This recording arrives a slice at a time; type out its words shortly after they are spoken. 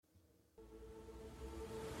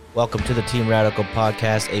Welcome to the Team Radical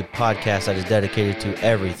Podcast, a podcast that is dedicated to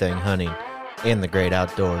everything hunting and the great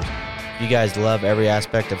outdoors. If you guys love every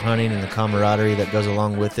aspect of hunting and the camaraderie that goes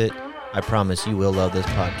along with it, I promise you will love this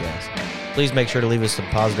podcast. Please make sure to leave us some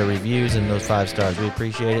positive reviews and those 5 stars. We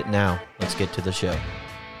appreciate it. Now, let's get to the show.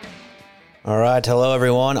 All right. Hello,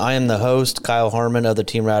 everyone. I am the host, Kyle Harmon of the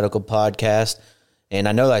Team Radical Podcast. And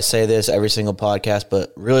I know that I say this every single podcast,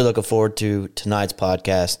 but really looking forward to tonight's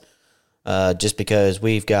podcast just because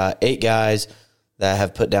we've got 8 guys that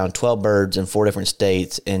have put down 12 birds in 4 different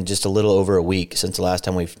states in just a little over a week since the last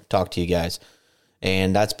time we've talked to you guys.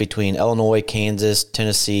 And that's between Illinois, Kansas,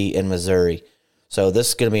 Tennessee, and Missouri. So this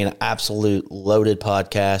is going to be an absolute loaded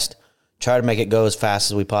podcast. Try to make it go as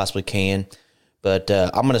fast as we possibly can. But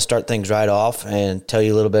I'm going to start things right off and tell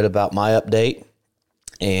you a little bit about my update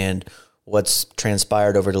and what's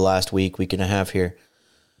transpired over the last week and a half here.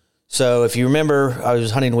 So if you remember, I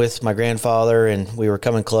was hunting with my grandfather, and we were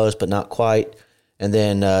coming close, but not quite. And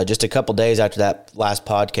then just a couple days after that last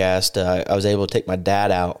podcast, I was able to take my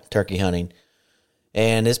dad out turkey hunting.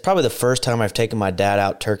 And it's probably the first time I've taken my dad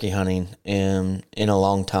out turkey hunting in a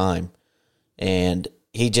long time. And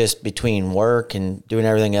he just, between work and doing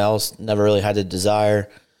everything else, never really had the desire.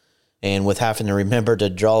 And with having to remember to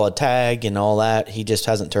draw a tag and all that, he just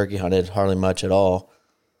hasn't turkey hunted hardly much at all,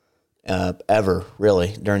 ever,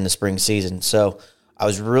 really, during the spring season. So I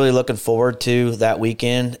was really looking forward to that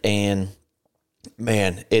weekend, and,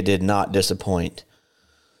 man, it did not disappoint.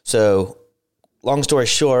 So long story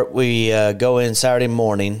short, we go in Saturday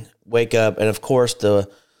morning, wake up, and, of course, the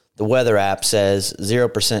weather app says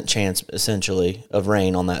 0% chance, essentially, of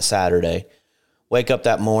rain on that Saturday. Wake up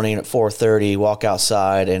that morning at 4:30, walk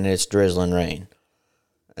outside, and it's drizzling rain.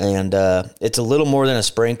 And it's a little more than a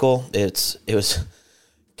sprinkle. It was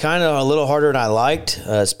kind of a little harder than I liked,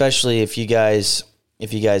 especially if you guys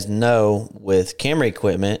know with camera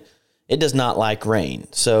equipment, it does not like rain.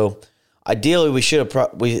 So ideally, we should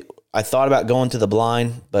have. I thought about going to the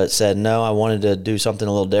blind, but said no. I wanted to do something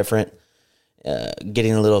a little different,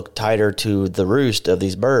 getting a little tighter to the roost of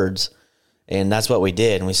these birds. And that's what we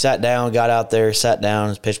did. And we sat down, got out there, sat down. It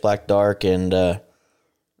was pitch black dark, and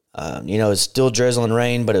it's still drizzling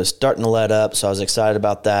rain, but it was starting to let up, so I was excited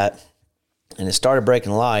about that. And it started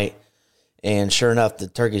breaking light, and sure enough, the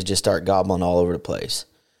turkeys just start gobbling all over the place.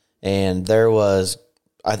 And there was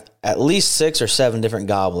at least 6 or 7 different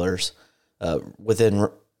gobblers within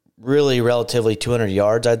really relatively 200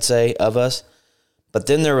 yards, I'd say, of us. But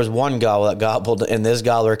then there was one gobble that gobbled, and this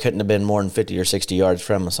gobbler couldn't have been more than 50 or 60 yards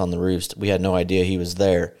from us on the roost. We had no idea he was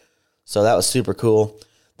there. So that was super cool.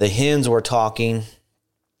 The hens were talking,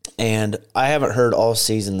 and I haven't heard all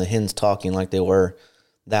season the hens talking like they were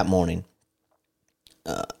that morning.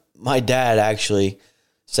 My dad actually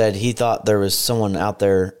said he thought there was someone out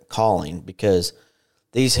there calling because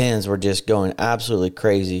these hens were just going absolutely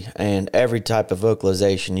crazy, and every type of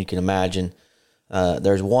vocalization you can imagine.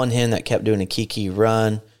 There's one hen that kept doing a kiki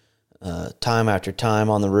run time after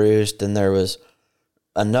time on the roost. Then there was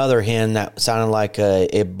another hen that sounded like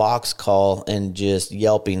a box call and just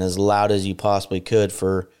yelping as loud as you possibly could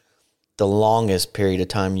for the longest period of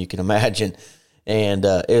time you can imagine. And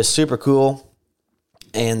it was super cool.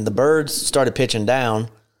 And the birds started pitching down,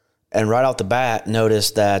 and right off the bat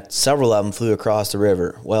noticed that several of them flew across the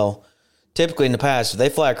river. Well, typically in the past, if they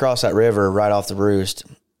fly across that river right off the roost,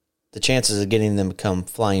 the chances of getting them to come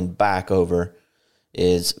flying back over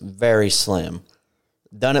is very slim.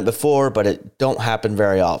 Done it before, but it don't happen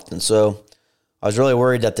very often. So I was really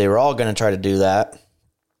worried that they were all going to try to do that.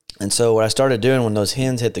 And so what I started doing when those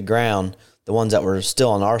hens hit the ground, the ones that were still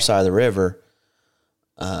on our side of the river,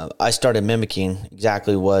 I started mimicking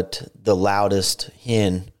exactly what the loudest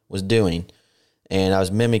hen was doing. And I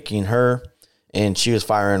was mimicking her, and she was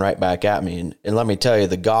firing right back at me. And let me tell you,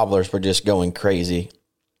 the gobblers were just going crazy.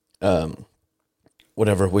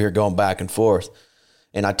 Whenever we were going back and forth.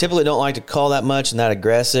 And I typically don't like to call that much and that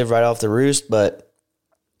aggressive right off the roost, but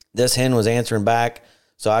this hen was answering back,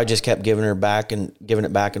 so I just kept giving it back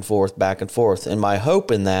and forth. And my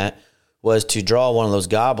hope in that was to draw one of those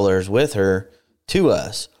gobblers with her to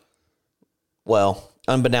us. Well,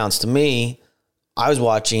 unbeknownst to me, I was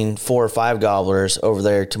watching 4 or 5 gobblers over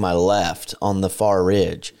there to my left on the far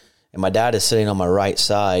ridge, and my dad is sitting on my right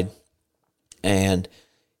side, and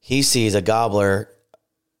he sees a gobbler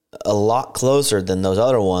a lot closer than those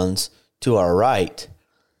other ones to our right.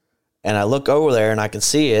 And I look over there and I can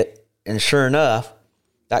see it. And sure enough,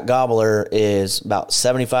 that gobbler is about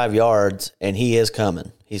 75 yards and he is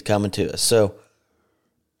coming. He's coming to us. So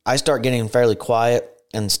I start getting fairly quiet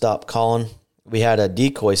and stop calling. We had a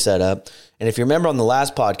decoy set up. And if you remember on the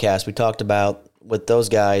last podcast, we talked about with those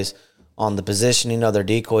guys, on the positioning of their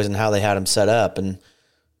decoys and how they had them set up. And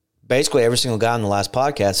basically every single guy on the last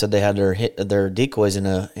podcast said they had their decoys in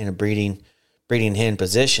a breeding hen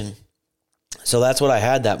position. So that's what I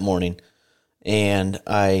had that morning. And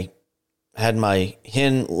I had my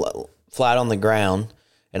hen flat on the ground,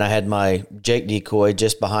 and I had my Jake decoy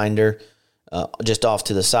just behind her, just off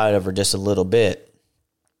to the side of her just a little bit.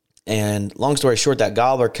 And long story short, that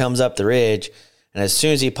gobbler comes up the ridge, and as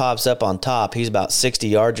soon as he pops up on top, he's about 60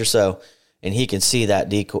 yards or so, and he can see that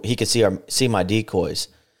decoy. He can see my decoys.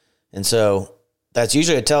 And so that's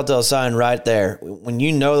usually a telltale sign right there. When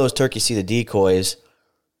you know those turkeys see the decoys,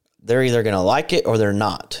 they're either going to like it or they're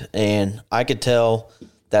not. And I could tell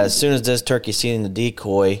that as soon as this turkey seen the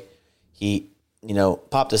decoy, he,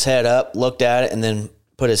 popped his head up, looked at it, and then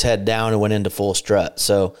put his head down and went into full strut.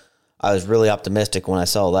 So I was really optimistic when I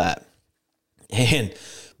saw that. And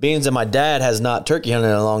being that my dad has not turkey hunted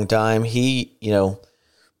in a long time, he,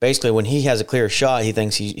 basically when he has a clear shot, he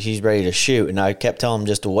thinks he's ready to shoot. And I kept telling him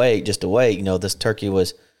just to wait. This turkey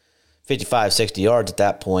was 55, 60 yards at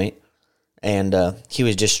that point. And he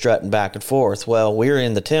was just strutting back and forth. Well, we were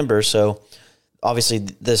in the timber, so obviously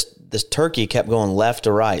this turkey kept going left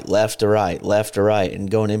to right, left to right, left to right, and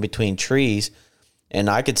going in between trees. And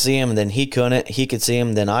I could see him, and then he couldn't. He could see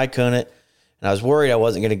him, then I couldn't. And I was worried I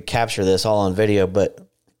wasn't going to capture this all on video, but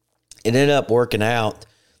it ended up working out.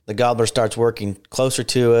 The gobbler starts working closer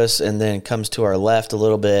to us and then comes to our left a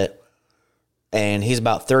little bit. And he's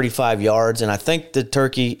about 35 yards. And I think the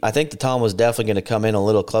tom was definitely going to come in a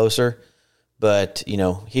little closer. But,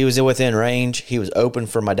 he was within range. He was open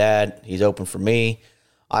for my dad. He's open for me.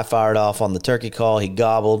 I fired off on the turkey call. He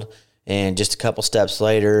gobbled. And just a couple steps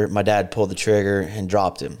later, my dad pulled the trigger and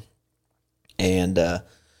dropped him. And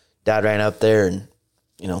Dad ran up there and,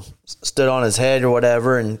 stood on his head or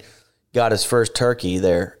whatever and got his first turkey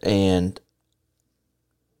there. And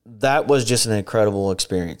that was just an incredible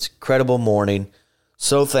experience. Incredible morning.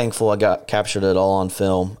 So thankful I got captured it all on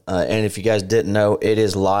film. And if you guys didn't know, it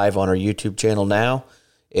is live on our YouTube channel now.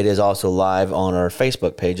 It is also live on our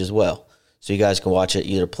Facebook page as well. So you guys can watch it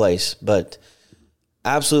either place. But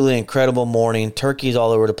absolutely incredible morning. Turkeys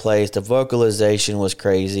all over the place. The vocalization was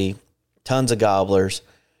crazy. Tons of gobblers.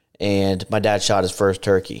 And my dad shot his first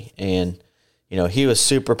turkey. And, he was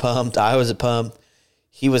super pumped. I was pumped.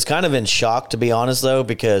 He was kind of in shock, to be honest, though,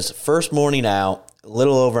 because first morning out, a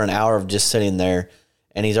little over an hour of just sitting there,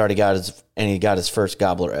 and he got his first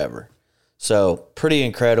gobbler ever. So pretty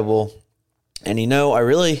incredible. And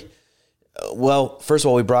first of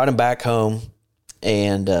all, we brought him back home,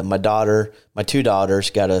 and my two daughters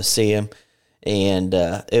got to see him, and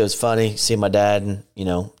it was funny seeing my dad and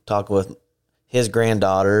talking with his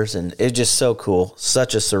granddaughters, and it's just so cool,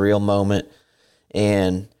 such a surreal moment.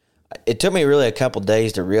 And it took me really a couple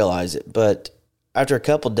days to realize it, but after a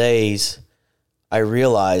couple days, I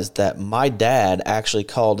realized that my dad actually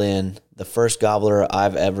called in the first gobbler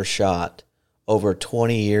I've ever shot over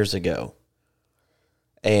 20 years ago.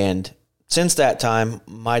 And since that time,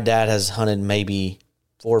 my dad has hunted maybe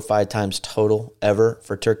 4 or 5 times total ever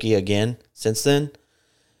for turkey again since then.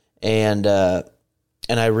 And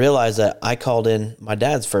I realized that I called in my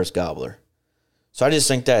dad's first gobbler. So I just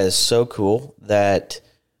think that is so cool that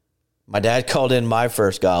my dad called in my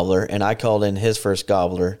first gobbler and I called in his first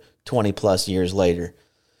gobbler 20 plus years later.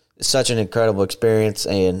 It's such an incredible experience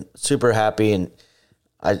and super happy. And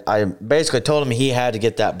I basically told him he had to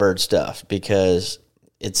get that bird stuffed because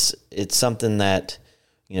it's something that,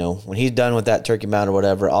 when he's done with that turkey mount or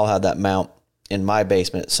whatever, I'll have that mount in my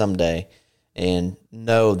basement someday and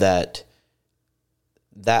know that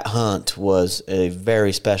hunt was a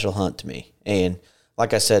very special hunt to me. And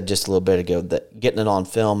like I said just a little bit ago, that getting it on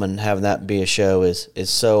film and having that be a show is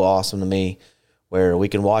so awesome to me, where we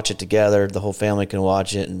can watch it together. The whole family can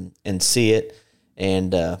watch it and see it.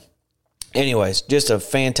 And anyways, just a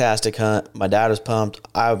fantastic hunt. My dad was pumped.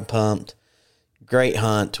 I'm pumped. Great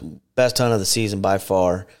hunt. Best hunt of the season by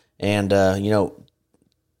far. And,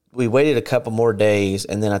 we waited a couple more days,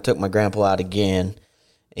 and then I took my grandpa out again.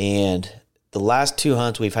 And the last 2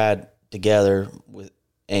 hunts we've had together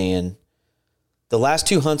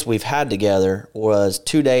was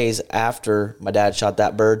 2 days after my dad shot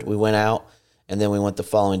that bird. We went out, and then we went the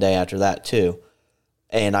following day after that too.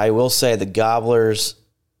 And I will say the gobblers,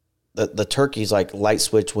 the turkeys, like light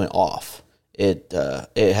switch went off. It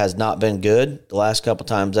has not been good the last couple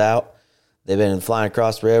times out. They've been flying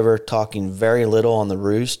across the river, talking very little on the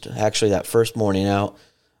roost. Actually, that first morning out,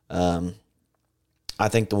 I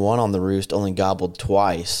think the one on the roost only gobbled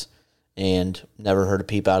twice and never heard a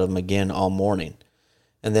peep out of them again all morning.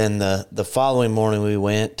 And then the following morning we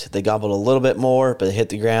went, they gobbled a little bit more, but they hit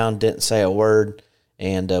the ground, didn't say a word,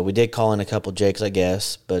 And we did call in a couple jakes, I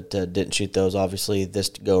guess, but didn't shoot those, obviously, this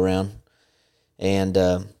go around. And,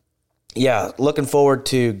 yeah, looking forward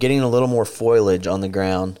to getting a little more foliage on the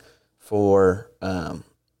ground for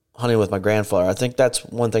hunting with my grandfather. I think that's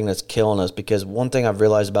one thing that's killing us, because one thing I've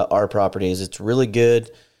realized about our property is it's really good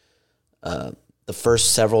the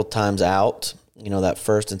first several times out, that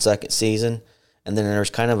first and second season. And then there's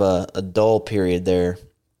kind of a dull period there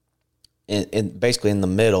basically in the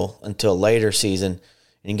middle until later season,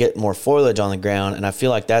 and you get more foliage on the ground. And I feel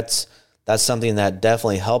like that's something that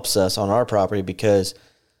definitely helps us on our property, because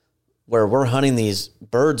where we're hunting these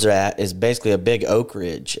birds at is basically a big oak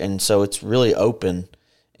ridge. And so it's really open,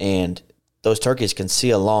 and those turkeys can see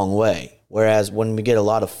a long way. Whereas when we get a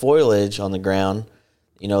lot of foliage on the ground,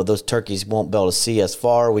 those turkeys won't be able to see as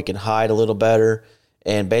far. We can hide a little better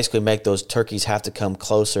and basically make those turkeys have to come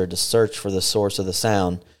closer to search for the source of the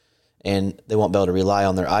sound, and they won't be able to rely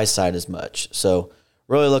on their eyesight as much. So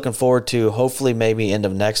really looking forward to, hopefully maybe end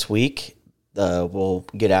of next week, we'll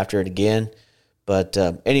get after it again. But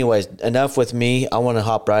anyways, enough with me. I want to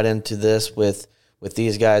hop right into this with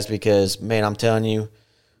these guys, because, man, I'm telling you,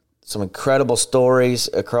 some incredible stories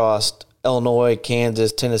across Illinois,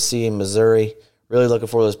 Kansas, Tennessee, and Missouri. Really looking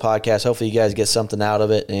forward to this podcast. Hopefully you guys get something out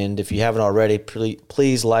of it. And if you haven't already,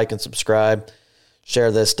 please like and subscribe.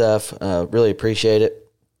 Share this stuff. Really appreciate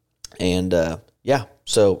it. And, yeah,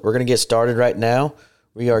 so we're going to get started right now.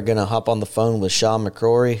 We are going to hop on the phone with Sean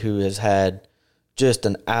McCrory, who has had just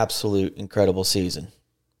an absolute incredible season.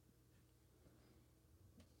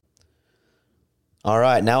 All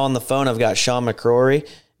right, now on the phone I've got Sean McCrory.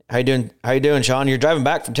 How you doing? How you doing, Sean? You're driving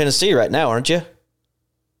back from Tennessee right now, aren't you?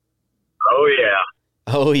 Oh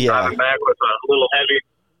yeah. Oh yeah. Driving back with a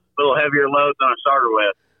little heavier load than I started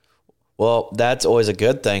with. Well, that's always a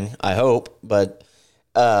good thing, I hope. But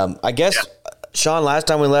I guess, yeah. Sean, last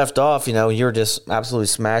time we left off, you were just absolutely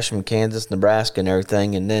smashing Kansas, Nebraska, and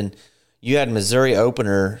everything, and then you had Missouri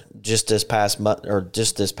opener just this past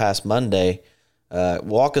Monday.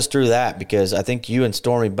 Walk us through that, because I think you and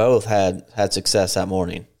Stormy both had success that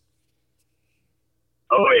morning.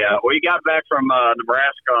 Oh yeah, we got back from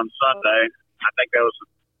Nebraska on Sunday. I think that was the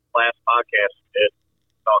last podcast we did,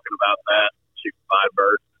 talking about that, shooting 5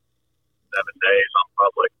 birds, 7 days on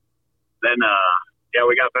public. Then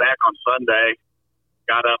we got back on Sunday.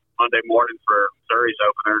 Got up Monday morning for Missouri's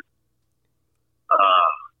opener.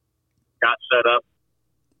 Got set up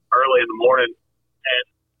early in the morning and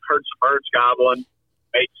heard some birds gobbling,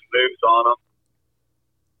 made some moves on them,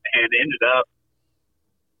 and ended up,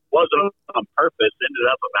 wasn't on purpose, ended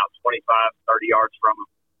up about 25, 30 yards from them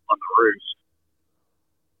on the roost.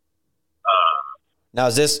 Now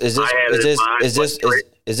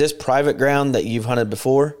is this private ground that you've hunted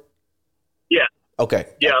before? Yeah. Okay.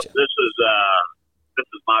 Yeah, gotcha. this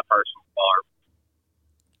is my personal farm.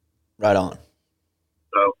 Right on.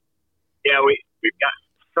 So yeah, we've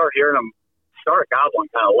started hearing them start gobbling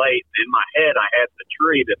kind of late. In my head, I had the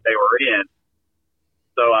tree that they were in,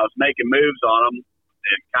 so I was making moves on them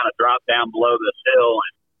and kind of dropped down below this hill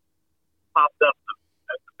and popped up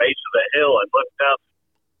at the base of the hill and looked up.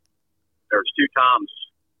 There was 2 toms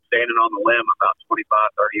standing on the limb about 25,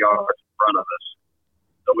 30 yards in front of us.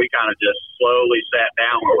 So we kind of just slowly sat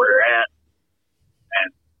down where we were at, and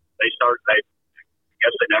I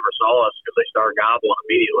guess they never saw us because they started gobbling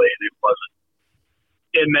immediately, and it wasn't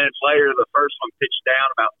 10 minutes later, the first one pitched down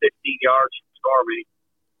about 15 yards from Stormy,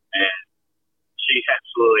 and she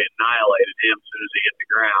absolutely annihilated him as soon as he hit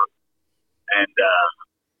the ground. And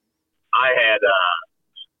I had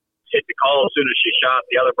hit the call as soon as she shot.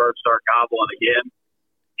 The other bird started gobbling again.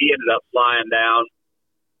 He ended up flying down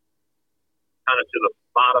kind of to the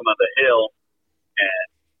bottom of the hill, and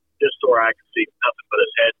just to where I could see nothing but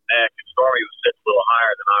his head and neck. And Stormy was sitting a little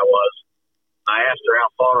higher than I was. I asked her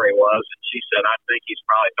how far he was, and she said, I think he's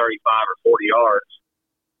probably 35 or 40 yards.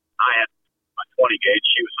 I had my 20 gauge.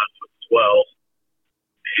 She was hunting with 12.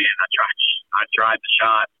 And I tried the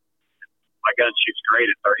shot. My gun shoots great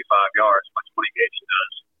at 35 yards. My 20 gauge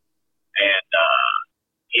does. And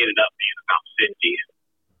he ended up being about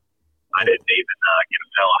 50. I didn't even get a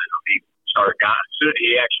tell on him. He started as soon as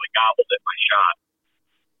he actually gobbled at my shot.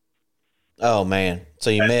 Oh, man.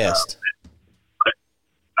 So you missed.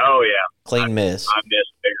 Oh, yeah. Clean miss. I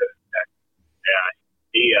missed bigger than that.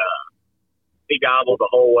 Yeah. He gobbled the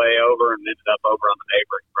whole way over and ended up over on the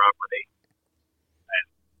neighboring property. And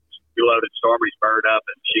we loaded Stormy's bird up,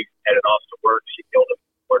 and she headed off to work. She killed him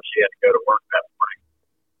before she had to go to work that morning.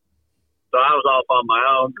 So I was off on my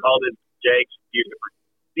own, called in Jake's, a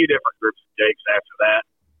few different groups of Jake's after that.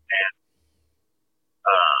 And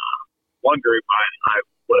one group I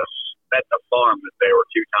would have bet the farm that they were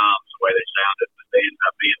 2 toms the way they sounded. But they ended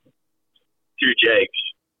up being two jakes.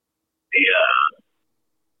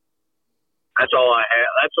 That's all I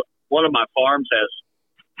have. That's one of my farms has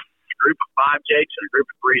a group of 5 jakes and a group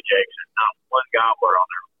of 3 jakes, and not one gobbler on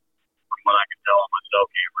there, from what I can tell on my cell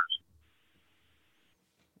cameras.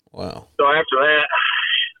 Wow. So after that,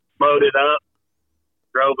 loaded up,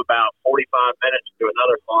 drove about 45 minutes to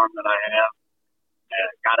another farm that I have, and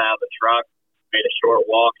got out of the truck, made a short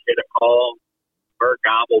walk, hit a call. Bird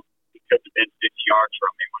gobbled. He couldn't have been 50 yards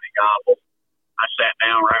from me when he gobbled. I sat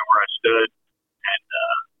down right where I stood, and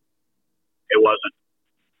it wasn't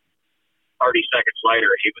 30 seconds later,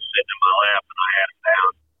 he was sitting in my lap, and I had him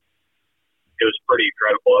down. It was a pretty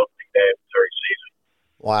incredible opening day of Missouri season.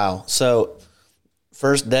 Wow. So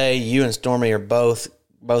first day, you and Stormy are both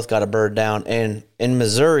got a bird down. And in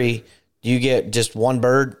Missouri, do you get just one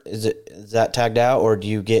bird? Is that tagged out, or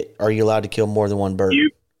are you allowed to kill more than one bird?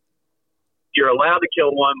 You're allowed to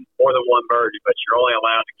kill more than one bird, but you're only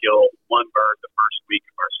allowed to kill one bird the first week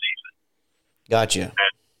of our season. Gotcha.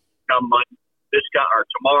 And come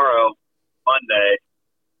tomorrow, Monday,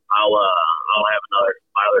 I'll have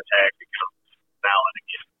my other tag become valid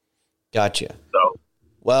again. Gotcha. So,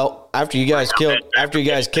 well, after you guys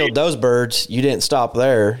killed those birds, you didn't stop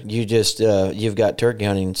there. You just you've got turkey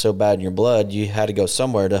hunting so bad in your blood, you had to go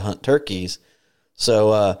somewhere to hunt turkeys.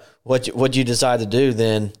 So, what'd you decide to do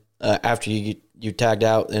then after you tagged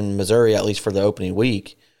out in Missouri, at least for the opening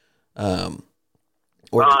week?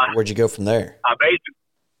 Where'd you go from there? I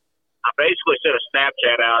basically sent a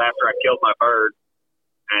Snapchat out after I killed my bird,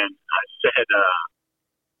 and I said,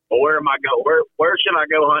 "Well, where should I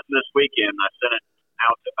go hunting this weekend?" I sent it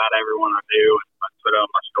out to about everyone I knew, and I put it on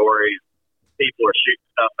my story. And people are shooting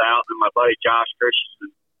stuff out, and my buddy Josh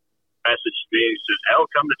Christensen messaged me. He says, "Hell,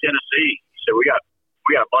 come to Tennessee." He said, "We got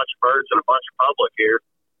a bunch of birds and a bunch of public here,"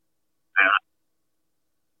 and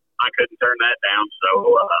I couldn't turn that down. So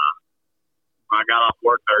when I got off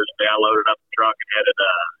work Thursday, I loaded up the truck and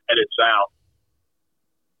headed south.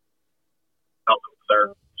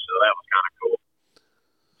 So that was kind of cool.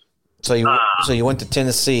 So you went to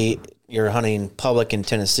Tennessee. You're hunting public in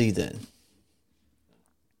Tennessee then?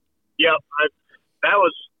 Yep, that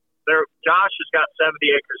was there. Josh has got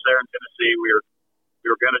 70 acres there in Tennessee. We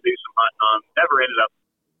were going to do some hunting on. Never ended up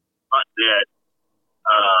hunting it.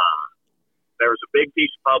 There was a big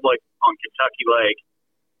piece of public on Kentucky Lake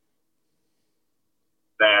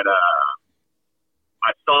that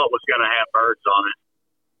I thought was going to have birds on it.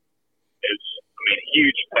 It's a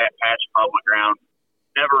huge fat patch of public ground.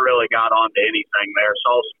 Never really got onto anything there.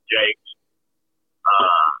 Saw some jakes.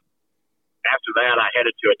 After that, I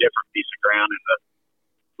headed to a different piece of ground a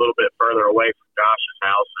little bit further away from Josh's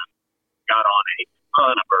house and got on a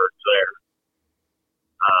ton of birds there.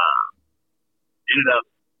 Ended up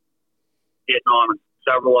getting on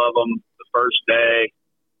several of them the first day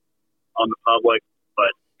on the public,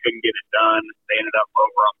 but couldn't get it done. They ended up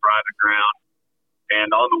over on private ground. And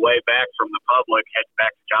on the way back from the public, heading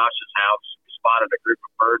back to Josh's house, we spotted a group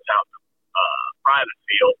of birds out in the private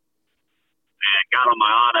field and got on my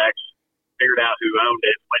Onyx, figured out who owned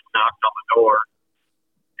it, went and knocked on the door.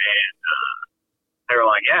 And they were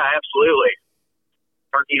like, "Yeah, absolutely.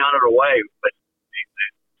 Turkey hunted away." But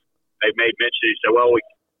they made mention. He said, "Well, we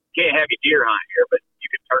can't have you deer hunt here, but you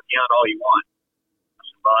can turkey hunt all you want." I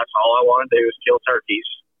said, "Well, that's all I want to do is kill turkeys."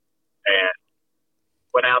 And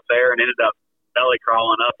went out there and ended up belly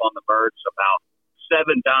crawling up on the birds about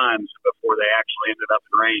 7 times before they actually ended up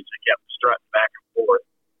in range. They kept strutting back and forth.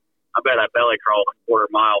 I bet I belly crawled a quarter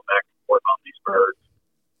mile back and forth on these birds,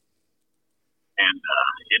 and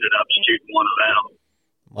ended up shooting one of them.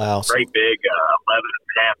 Wow! Great big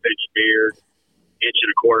 11.5-inch beard,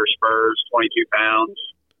 1.25 spurs, 22 pounds.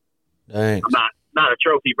 Dang. I'm not a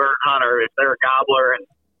trophy bird hunter. If they're a gobbler and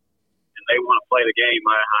they want to play the game,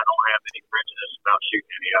 I don't have any prejudice about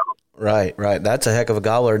shooting any of them. Right. That's a heck of a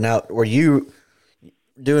gobbler. Now, were you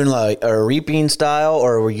doing like a reaping style,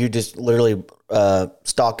 or were you just literally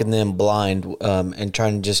stalking them blind and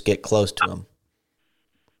trying to just get close to them?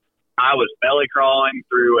 I was belly crawling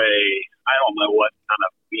through I don't know what kind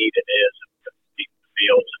of weed it is in the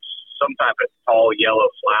fields. It's some type of tall, yellow,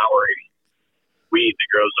 flowery weed that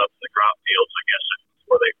grows up in the crop fields, I guess.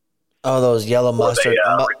 Where they those yellow mustard,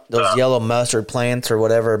 yellow mustard plants or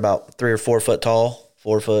whatever, about 3 or 4 foot tall,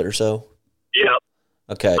 4 foot or so. Yep.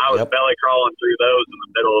 Okay. I was belly crawling through those in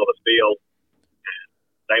the middle of the field, and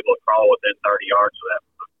was able to crawl within 30 yards of that.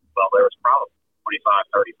 Well, there was probably 25,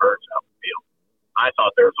 30 birds out in the field. I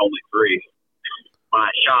thought there was only 3. When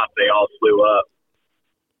I shot, they all flew up.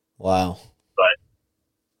 Wow. But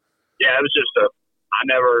yeah, it was just I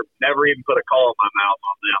never even put a call in my mouth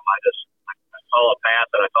on them. I saw a path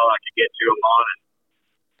that I thought I could get to them on, and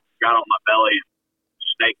got on my belly and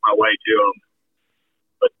snaked my way to them.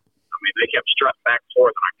 But I mean, they kept strutting back and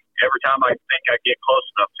forth, and every time I think I'd get close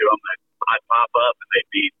enough to them, I'd pop up and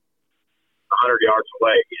they'd be 100 yards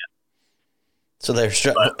away again. So they're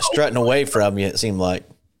strutting away from you, it seemed like.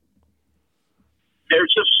 They were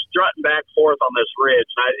just strutting back and forth on this ridge.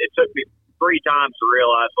 And it took me 3 times to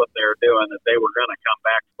realize what they were doing, that they were going to come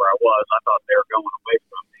back to where I was. I thought they were going away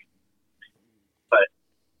from me. But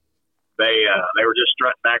they were just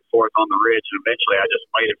strutting back and forth on the ridge, and eventually I just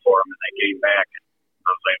waited for them, and they came back, and I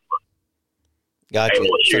was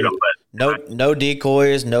able to shoot them. But no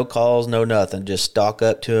decoys, no calls, no nothing. Just stalk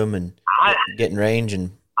up to them and get in range.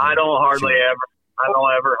 And I don't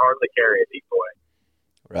ever hardly carry a decoy.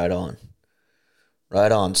 Right on.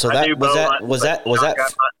 Right on. So was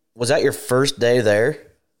that your first day there?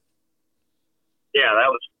 Yeah,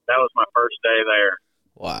 that was my first day there.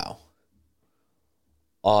 Wow.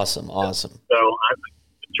 Awesome. So the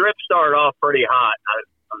trip started off pretty hot. I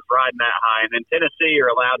was riding that high, and in Tennessee, you're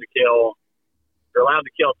allowed to kill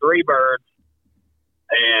 3 birds,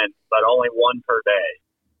 but only 1 per day.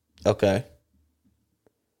 Okay.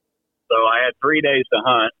 So I had 3 days to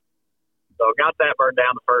hunt. So I got that bird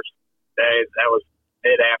down the first day. That was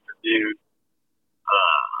mid-afternoon.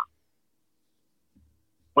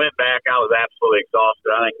 Went back. I was absolutely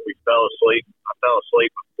exhausted. I think we fell asleep. I fell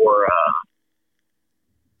asleep before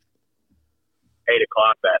 8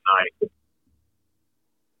 o'clock that night.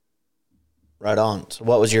 Right on. So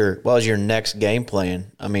what was your next game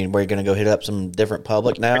plan? I mean, were you going to go hit up some different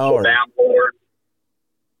public now? Or? Down forward.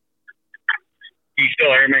 You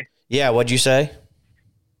still hear me? Yeah. What'd you say?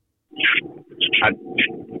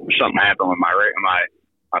 Something happened with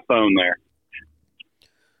my phone there.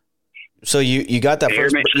 So you got that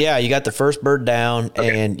first, you got the first bird down,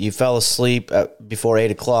 okay. And you fell asleep before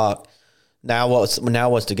 8 o'clock. Now what's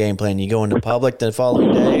the game plan? You go into public the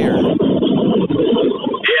following day, or?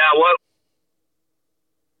 Yeah, well,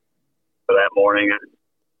 for that morning,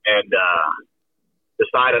 and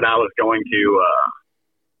decided I was going to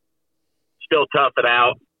still tough it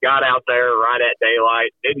out. Got out there right at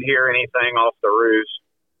daylight. Didn't hear anything off the roost.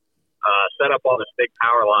 Set up on this big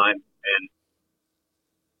power line, and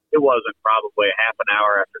it wasn't probably a half an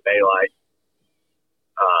hour after daylight.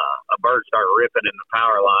 A bird started ripping in the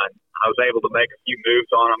power line. I was able to make a few moves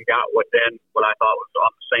on him, got within what I thought was on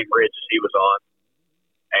the same ridge as he was on,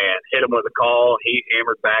 and hit him with a call. He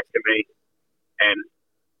hammered back to me, and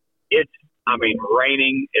it's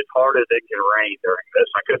raining as hard as it can rain during this.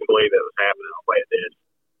 I couldn't believe it was happening the way it did.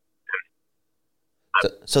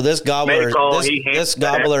 So this gobbler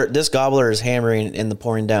is hammering in the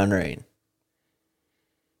pouring down rain.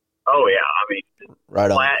 Oh yeah, right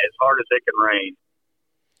on. Flat as hard as it can rain.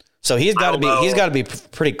 So he's got to be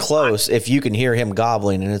pretty close if you can hear him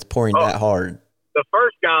gobbling and it's pouring that hard. The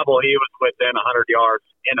first gobble, he was within 100 yards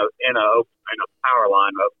in a power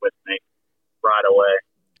line up with me right away.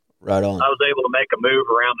 Right on. I was able to make a move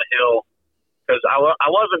around the hill. Because I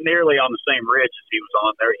wasn't nearly on the same ridge as he was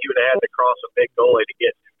on there. He would have had to cross a big gully to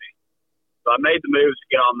get to me. So I made the moves to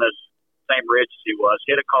get on this same ridge as he was.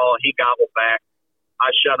 Hit a call. He gobbled back.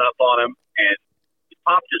 I shut up on him, and he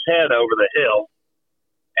popped his head over the hill.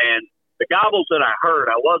 And the gobbles that I heard,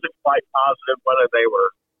 I wasn't quite positive whether they were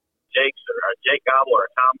Jake's or a Jake gobble or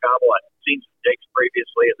a Tom gobble. I'd seen some Jakes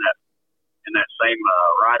previously in that same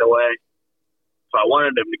right away. So I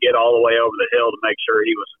wanted him to get all the way over the hill to make sure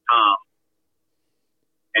he was a Tom.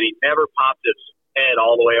 And he never popped his head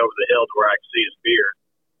all the way over the hill to where I could see his beard.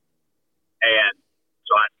 And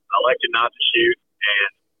so I elected not to shoot.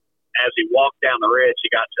 And as he walked down the ridge, he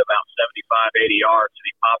got to about 75, 80 yards, and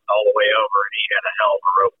he popped all the way over, and he had a hell of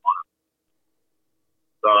a rope on him.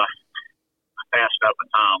 So I passed up a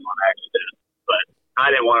Tom on accident. But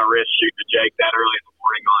I didn't want to risk shooting a Jake that early in the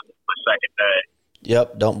morning on my second day.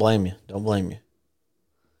 Yep, don't blame you.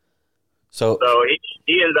 So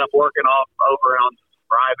he ended up working off over on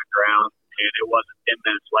private ground, and it wasn't 10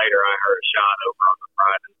 minutes later I heard a shot over on the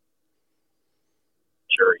private.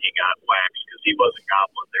 Sure, he got waxed because he wasn't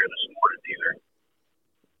gobbling there this morning either.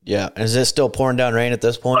 Yeah, and is it still pouring down rain at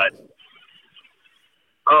this point?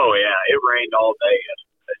 Oh yeah, it rained all day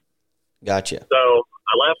yesterday. Gotcha. So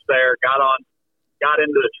I left there, got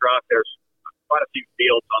into the truck. There's quite a few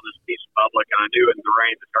fields on this piece of public, and I knew in the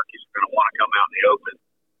rain the turkeys were going to want to come out in the open.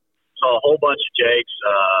 Saw a whole bunch of Jakes,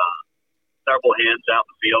 several hens out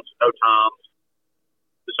in the field, no Toms.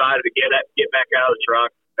 Decided to get back out of the truck.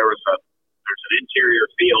 There's an interior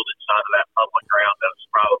field inside of that public ground that was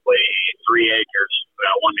probably 3 acres that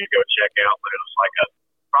I wanted to go check out, but it was like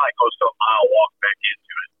probably close to a mile walk back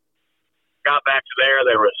into it. Got back to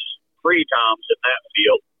there was 3 Toms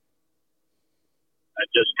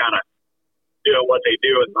kind of doing what they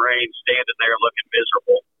do in the rain, standing there looking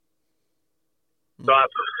miserable. So I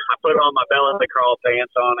put on my belly crawl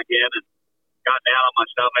pants on again and got down on my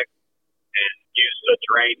stomach and used the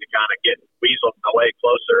terrain to kind of weasel my way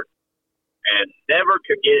closer, and never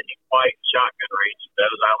could get quite shotgun range of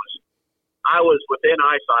those. I was within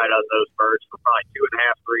eyesight of those birds for probably 2.5,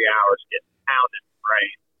 3 hours, getting pounded in the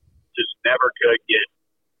rain. Just never could get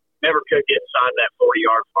inside that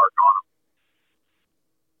 40-yard mark on them.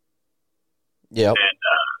 Yep. And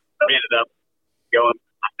I ended up going.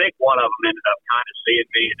 I think one of them ended up kind of seeing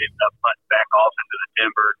me and ended up putting back off into the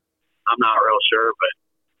timber. I'm not real sure, but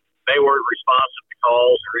they weren't responsive to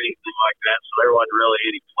calls or anything like that, so there wasn't really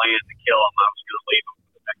any plan to kill them. I was going to leave them for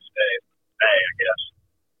the next day, I guess.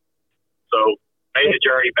 So made the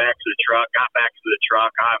journey back to the truck, got back to the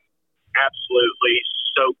truck. I'm absolutely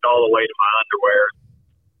soaked all the way to my underwear.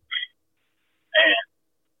 And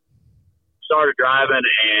started driving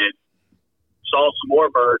and saw some more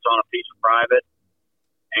birds on a piece of private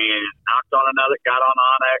and knocked on another, got on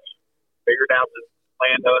Onyx, figured out the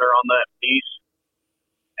landowner on that piece.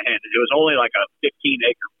 And it was only like a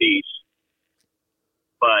 15-acre piece,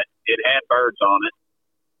 but it had birds on it,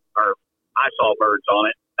 or I saw birds on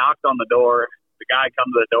it. Knocked on the door. The guy come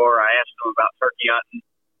to the door. I asked him about turkey hunting.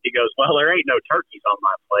 He goes, "Well, there ain't no turkeys on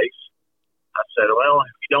my place." I said, "Well,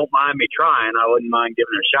 if you don't mind me trying, I wouldn't mind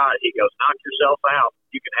giving it a shot." He goes, "Knock yourself out.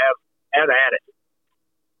 You can have at it."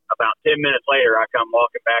 About 10 minutes later, I come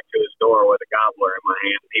walking back to his door with a gobbler in my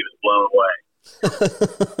hand. He was blown away.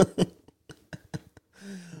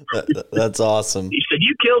 That's awesome. He said,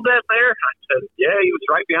 "You killed that there?" I said, "Yeah, he was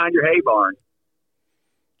right behind your hay barn."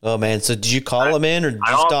 Oh man! So did you call him in, or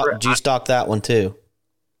did you stalk that one too?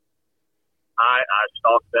 I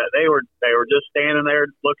stalked that. They were just standing there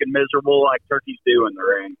looking miserable like turkeys do in the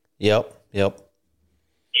rain. Yep.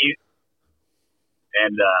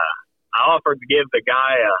 I offered to give the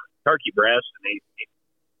guy a turkey breast, and he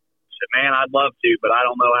said, "Man, I'd love to, but I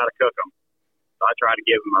don't know how to cook them." So I tried to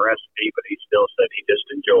give him a recipe, but he still said he just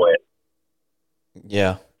enjoy it.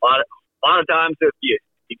 Yeah. A lot of times, if you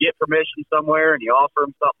get permission somewhere and you offer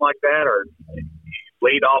them something like that, or you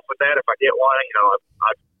lead off with that, if I get one,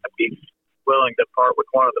 I'd be willing to part with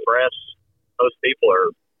one of the breasts. Most people are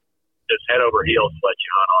just head over heels to let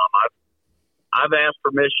you hunt on them. I've asked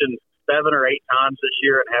permission 7 or 8 times this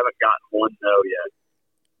year and haven't gotten one no yet.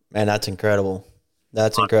 Man, that's incredible.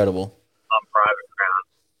 That's incredible. On private ground.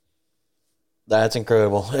 That's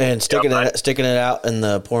incredible. And sticking it out in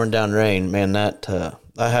the pouring down rain, man, that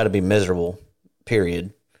had to be miserable.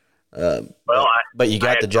 Period. But you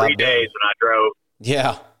got the job done. 3 days and I drove.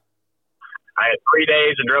 Yeah. I had 3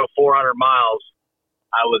 days and drove 400 miles.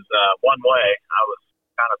 I was one way. I was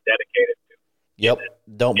kind of dedicated to. Yep.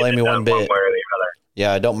 Don't blame me one bit. One way or the other.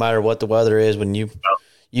 Yeah, it don't matter what the weather is when you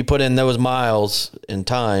put in those miles in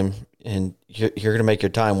time, and you're going to make your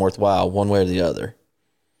time worthwhile one way or the other.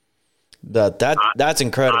 That's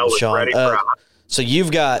incredible, Sean. So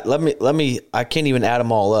you've got let me I can't even add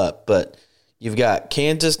them all up, but you've got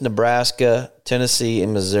Kansas, Nebraska, Tennessee,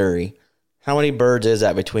 and Missouri. How many birds is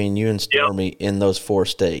that between you and Stormy in those 4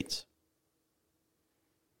 states?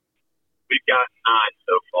 We've got 9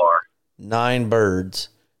 so far. 9 birds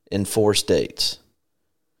in 4 states.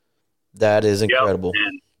 That is incredible. Yep.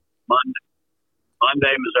 And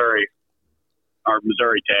Monday, Missouri, our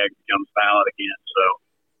Missouri tag becomes valid again. So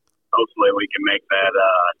hopefully we can make that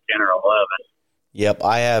 10 or 11. Yep,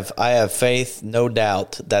 I have faith, no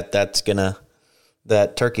doubt that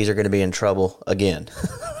that turkeys are gonna be in trouble again.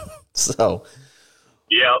 So,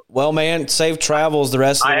 yeah. Well, man, safe travels the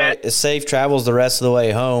rest of the way. Safe travels the rest of the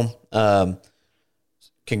way home.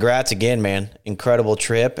 Congrats again, man! Incredible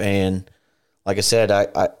trip, and like I said,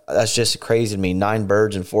 I that's just crazy to me. 9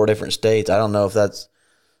 birds in 4 different states. I don't know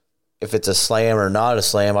if it's a slam or not a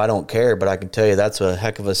slam. I don't care, but I can tell you that's a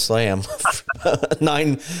heck of a slam.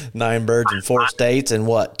 9 birds in 4 states in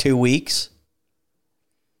what, 2 weeks?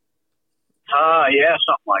 Yeah,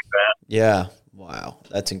 something like that. Yeah. Wow,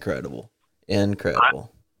 that's incredible. Incredible.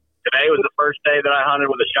 Today was the first day that I hunted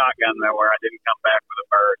with a shotgun there where I didn't come back with a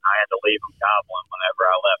bird. I had to leave them gobbling whenever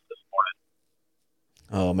I left this morning.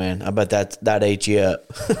 Oh man, I bet that ate you up.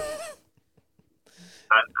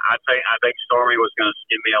 I think Stormy was going to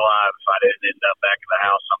skin me alive if I didn't end up back at the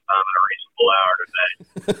house sometime in a reasonable hour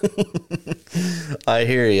today. I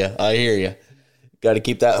hear you. Got to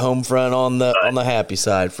keep that home front on the happy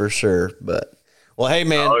side for sure. But well, hey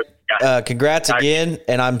man, congrats again,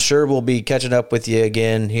 and I'm sure we'll be catching up with you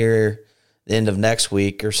again here the end of next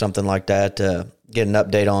week or something like that. Get an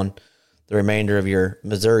update on the remainder of your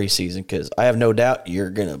Missouri season, because I have no doubt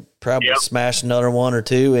you're going to probably smash another 1 or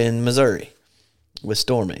 2 in Missouri. with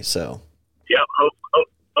Stormy. So. Yep.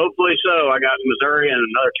 Hopefully so. I got Missouri and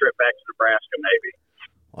another trip back to Nebraska, maybe.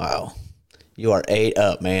 Wow. You are 8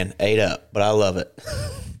 up, man. 8 up, but I love it.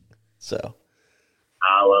 So.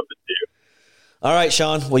 I love it too. All right,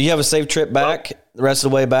 Sean. Well, you have a safe trip back, the rest of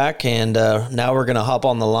the way back, and now we're going to hop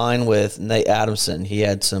on the line with Nate Adamson. He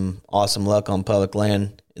had some awesome luck on public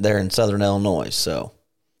land there in southern Illinois. So.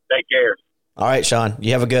 Take care. All right, Sean.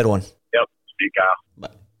 You have a good one. Yep. See you, Kyle.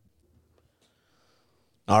 Bye.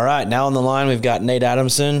 All right, now on the line we've got Nate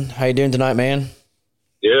Adamson. How you doing tonight, man?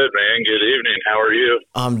 Good, man. Good evening. How are you?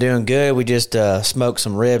 I'm doing good. We just smoked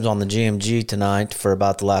some ribs on the GMG tonight for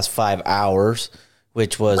about the last 5 hours,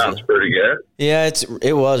 which was sounds pretty good. Yeah,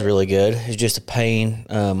 it was really good. It was just a pain.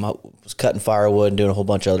 I was cutting firewood and doing a whole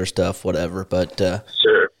bunch of other stuff, whatever. But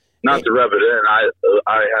sure, not to rub it in.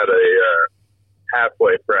 I had a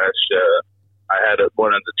halfway fresh. I had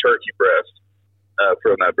one of the turkey breasts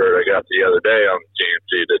from that bird I got the other day on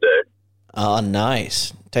GMG today. Oh,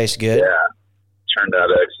 nice. Tastes good. Yeah, turned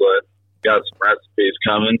out excellent. Got some recipes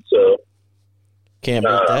coming, so can't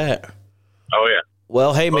beat that. Oh yeah.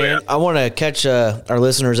 Well, hey man, I want to catch our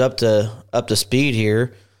listeners up to speed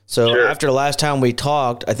here. So sure. After the last time we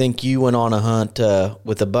talked, I think you went on a hunt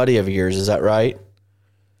with a buddy of yours. Is that right?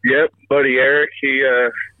 Yep, buddy Eric. He's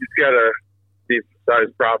got a decent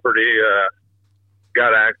sized property.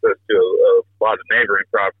 Got access to a lot of neighboring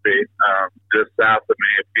property just south of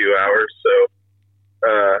me, a few hours. So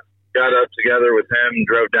got up together with him,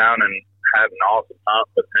 drove down, and had an awesome hunt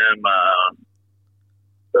with him.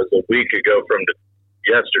 It was a week ago from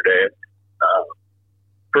yesterday.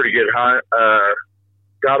 Pretty good hunt.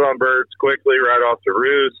 Got on birds quickly right off the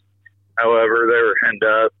roost. However, they were henned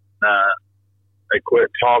up. They quit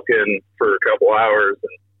talking for a couple hours,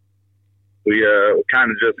 and we kind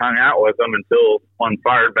of just hung out with them until one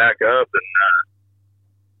fired back up, and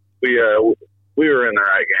we were in the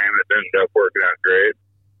right game. It ended up working out great.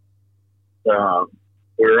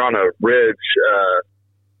 We were on a ridge.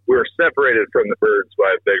 We were separated from the birds by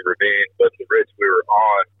a big ravine, but the ridge we were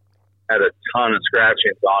on had a ton of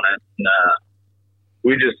scratchings on it. And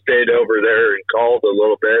we just stayed over there and called a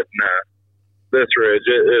little bit. And this ridge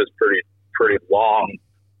it is pretty long.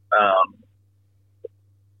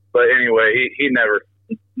 But anyway,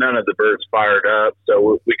 none of the birds fired up.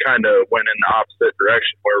 So we kind of went in the opposite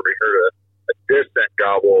direction where we heard a distant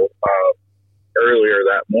gobble earlier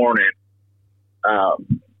that morning.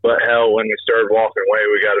 But hell, when we started walking away,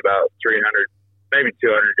 we got about 300, maybe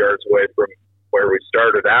 200 yards away from where we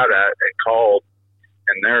started out at and called.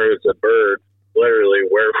 And there is a bird literally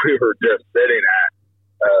where we were just sitting at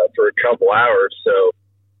for a couple hours. So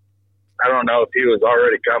I don't know if he was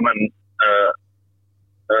already coming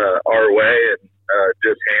our way and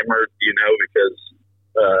just hammered, because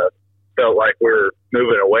felt like we were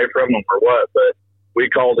moving away from him or what. But we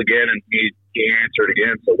called again, and he answered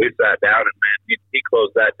again. So we sat down, and man, he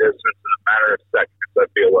closed that distance in a matter of seconds. I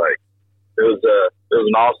feel like it was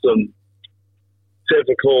an awesome,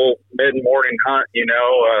 typical mid-morning hunt.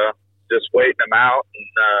 Just waiting them out, and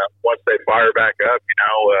once they fire back up,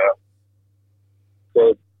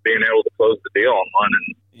 being able to close the deal on one.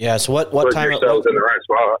 And yeah. So what time? Yourselves in the right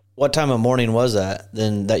spot. What time of morning was that?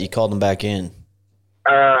 Then that you called them back in?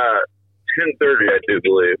 10:30, I do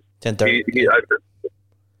believe. 10:30.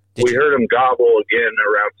 We heard him gobble again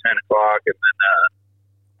around 10 o'clock, and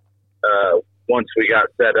then once we got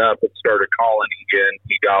set up and started calling again,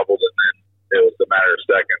 he gobbled, and then it was a matter of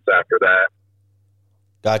seconds after that.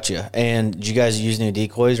 Gotcha. And did you guys use any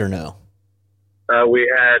decoys or no? We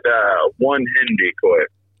had one hen decoy.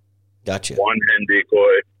 Gotcha. One hen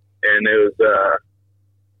decoy, and it was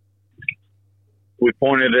we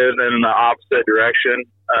pointed it in the opposite direction,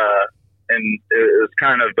 and it was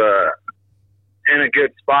kind of in a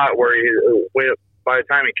good spot where by the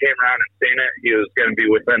time he came around and seen it, he was going to be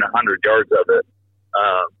within 100 yards of it.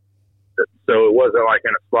 So it wasn't like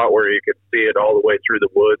in a spot where you could see it all the way through the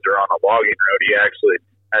woods or on a logging road. He actually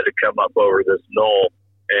had to come up over this knoll,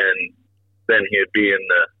 and then he'd be in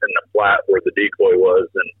the flat where the decoy was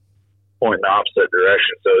and point in the opposite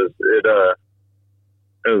direction. So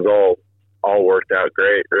it was all worked out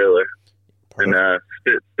great, really. Perfect. And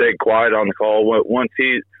stayed quiet on the call. Once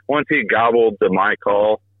he gobbled to my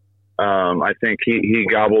call, I think he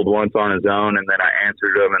gobbled once on his own, and then I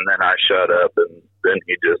answered him, and then I shut up, and then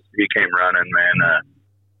he came running, man.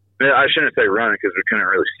 I shouldn't say running because we couldn't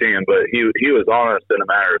really see him, but he was on us in a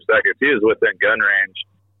matter of seconds. He was within gun range,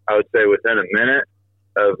 I would say, within a minute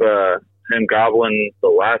of him gobbling the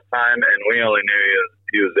last time, and we only knew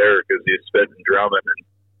he was there because he was spitting and drumming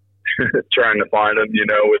and trying to find him,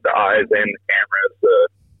 with the eyes and the cameras.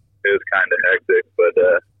 It was kind of hectic, but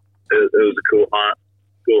it was a cool hunt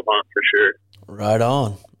for sure. Right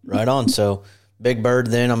on. So big bird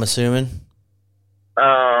then, I'm assuming.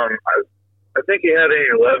 I think he had an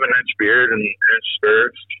 11-inch beard and inch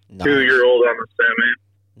skirts. Nice. 2-year-old, I'm assuming.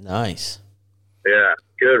 Nice. Yeah,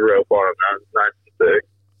 good rope on him. That was nice and thick.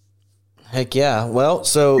 Heck yeah. Well,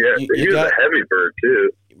 so yeah, he was a heavy bird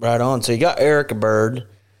too. Right on. So you got Eric a bird,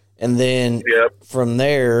 and then from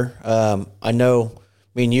there, I know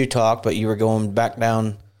me and you talked, but you were going back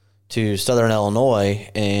down to Southern Illinois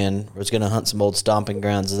and was going to hunt some old stomping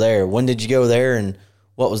grounds there. When did you go there, and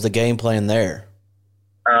what was the game plan there?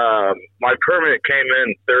 My permit came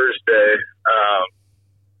in Thursday,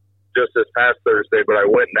 just this past Thursday, but I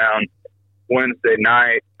went down Wednesday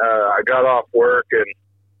night. I got off work and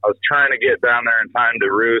I was trying to get down there in time to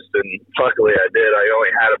roost, and luckily I did. I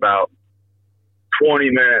only had about 20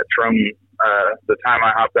 minutes from the time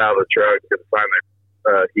I hopped out of the truck to the time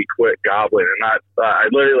that he quit gobbling, and I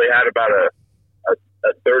literally had about a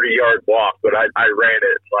 30-yard walk, but I ran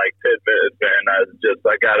it in like 10 minutes, man.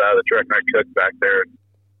 I got out of the truck and I cooked back there.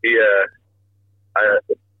 I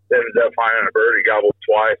ended up finding a bird. He gobbled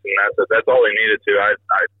twice, and that's all he needed to. I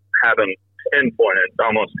had him pinpointed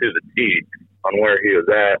almost to the T on where he was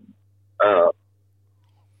at,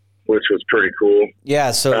 which was pretty cool.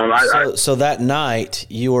 Yeah. So that night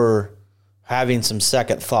you were having some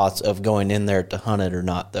second thoughts of going in there to hunt it or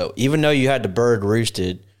not, though. Even though you had the bird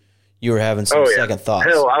roosted, you were having some second thoughts.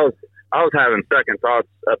 Hell, I was having second thoughts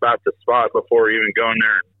about the spot before even going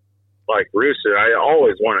there and like roosted. I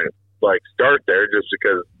always want to like start there just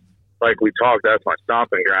because, like we talked, that's my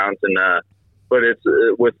stomping grounds. And but it's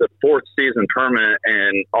with the 4th season permit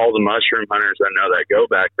and all the mushroom hunters I know that go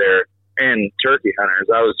back there and turkey hunters.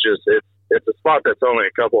 I was just it's a spot that's only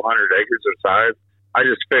a couple hundred acres in size. I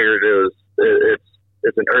just figured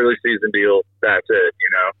it's an early season deal. That's it, you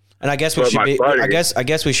know. And I guess I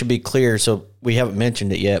guess we should be clear. So we haven't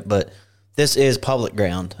mentioned it yet, but this is public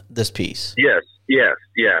ground. This piece. Yes.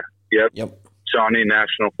 Yep. Shawnee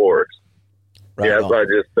National Forest. Right yes, on. I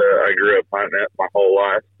grew up hunting it my whole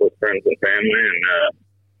life with friends and family, and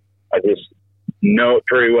I just know it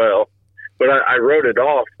pretty well. But I wrote it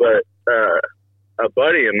off. But a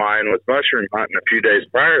buddy of mine was mushroom hunting a few days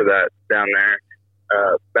prior to that down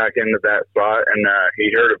there, back into that spot, and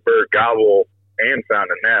he heard a bird gobble and found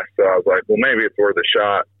a nest. So I was like, well, maybe it's worth a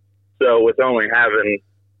shot. So with only having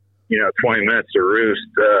 20 minutes to roost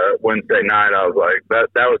Wednesday night, I was like,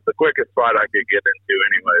 that was the quickest spot I could get into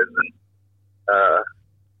anyways. And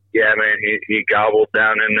yeah, man, he gobbled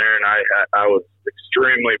down in there, and I was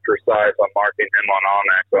extremely precise on marking him on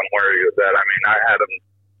Onyx on where he was at. I mean, I had him,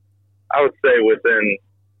 I would say, within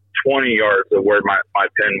 20 yards of where my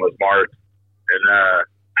pin was marked. And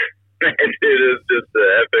it is just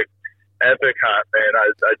an epic hunt, man.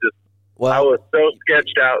 I was so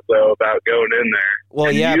sketched out though about going in there. Well,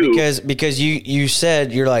 and yeah, because you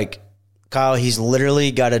said, you're like, Kyle, he's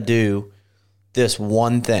literally got to do this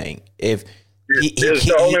one thing. If it's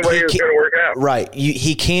the only way it's going to work out, right?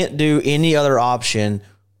 He can't do any other option,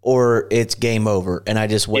 or it's game over. And I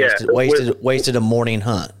just wasted a morning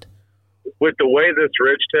hunt. With the way this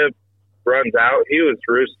ridge tip runs out, he was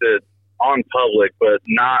roosted on public, but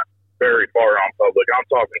not very far on public. I'm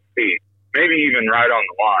talking feet, maybe even right on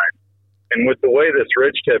the line. And with the way this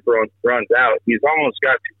ridge tip runs out, he's almost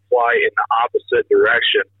got to fly in the opposite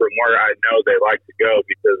direction from where I know they like to go,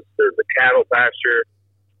 because there's a cattle pasture,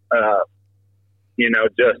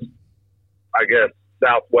 just, I guess,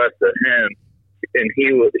 southwest of him. And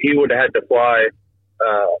he would have had to fly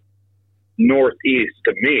northeast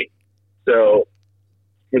to me. So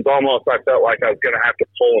it's almost, I felt like I was going to have to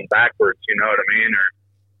pull him backwards, you know what I mean?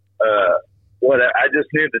 Or I just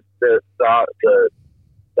knew that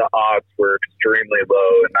the odds were extremely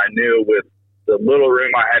low, and I knew with the little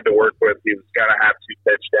room I had to work with, he was going to have to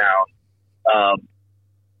pitch down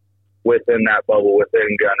within that bubble,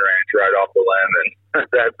 within gun range, right off the limb, and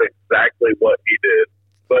that's exactly what he did.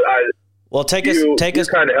 But take us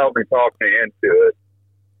kind of helped me talk me into it,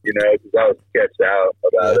 because I was sketched out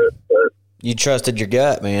about it. But you trusted your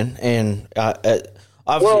gut, man, and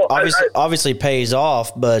obviously pays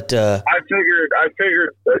off. But I figured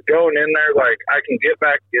that going in there, like, I can get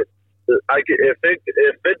back. If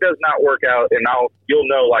it does not work out, and you'll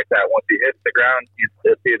know like that once he hits the ground,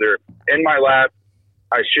 it's either in my lap,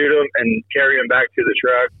 I shoot him and carry him back to the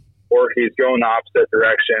truck, or he's going the opposite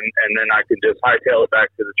direction, and then I can just hightail it back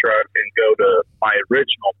to the truck and go to my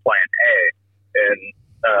original plan A. And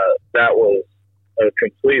that was a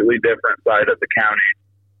completely different side of the county.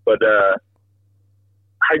 But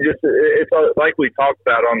it's like we talked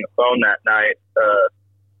about on the phone that night.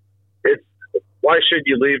 Why should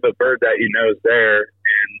you leave a bird that you know is there?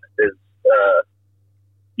 is,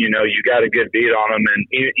 you got a good beat on them. And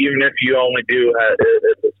even if you only do have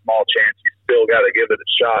it's a small chance, you still got to give it a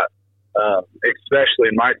shot. Especially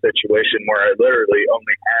in my situation where I literally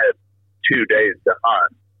only had 2 days to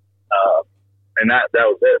hunt. And that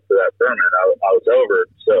was it for that permit. I was over.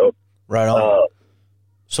 So, right on.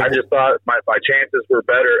 I just thought my chances were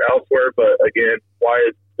better elsewhere, but again,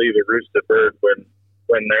 why leave a roosted bird when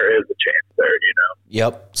there is a chance there,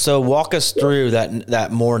 Yep. So walk us through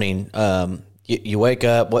that morning. You wake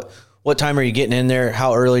up. What time are you getting in there?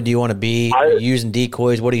 How early do you want to be? Are you using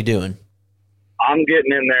decoys? What are you doing? I'm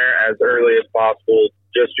getting in there as early as possible,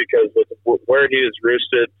 just because with where he is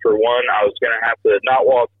roosted, for one, I was going to have to not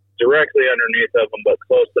walk directly underneath of him, but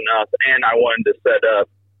close enough, and I wanted to set up.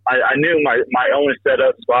 I knew my only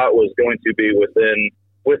setup spot was going to be within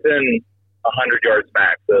 100 yards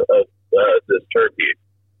max of this turkey.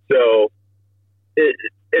 So if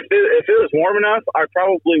it was warm enough, I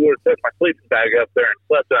probably would have took my sleeping bag up there and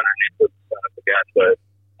slept underneath the sun again. But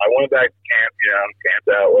I went back to camp, camped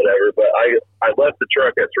out, whatever. But I left the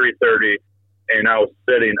truck at 3:30, and I was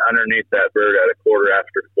sitting underneath that bird at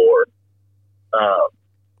 4:15.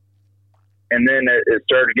 And then it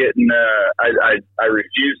started getting, I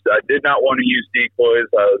refused. I did not want to use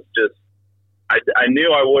decoys. I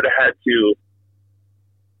knew I would have had to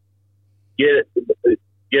get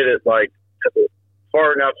it like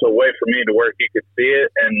far enough away from me to where he could see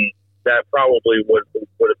it. And that probably would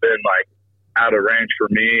have been like out of range for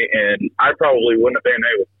me. And I probably wouldn't have been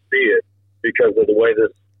able to see it because of the way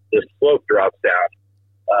this slope drops down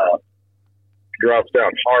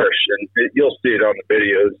harsh. And you'll see it on the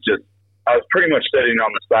video. It's just, I was pretty much sitting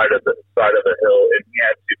on the side of a hill, and he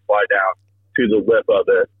had to fly down to the lip of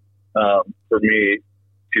it for me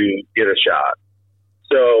to get a shot.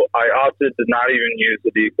 So I opted to not even use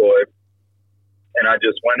the decoy, and I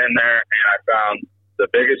just went in there and I found the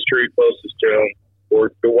biggest tree closest to him,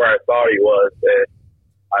 or to where I thought he was, and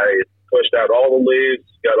I pushed out all the leaves,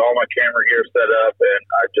 got all my camera gear set up, and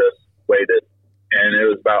I just waited. And it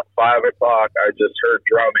was about 5 o'clock. I just heard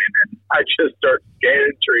drumming, and I just started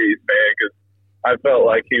scanning trees, man, because I felt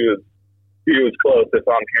like he was close if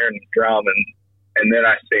I'm hearing him drum, and then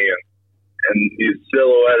I see him, and he's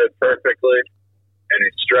silhouetted perfectly, and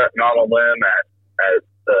he's strutting on a limb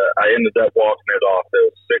I ended up walking it off.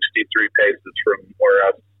 It was 63 paces from where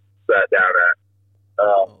I sat down at.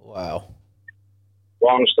 Wow.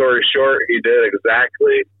 Long story short, he did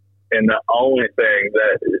exactly, and the only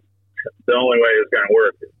way it's going to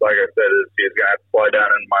work, like I said, is he's going to have to fly down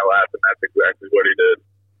into my lap, and that's exactly what he did.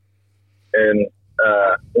 And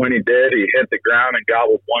when he did, he hit the ground and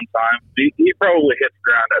gobbled one time. He probably hit the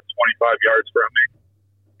ground at 25 yards from me.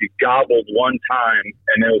 He gobbled one time,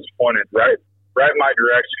 and it was pointed right my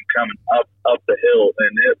direction coming up the hill,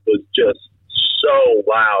 and it was just so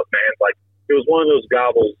loud, man. Like, it was one of those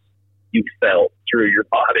gobbles you felt through your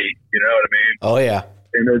body, you know what I mean? Oh, yeah.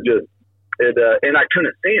 And and I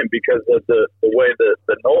couldn't see him because of the way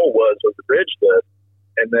the knoll was with the ridge lip.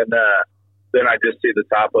 And then I just see the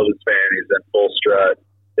top of his fannies in full strut,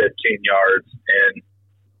 15 yards. And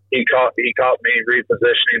he caught me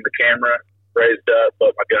repositioning the camera, raised up,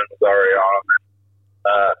 but my gun was already on him.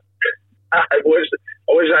 I wish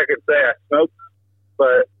I could say I smoked him,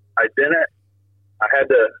 but I didn't. I had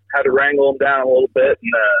to wrangle him down a little bit,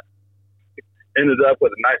 and ended up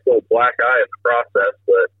with a nice little black eye in the process.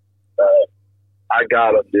 But I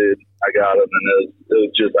got him, dude. I got him, and it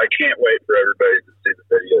was just, I can't wait for everybody to see the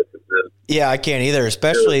video. Yeah, I can't either,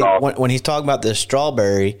 especially awesome. when he's talking about this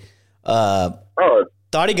strawberry. Thought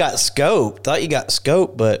he got scoped. Thought you got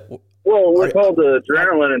scoped, but... Well, with all the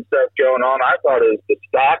adrenaline and stuff going on, I thought it was the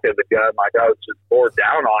stock of the gun. Like, I was just bored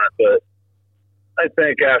down on it. But I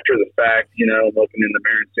think after the fact, looking in the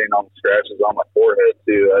mirror and seeing all the scratches on my forehead,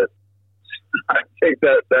 too, I think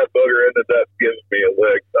that booger ended up giving me a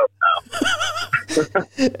lick somehow.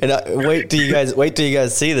 And wait till you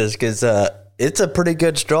guys see this, because it's a pretty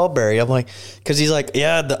good strawberry. I'm like, because he's like,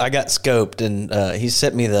 yeah, I got scoped, and he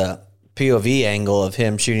sent me the POV angle of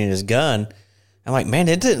him shooting his gun. I'm like, man,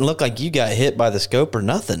 it didn't look like you got hit by the scope or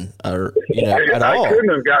nothing, or at all. I couldn't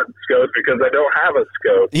have gotten scoped because I don't have a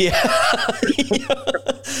scope. Yeah.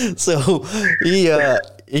 So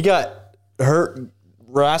he got hurt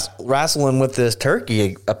wrestling with this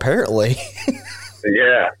turkey, apparently.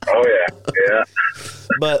 Yeah. Oh yeah.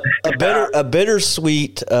 But a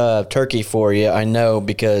bittersweet turkey for you, I know,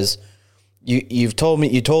 because you told me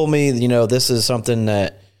this is something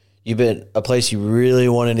that you've been a place you really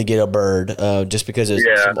wanted to get a bird, just because it's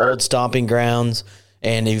some old stomping grounds,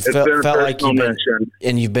 and you felt like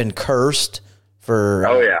you've been cursed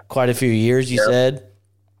for quite a few years. You said.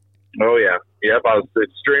 Oh yeah. Yep, I was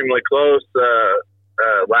extremely close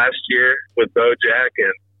last year with Bojack,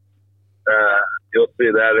 and you'll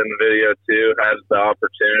see that in the video too. Had the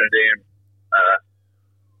opportunity, and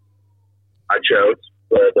I chose,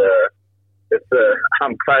 but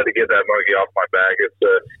I'm glad to get that monkey off my back. It's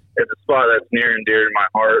a spot that's near and dear to my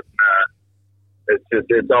heart. And,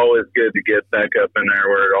 it's always good to get back up in there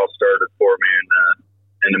where it all started for me,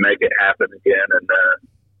 and to make it happen again, and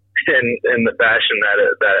in the fashion that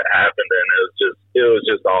it happened in. It was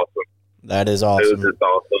just awesome. That is awesome. It was just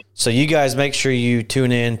awesome. So you guys make sure you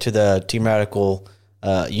tune in to the Team Radical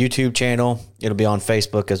YouTube channel. It'll be on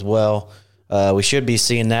Facebook as well. We should be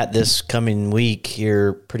seeing that this coming week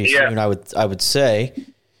here pretty soon, I would say.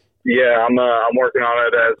 Yeah, I'm working on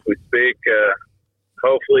it as we speak.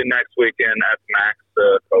 Hopefully next weekend at Max,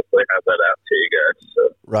 hopefully have that out to you guys. So.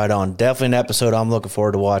 Right on. Definitely an episode I'm looking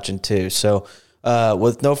forward to watching too. So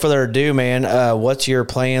with no further ado, man, what's your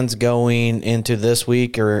plans going into this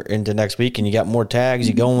week or into next week? And you got more tags?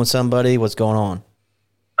 You going with somebody? What's going on?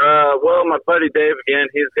 Well, my buddy Dave, again,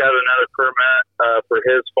 he's got another permit for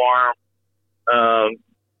his farm.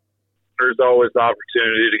 There's always the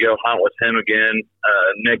opportunity to go hunt with him again.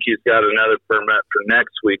 Nicky's got another permit for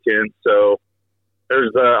next weekend, so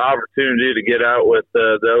there's the opportunity to get out with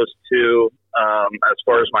those two. As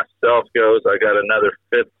far as myself goes, I got another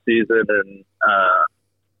 5th season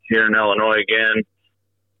here in Illinois again.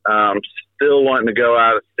 Still wanting to go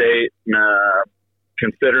out of state,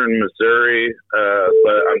 considering Missouri,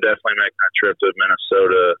 but I'm definitely making a trip to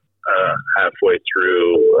Minnesota halfway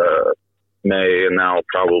through May, and that'll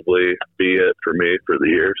probably be it for me for the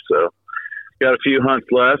year. So got a few hunts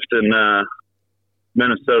left, and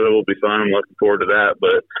Minnesota will be fun. I'm looking forward to that,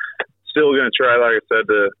 but still going to try, like I said,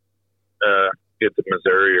 to get to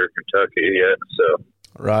Missouri or Kentucky yet. So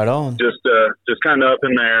right on. Just kind of up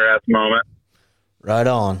in there at the moment. Right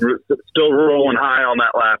on. Still rolling high on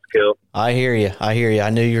that last kill. I hear you. I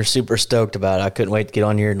knew you were super stoked about it. I couldn't wait to get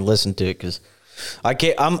on here and listen to it because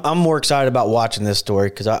I'm more excited about watching this story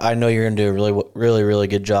because I know you're going to do a really, really, really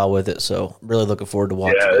good job with it. So really looking forward to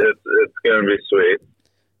watching it. Yeah, it's going to be sweet.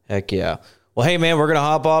 Heck yeah. Well, hey, man, we're going to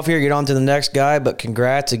hop off here, get on to the next guy, but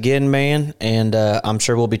congrats again, man, and I'm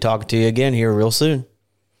sure we'll be talking to you again here real soon.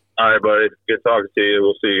 All right, buddy. Good talking to you.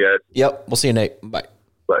 We'll see you guys. Yep. We'll see you, Nate. Bye.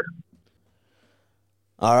 Bye.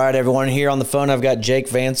 All right, everyone. Here on the phone, I've got Jake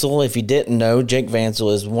Vansel. If you didn't know, Jake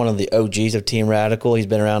Vansel is one of the OGs of Team Radical. He's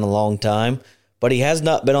been around a long time, but he has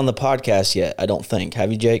not been on the podcast yet, I don't think.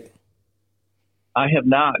 Have you, Jake? I have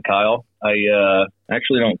not, Kyle. I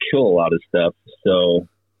actually don't kill a lot of stuff, so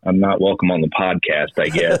I'm not welcome on the podcast, I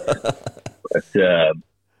guess. But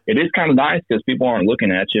it is kind of nice because people aren't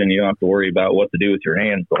looking at you and you don't have to worry about what to do with your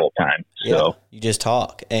hands the whole time. So yeah, you just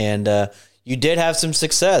talk. And you did have some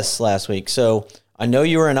success last week. So I know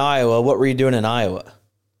you were in Iowa. What were you doing in Iowa?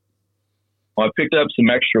 Well, I picked up some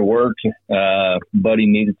extra work. Buddy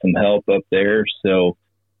needed some help up there. So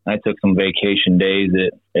I took some vacation days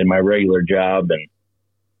at my regular job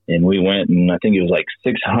and we went, and I think it was like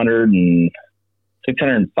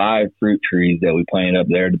 605 fruit trees that we planted up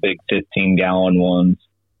there, the big 15-gallon ones.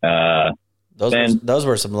 Those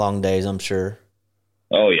were some long days, I'm sure.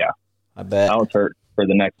 Oh, yeah. I bet. I was hurt for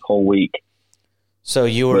the next whole week. So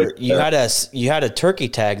you had a turkey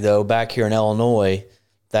tag, though, back here in Illinois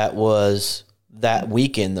that was that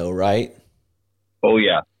weekend, though, right? Oh,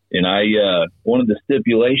 yeah. And one of the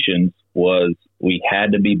stipulations was we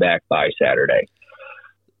had to be back by Saturday.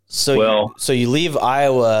 So you leave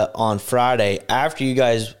Iowa on Friday after you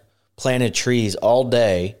guys planted trees all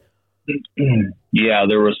day. Yeah,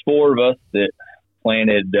 there was 4 of us that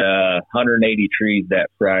planted 180 trees that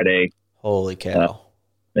Friday. Holy cow.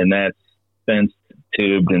 And that's fenced,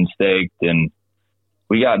 tubed, and staked. And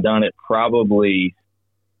we got done at probably,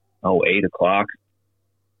 8 o'clock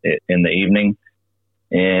in the evening.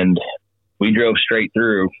 And we drove straight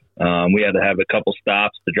through. We had to have a couple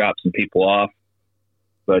stops to drop some people off.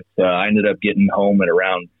 But I ended up getting home at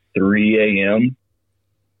around 3 a.m.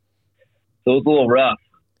 So it was a little rough.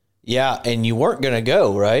 Yeah, and you weren't going to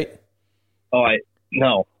go, right? Oh,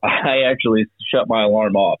 no. I actually shut my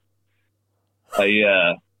alarm off.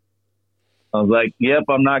 I was like, yep,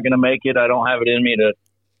 I'm not going to make it. I don't have it in me to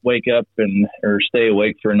wake up or stay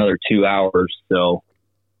awake for another 2 hours. So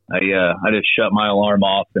I just shut my alarm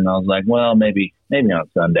off, and I was like, well, maybe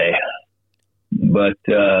on Sunday. But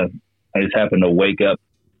I just happened to wake up.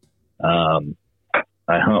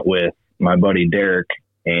 I hunt with my buddy Derek,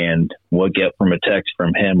 and woke up from a text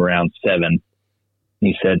from him around 7.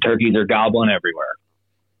 He said, turkeys are gobbling everywhere.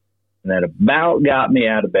 And that about got me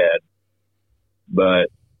out of bed. But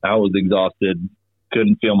I was exhausted,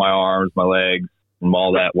 couldn't feel my arms, my legs from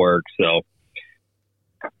all that work. So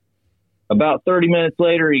About 30 minutes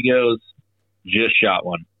later, he goes, just shot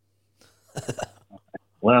one.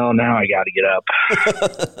 Well, now I got to get up.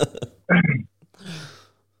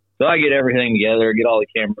 So I get everything together, get all the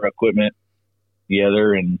camera equipment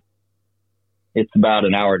together, and it's about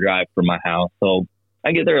an hour drive from my house. So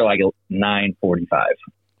I get there like 9:45.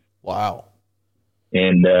 Wow.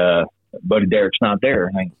 And buddy Derek's not there.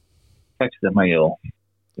 And I text him. I go,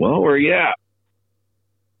 well, where you at?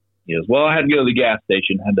 He goes, well, I had to go to the gas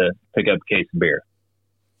station. Had to pick up a case of beer.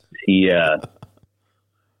 He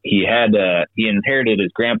inherited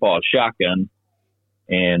his grandpa's shotgun,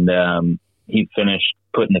 and he finished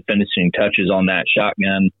putting the finishing touches on that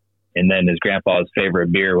shotgun. And then his grandpa's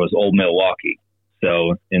favorite beer was Old Milwaukee.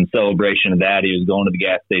 So in celebration of that, he was going to the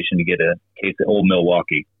gas station to get a case of Old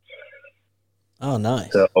Milwaukee. Oh,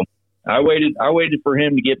 nice. So I waited for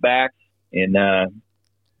him to get back, and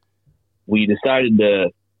we decided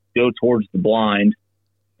to go towards the blind,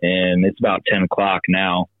 and it's about 10 o'clock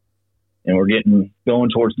now, and we're going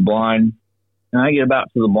towards the blind, and I get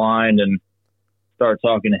about to the blind and start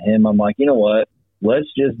talking to him. I'm like, you know what? Let's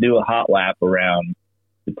just do a hot lap around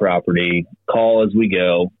the property, call as we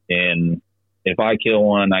go, and if I kill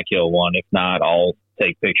one, I kill one. If not, I'll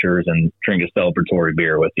take pictures and drink a celebratory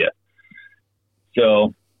beer with you.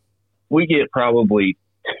 So we get probably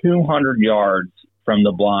 200 yards from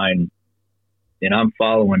the blind, and I'm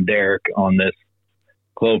following Derek on this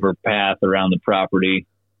clover path around the property,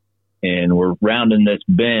 and we're rounding this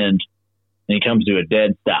bend, and he comes to a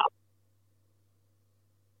dead stop.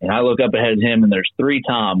 And I look up ahead of him, and there's 3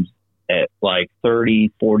 toms at like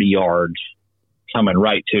 30, 40 yards coming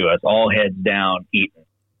right to us, all heads down, eating.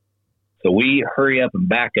 So we hurry up and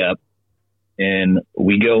back up, and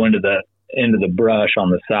we go into the brush on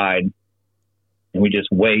the side, and we just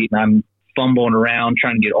wait. And I'm fumbling around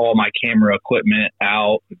trying to get all my camera equipment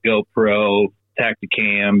out, the GoPro,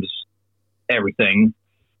 Tacticams, everything,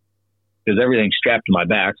 because everything's strapped to my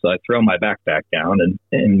back. So I throw my backpack down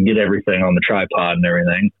and get everything on the tripod and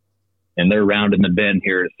everything. And they're rounding the bend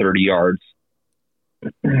here at 30 yards.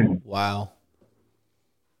 Wow.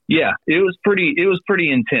 Yeah, it was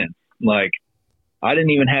pretty intense. Like, I didn't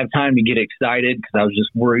even have time to get excited because I was just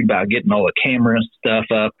worried about getting all the camera stuff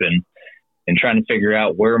up and trying to figure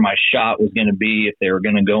out where my shot was going to be, if they were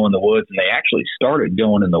going to go in the woods. And they actually started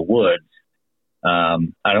going in the woods.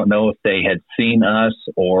 I don't know if they had seen us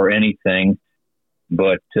or anything,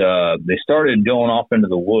 but they started going off into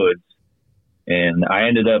the woods. And I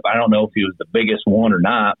ended up, I don't know if he was the biggest one or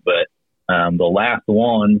not, but the last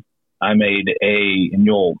one I made and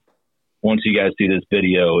once you guys see this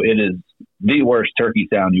video, it is the worst turkey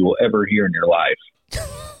sound you will ever hear in your life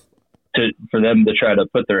for them to try to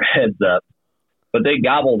put their heads up. But they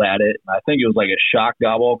gobbled at it. I think it was like a shock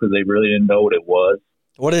gobble because they really didn't know what it was.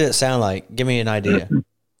 What did it sound like? Give me an idea.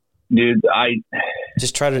 Dude,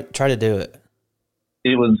 just try to do it.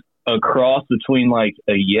 It was a cross between like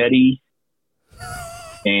a Yeti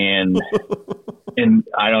and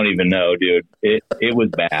I don't even know, dude. It was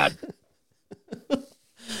bad.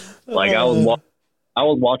 Like I was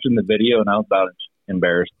watching the video and I was about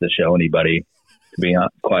embarrassed to show anybody, to be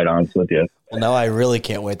quite honest with you. Well, now I really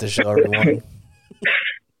can't wait to show everyone.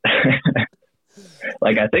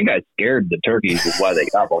 Like, I think I scared the turkeys is why they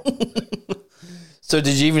gobbled. So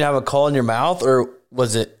did you even have a call in your mouth, or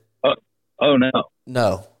was it? Oh no.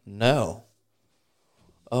 No.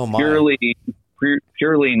 Oh my.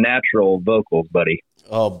 Purely natural vocals, buddy.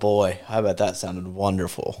 Oh boy, I bet that sounded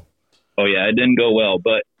wonderful. Oh yeah, it didn't go well,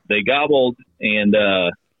 but they gobbled, and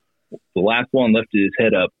the last one lifted his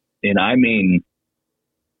head up, and I mean,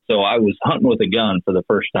 so I was hunting with a gun for the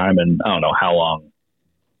first time in I don't know how long.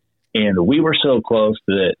 And we were so close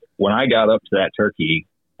that when I got up to that turkey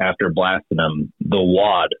after blasting him, the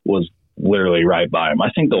wad was literally right by him. I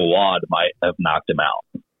think the wad might have knocked him out.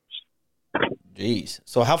 Jeez.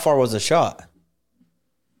 So how far was the shot?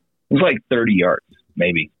 It was like 30 yards,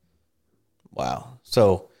 maybe. Wow.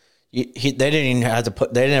 So they didn't even have to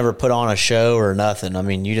they never put on a show or nothing. I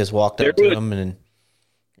mean, you just walked up to them and.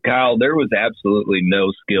 Kyle, there was absolutely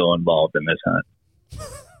no skill involved in this hunt.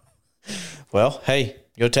 Well, hey,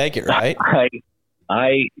 go take it, right?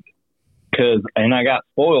 I got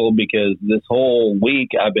spoiled because this whole week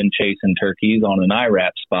I've been chasing turkeys on an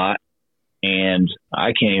IRAP spot, and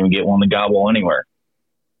I can't even get one to gobble anywhere.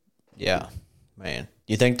 Yeah, man.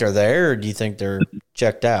 Do you think they're there, or do you think they're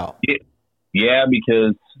checked out? Yeah,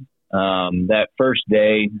 because that first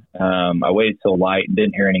day I waited till light and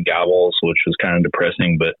didn't hear any gobbles, which was kind of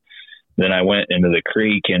depressing, but then I went into the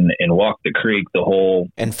creek and walked the creek the whole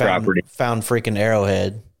property. Found freaking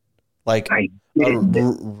arrowhead. Like a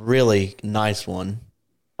really nice one.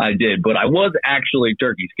 I did, but I was actually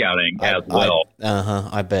turkey scouting as well.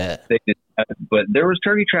 I bet. But there was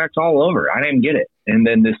turkey tracks all over. I didn't get it. And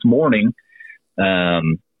then this morning,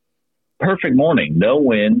 perfect morning, no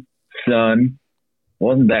wind, sun,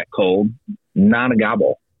 wasn't that cold, not a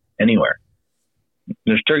gobble anywhere.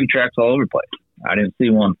 There's turkey tracks all over the place. I didn't see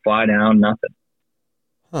one fly down, nothing.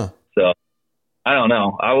 Huh. So, I don't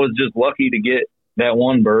know. I was just lucky to get that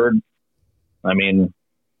one bird. I mean,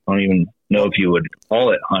 I don't even know if you would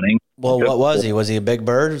call it hunting. Well, what was he? Was he a big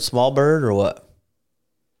bird, a small bird, or what?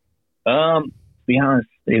 To be honest,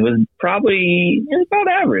 it was about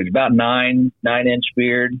average, about 9-inch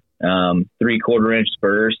beard, 3/4-inch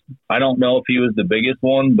spurs. I don't know if he was the biggest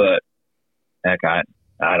one, but heck, I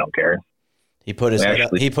don't care. He put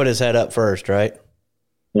his head up first, right?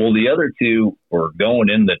 Well, the other two were going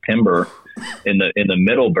in the timber, in the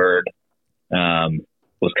middle bird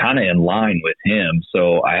was kind of in line with him,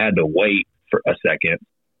 so I had to wait for a second,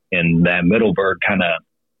 and that middle bird kind of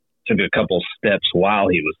took a couple steps while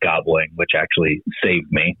he was gobbling, which actually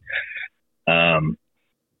saved me. So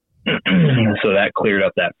that cleared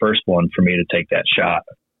up that first one for me to take that shot.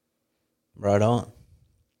 Right on.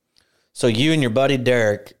 So you and your buddy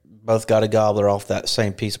Derek both got a gobbler off that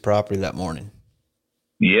same piece of property that morning.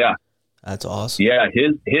 Yeah. That's awesome. Yeah,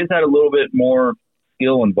 his had a little bit more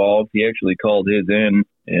skill involved. He actually called his in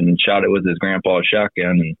and shot it with his grandpa's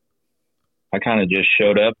shotgun, and I kind of just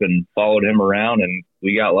showed up and followed him around, and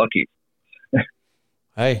we got lucky.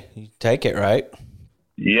 Hey, you take it, right?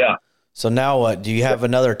 Yeah. So now what? Do you have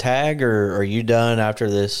another tag, or are you done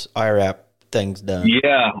after this IRAP thing's done?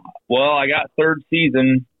 Yeah. Well, I got third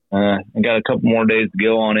season. I got a couple more days to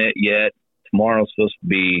go on it yet. Tomorrow's supposed to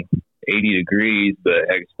be 80 degrees, but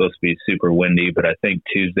it's supposed to be super windy. But I think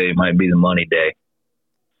Tuesday might be the money day.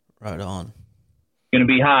 Right on. It's going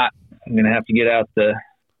to be hot. I'm going to have to get out the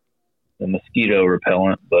mosquito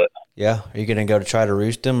repellent. But yeah, are you going to go to try to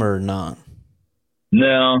roost them or not?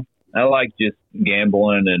 No, I like just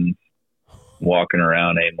gambling and walking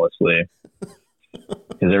around aimlessly.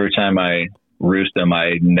 Because every time I roost them,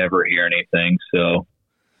 I never hear anything. So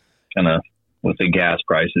kind of with the gas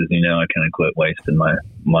prices, I kind of quit wasting my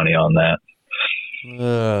money on that.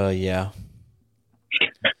 Yeah.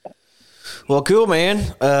 Well, cool,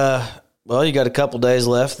 man. Well, you got a couple days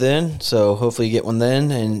left then, so hopefully you get one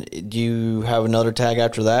then. And do you have another tag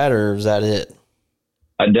after that, or is that it?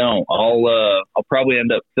 I don't. I'll probably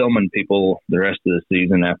end up filming people the rest of the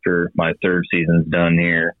season after my third season's done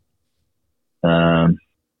here.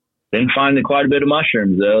 Been finding quite a bit of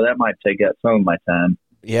mushrooms though. That might take up some of my time.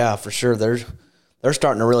 Yeah, for sure. They're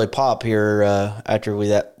starting to really pop here after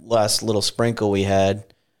that last little sprinkle we had,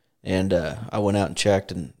 and I went out and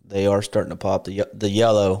checked, and they are starting to pop. The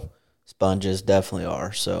yellow sponges definitely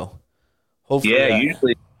are. So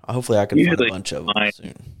hopefully, hopefully I can find a bunch of them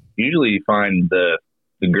soon. Usually, you find the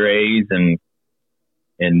grays and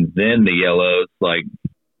then the yellows like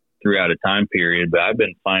throughout a time period. But I've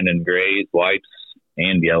been finding grays, whites,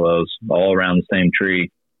 and yellows all around the same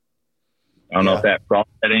tree. I don't know if that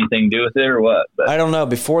had anything to do with it or what. But I don't know.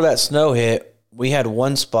 Before that snow hit, we had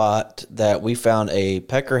one spot that we found a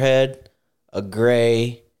peckerhead, a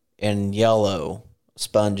gray, and yellow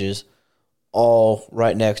sponges all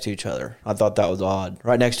right next to each other. I thought that was odd.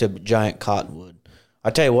 Right next to a giant cottonwood. I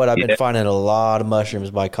tell you what, I've been finding a lot of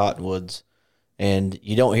mushrooms by cottonwoods, and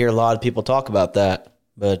you don't hear a lot of people talk about that,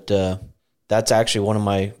 but that's actually one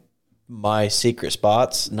of my secret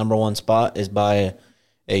spots. Number one spot is by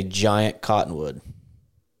a giant cottonwood.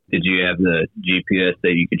 Did you have the GPS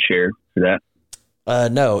that you could share for that?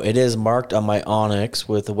 No, it is marked on my Onyx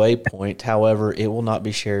with a waypoint. However, it will not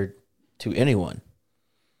be shared to anyone.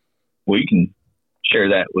 Well, you can share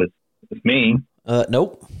that with me.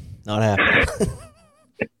 Nope, not happening.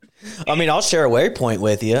 I mean, I'll share a waypoint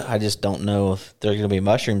with you. I just don't know if there's going to be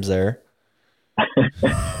mushrooms there.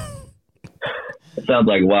 It sounds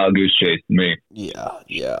like a wild goose chase to me.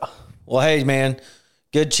 Yeah. Well, hey, man,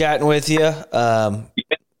 good chatting with you.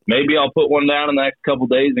 Maybe I'll put one down in the next couple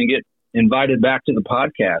of days and get invited back to the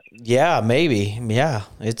podcast. Yeah, maybe. Yeah,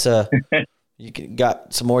 it's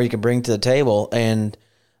got some more you can bring to the table, and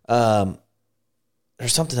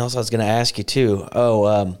there's something else I was going to ask you too.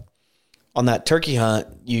 On that turkey hunt,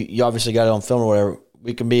 you obviously got it on film or whatever.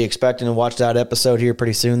 We can be expecting to watch that episode here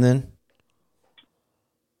pretty soon then?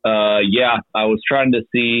 Yeah, I was trying to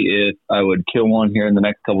see if I would kill one here in the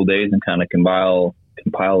next couple of days and kind of compile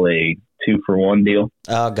a 2-for-1 deal.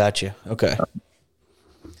 Oh, gotcha. Okay.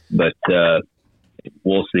 But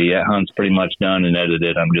we'll see. That hunt's pretty much done and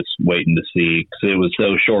edited. I'm just waiting to see because it was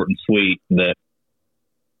so short and sweet that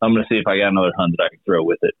I'm going to see if I got another hunt that I can throw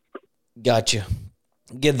with it. Gotcha.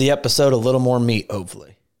 Give the episode a little more meat,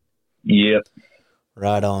 hopefully. Yep.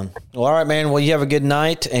 Right on. Well, all right, man. Well, you have a good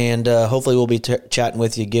night, and hopefully we'll be chatting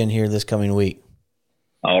with you again here this coming week.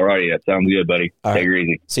 All righty. That sounds good, buddy. Take her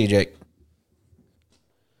easy. See you, Jake.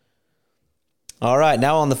 All right,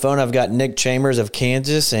 now on the phone, I've got Nick Chambers of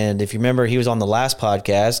Kansas, and if you remember, he was on the last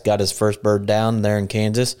podcast, got his first bird down there in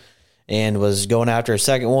Kansas, and was going after a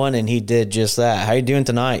second one, and he did just that. How you doing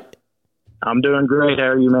tonight? I'm doing great. How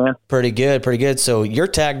are you, man? Pretty good, pretty good. So you're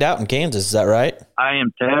tagged out in Kansas, is that right? I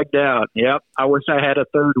am tagged out. Yep. I wish I had a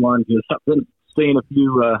third one because I've been seeing a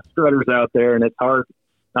few strutters out there, and it's hard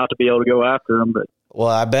not to be able to go after them. But well,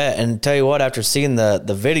 I bet. And tell you what, after seeing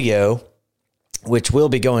the video, which will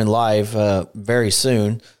be going live very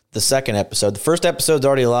soon, the second episode. The first episode's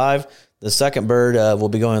already live. The second bird will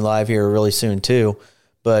be going live here really soon too.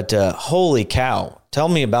 But holy cow, tell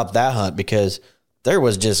me about that hunt, because there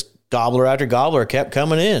was just gobbler after gobbler kept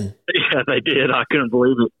coming in. Yeah, they did. I couldn't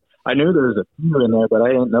believe it. I knew there was a few in there, but I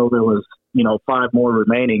didn't know there was, 5 more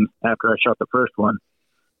remaining after I shot the first one,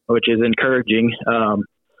 which is encouraging.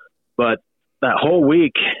 But that whole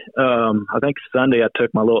week, I think Sunday, I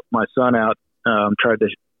took my son out, tried to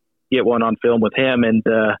get one on film with him, and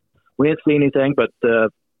we didn't see anything, but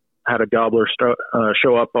had a gobbler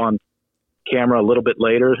show up on camera a little bit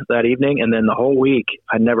later that evening. And then the whole week,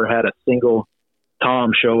 I never had a single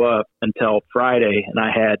tom show up until Friday, and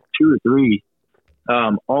I had 2 or 3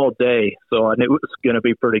 all day. So I knew it was going to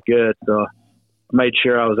be pretty good. So I made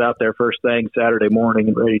sure I was out there first thing Saturday morning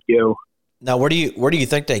and ready to go. Now, where do you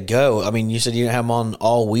think they go? I mean, you said you didn't have them on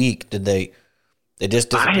all week. Did they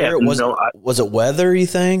just disappear? Was it weather, you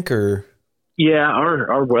think, or? Yeah,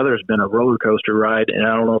 our weather's been a roller coaster ride, and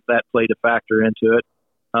I don't know if that played a factor into it.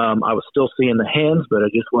 I was still seeing the hens, but I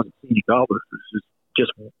just wasn't seeing any gobblers. It was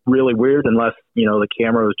just really weird, unless, the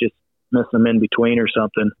camera was just missing them in between or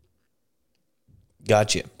something.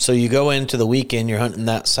 Gotcha. So you go into the weekend, you're hunting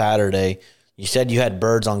that Saturday. You said you had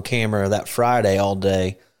birds on camera that Friday all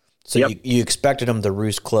day. So yep. you expected them to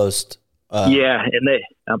roost close. Yeah, and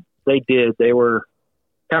they did. They were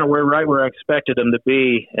kind of right where I expected them to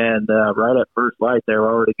be, and right at first light, they were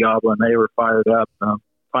already gobbling. They were fired up.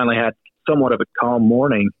 Finally had somewhat of a calm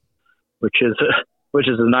morning, which is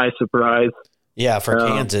a nice surprise. Yeah, for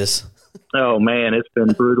Kansas. Oh man, it's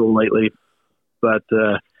been brutal lately. But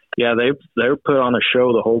yeah, they were put on a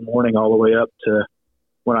show the whole morning, all the way up to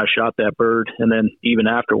when I shot that bird, and then even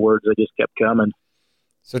afterwards, they just kept coming.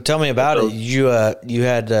 So tell me about it. You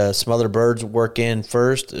had some other birds work in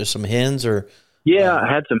first, or some hens, or? Yeah,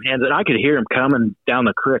 I had some hens, and I could hear them coming down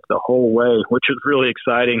the creek the whole way, which was really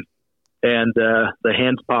exciting. And the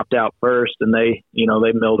hens popped out first, and they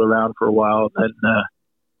milled around for a while. And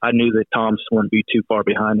I knew that toms wouldn't be too far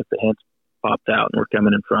behind if the hens popped out and were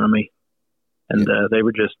coming in front of me. And they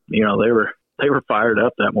were just, they were fired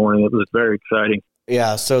up that morning. It was very exciting.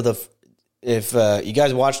 Yeah. So if you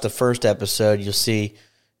guys watch the first episode, you'll see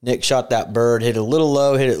Nick shot that bird, hit it a little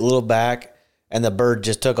low, hit it a little back, and the bird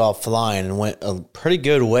just took off flying and went a pretty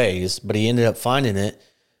good ways, but he ended up finding it.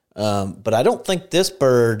 But I don't think this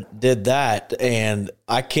bird did that, and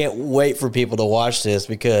I can't wait for people to watch this,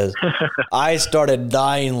 because I started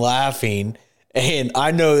dying laughing, and I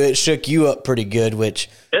know it shook you up pretty good, which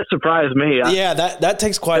it surprised me. Yeah, that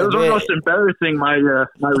takes quite a bit. It was almost embarrassing, my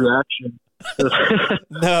reaction.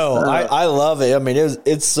 No, I love it. I mean,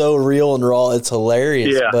 it's so real and raw. It's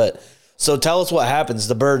hilarious. Yeah. But so tell us what happens.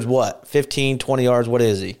 The bird's what, 15, 20 yards? What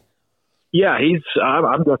is he? Yeah,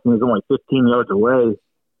 I'm guessing he's only 15 yards away.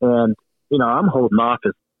 And, I'm holding off.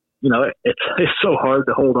 It's so hard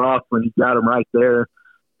to hold off when you got him right there.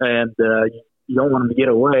 And you don't want him to get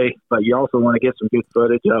away, but you also want to get some good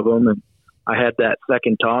footage of him. And I had that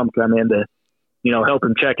second tom come in to, help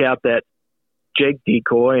him check out that Jake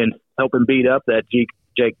decoy and help him beat up that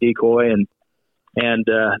Jake decoy. And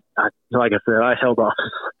like I said, I held off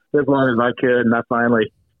as long as I could, and I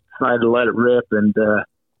finally decided to let it rip. And,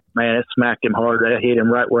 man, it smacked him hard. I hit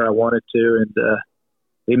him right where I wanted to, and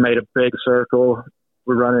he made a big circle.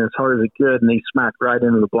 We're running as hard as he could, and he smacked right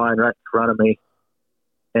into the blind right in front of me.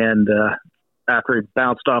 And after he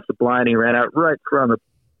bounced off the blind, he ran out right in front of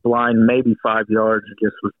the blind, maybe 5 yards, and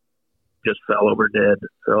just fell over dead.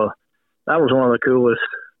 So that was one of the coolest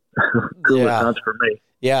hunts for me.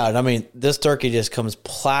 Yeah, and I mean, this turkey just comes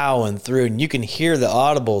plowing through, and you can hear the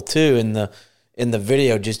audible too in the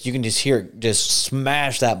video. You can just hear it just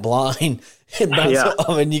smash that blind and bounce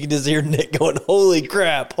off, and you can just hear Nick going, "Holy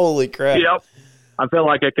crap! Holy crap!" Yep. I felt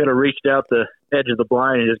like I could have reached out the edge of the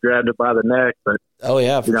blind and just grabbed it by the neck, but oh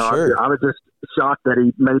yeah, for sure. I was just shocked that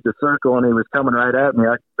he made the circle and he was coming right at me.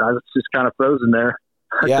 I was just kind of frozen there.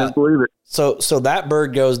 I couldn't believe it. So that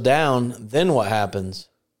bird goes down. Then what happens?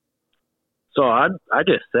 So I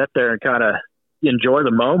just sat there and kind of enjoy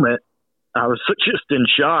the moment. I was just in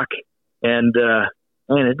shock, and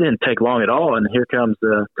it didn't take long at all. And here comes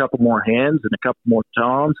a couple more hens and a couple more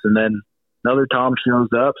toms, and then another tom shows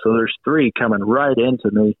up. So there's 3 coming right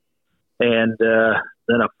into me, and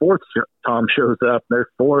then a 4th tom shows up. There's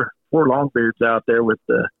four longbeards out there with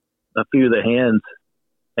a few of the hens,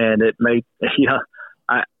 and it made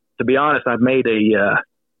to be honest, I made a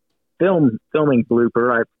filming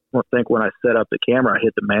blooper. I think when I set up the camera, I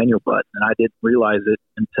hit the manual button, and I didn't realize it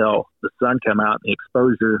until the sun came out and the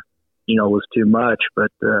exposure, was too much.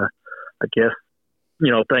 But I guess,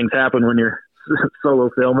 things happen when you're solo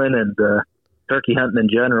filming and turkey hunting in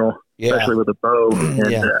general, especially with a bow.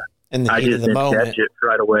 And the I heat just of the didn't moment. catch it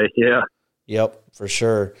right away. Yeah. Yep, for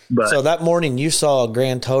sure. But, so that morning you saw a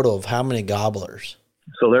grand total of how many gobblers?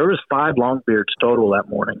 So there was 5 longbeards total that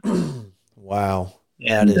morning. Wow.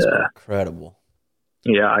 That is incredible.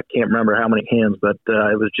 Yeah, I can't remember how many hens, but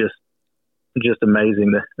it was just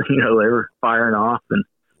amazing that they were firing off and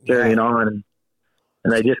carrying on,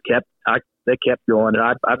 and they just kept going. And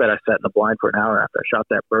I bet I sat in the blind for an hour after I shot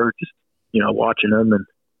that bird, just watching them and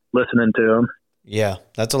listening to them. Yeah,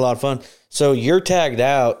 that's a lot of fun. So you're tagged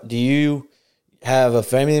out. Do you have a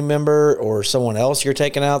family member or someone else you're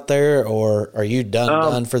taking out there, or are you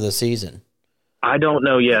done for the season? I don't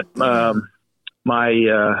know yet. My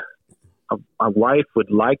wife would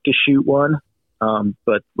like to shoot one,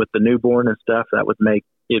 but with the newborn and stuff, that would make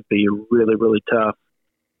it be really, really tough.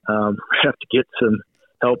 I have to get some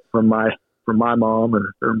help from my mom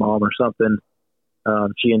or her mom or something.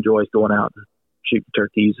 She enjoys going out and shooting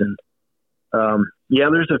turkeys, and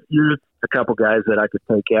there's a couple guys that I could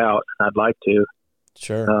take out. I'd like to.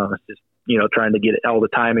 Sure. It's just trying to get all the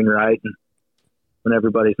timing right, and when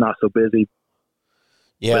everybody's not so busy.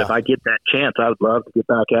 Yeah. But if I get that chance, I would love to get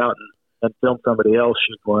back out and film somebody else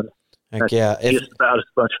shoot one. Heck yeah. It's about as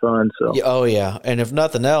much fun. So. Oh yeah. And if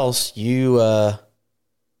nothing else, you've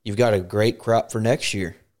got a great crop for next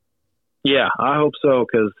year. Yeah, I hope so,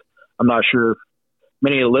 because I'm not sure if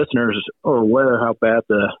many of the listeners are aware how bad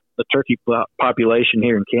the turkey population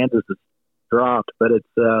here in Kansas has dropped, but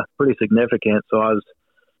it's pretty significant. So I was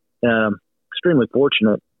extremely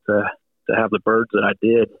fortunate to have the birds that I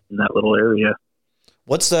did in that little area.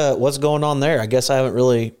 What's going on there? I guess I haven't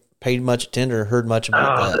really paid much attention or heard much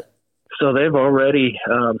about that. So they've already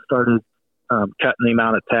started cutting the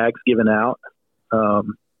amount of tags given out.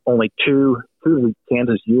 Only two of the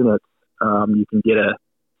Kansas units, you can get a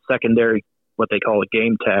secondary, what they call a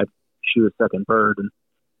game tag, shoot a second bird. And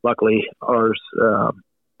luckily ours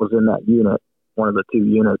was in that unit, one of the 2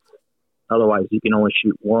 units. Otherwise, you can only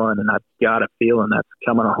shoot one. And I've got a feeling that's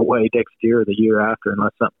coming our way next year or the year after,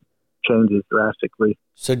 unless something changes drastically.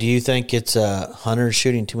 So do you think it's hunters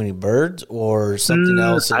shooting too many birds, or something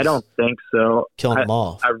else? I don't think so. Killing them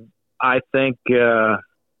off. I think a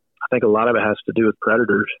lot of it has to do with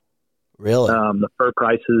predators. Really? The fur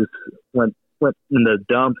prices went in the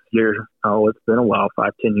dumps here. Oh, it's been a while,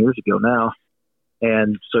 5-10 years ago now.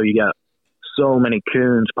 And so you got so many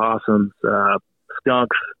coons, possums,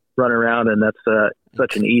 skunks running around, and that's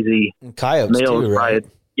such an easy coyotes meal. too, right?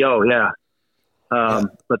 Yeah.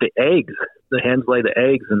 But the eggs, the hens lay the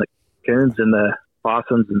eggs, and the coons and the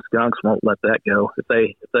possums and skunks won't let that go. If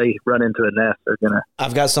they run into a nest, they're gonna.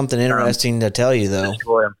 I've got something interesting to tell you, though.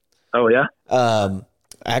 Destroy them. Oh yeah.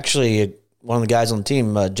 Actually, one of the guys on the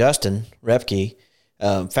team, Justin Repke,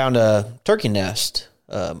 found a turkey nest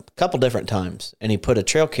a couple different times, and he put a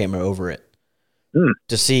trail camera over it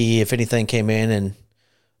to see if anything came in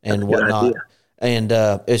and whatnot. And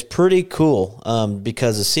it's pretty cool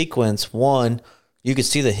because the sequence, one, you could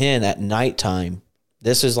see the hen at nighttime.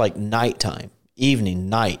 This is like nighttime, evening,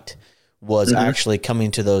 night, was actually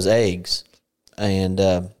coming to those eggs.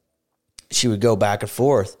 And she would go back and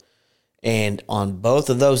forth. And on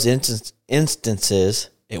both of those instances,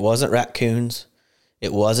 it wasn't raccoons,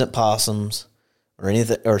 it wasn't possums or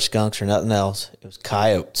anything, or skunks or nothing else. It was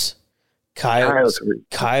coyotes.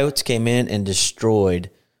 Coyotes came in and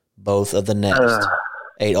destroyed both of the nests,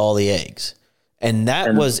 ate all the eggs. And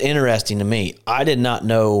that was interesting to me. I did not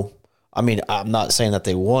know. I mean, I'm not saying that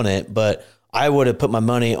they won it, but I would have put my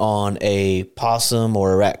money on a possum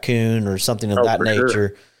or a raccoon or something of that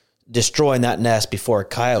nature destroying that nest before a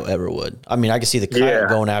coyote ever would. I mean, I could see the coyote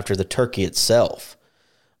going after the turkey itself.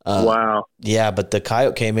 Wow. Yeah, but the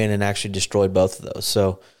coyote came in and actually destroyed both of those.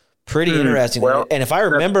 So pretty interesting. Well, and if I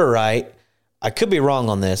remember right, I could be wrong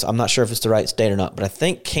on this. I'm not sure if it's the right state or not, but I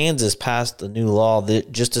think Kansas passed a new law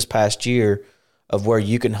just this past year of where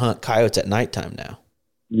you can hunt coyotes at nighttime now.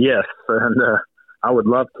 Yes, and I would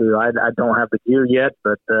love to. I don't have the gear yet,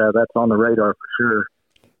 but that's on the radar for sure.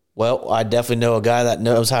 Well, I definitely know a guy that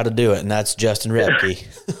knows how to do it, and that's Justin Repke.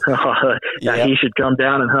 Yeah, he should come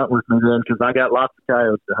down and hunt with me then, because I got lots of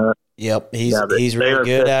coyotes to hunt. Yep, he's really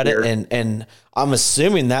good at it, and I'm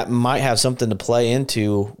assuming that might have something to play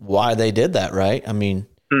into why they did that, right? I mean,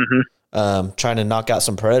 trying to knock out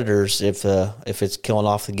some predators if it's killing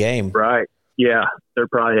off the game. Right. Yeah, they're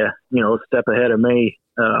probably a step ahead of me.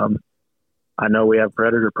 I know we have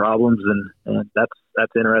predator problems, and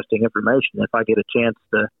that's interesting information. If I get a chance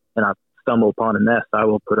to, and I stumble upon a nest, I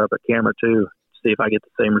will put up a camera too, see if I get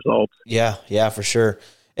the same results. Yeah, for sure.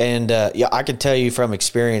 And I can tell you from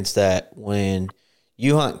experience that when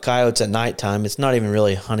you hunt coyotes at nighttime, it's not even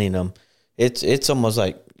really hunting them. It's almost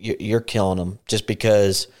like you're killing them, just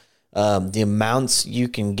because the amounts you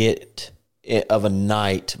can get of a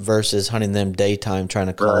night versus hunting them daytime, trying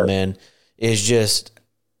to call them in, is just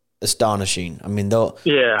astonishing. I mean,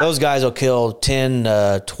 those guys will kill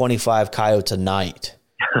 10, 25 coyotes a night.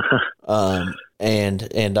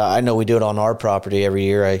 And I know we do it on our property every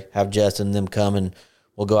year. I have Justin and them come, and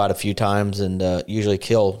we'll go out a few times and usually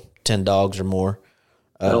kill 10 dogs or more.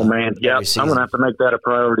 Oh man, yeah, I'm gonna have to make that a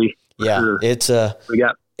priority. Yeah, sure. It's we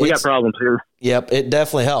got problems here. Yep, it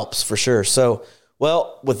definitely helps for sure. So,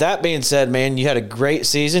 well, with that being said, man, you had a great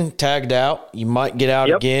season. Tagged out, you might get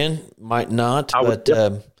out again, might not, but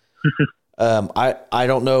I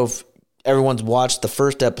don't know if everyone's watched the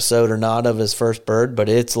first episode or not of his first bird, but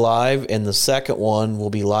it's live, and the second one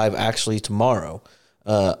will be live actually tomorrow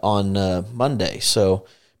on Monday. So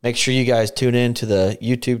make sure you guys tune in to the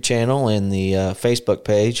YouTube channel and the Facebook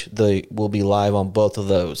page. They will be live on both of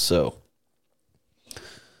those. So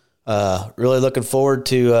really looking forward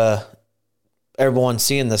to everyone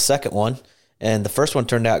seeing the second one. And the first one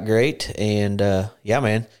turned out great. And, yeah,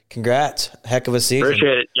 man, congrats. Heck of a season.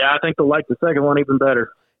 Appreciate it. Yeah, I think they'll like the second one even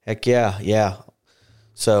better. Heck yeah.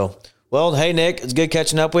 So, well, hey, Nick, it's good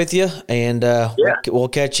catching up with you. And we'll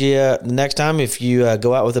catch you the next time if you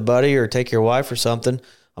go out with a buddy or take your wife or something.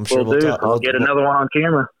 I'm sure we'll talk. I'll get another one on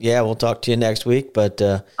camera. Yeah, we'll talk to you next week. But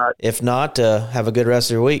if not, have a good rest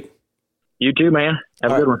of your week. You too, man.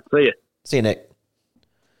 Have a good one. See you. See you, Nick.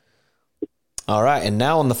 All right, and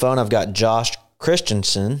now on the phone I've got Josh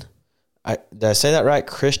Christensen. Did I say that right?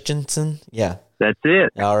 Christensen? Yeah. That's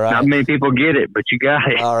it. All right. Not many people get it, but you got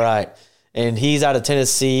it. All right. And he's out of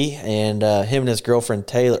Tennessee, and him and his girlfriend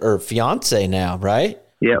Taylor, or fiance now, right?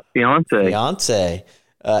 Yep, fiance. Fiance.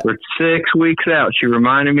 We're 6 weeks out. She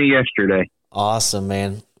reminded me yesterday. Awesome,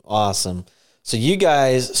 man. Awesome. So you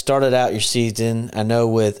guys started out your season, I know,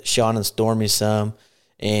 with Sean and Stormy some,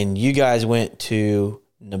 and you guys went to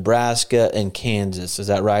Nebraska and Kansas. Is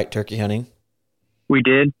that right, turkey hunting? We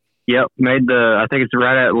did. Yep. Made I think it's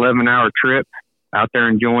right at 11-hour trip out there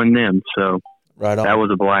and joined them. So right on. That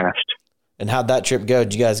was a blast. And how'd that trip go?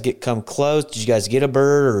 Did you guys come close? Did you guys get a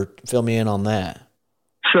bird, or fill me in on that?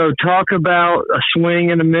 So talk about a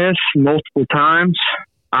swing and a miss multiple times.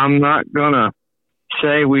 I'm not going to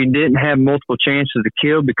say we didn't have multiple chances to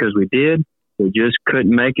kill, because we did. We just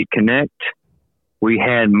couldn't make it connect. We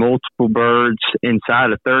had multiple birds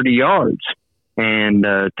inside of 30 yards. And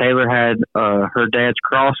Taylor had her dad's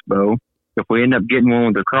crossbow. If we end up getting one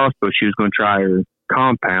with her crossbow, she was going to try her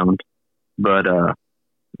compound. But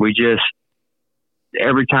we just,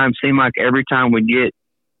 seemed like every time we get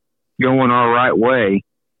going our right way,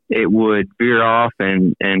 it would veer off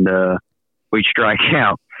and we'd strike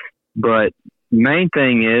out. But main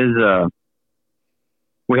thing is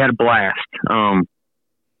we had a blast.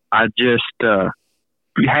 I just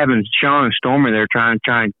having Sean and Stormy there trying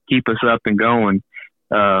to keep us up and going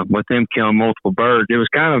with them killing multiple birds. It was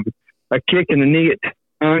kind of a kick in the knee at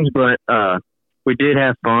times, but we did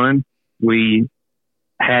have fun. We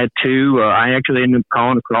had two. I actually ended up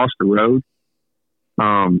calling across the road.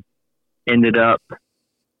 Ended up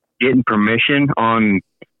getting permission on.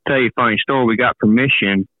 Tell you a funny story. We got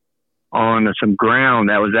permission on some ground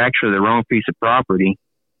that was actually the wrong piece of property,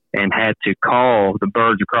 and had to call the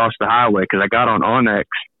birds across the highway, because I got on Onyx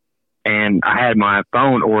and I had my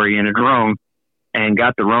phone oriented wrong and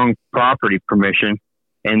got the wrong property permission.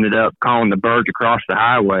 Ended up calling the birds across the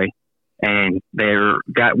highway, and they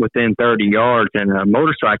got within 30 yards, and a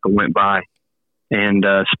motorcycle went by and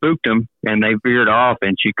spooked them, and they veered off,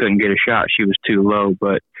 and she couldn't get a shot. She was too low.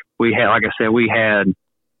 But we had, like I said, we had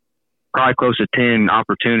probably close to 10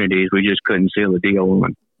 opportunities. We just couldn't seal the deal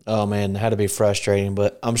on. Oh, man, it had to be frustrating,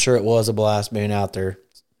 but I'm sure it was a blast being out there.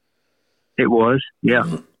 It was, yeah.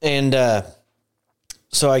 And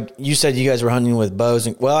so you said you guys were hunting with bows.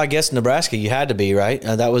 Well, I guess Nebraska you had to be, right?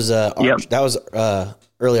 That was that was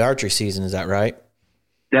early archery season, is that right?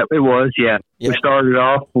 That it was, yeah. Yep. We started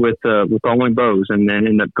off with only bows, and then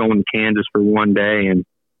ended up going to Kansas for one day, and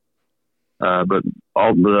But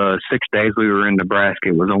all the 6 days we were in Nebraska,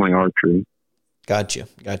 it was only archery. Gotcha.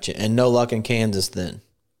 And no luck in Kansas then?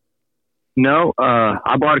 No,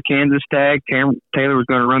 I bought a Kansas tag. Taylor was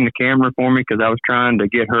going to run the camera for me because I was trying to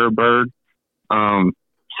get her a bird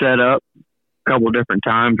set up a couple of different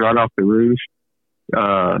times right off the roost.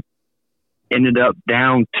 Ended up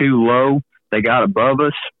down too low. They got above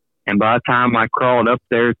us, and by the time I crawled up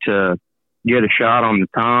there to get a shot on the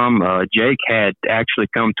tom, Jake had actually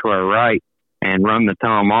come to our right and run the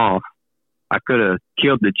tom off. I could have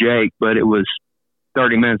killed the Jake, but it was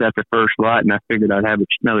 30 minutes after first light, and I figured I'd have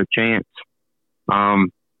another chance.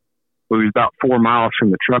 We was about 4 miles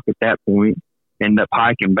from the truck at that point. Ended up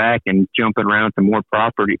hiking back and jumping around to more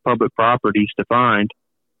public properties to find.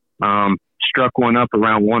 Struck one up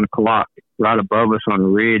around 1 o'clock right above us on a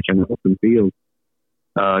ridge in the open field.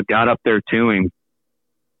 Got up there to him,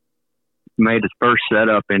 made his first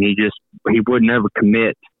setup, and he would never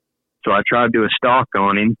commit. So I tried to do a stalk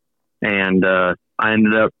on him, and I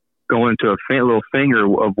ended up going to a little finger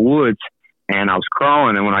of woods, and I was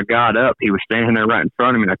crawling, and when I got up, he was standing there right in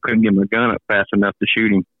front of me, and I couldn't get my gun up fast enough to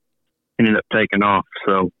shoot him. Ended up taking off.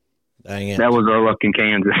 So dang it. That was our luck in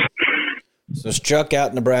Kansas. So struck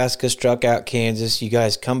out Nebraska, struck out Kansas. You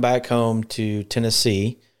guys come back home to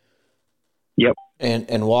Tennessee. Yep.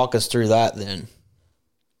 And walk us through that then.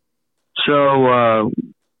 So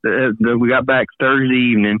we got back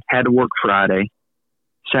Thursday evening, had to work Friday.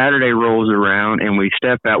 Saturday rolls around, and we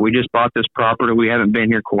step out. We just bought this property. We haven't been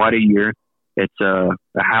here quite a year. It's a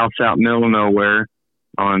house out in the middle of nowhere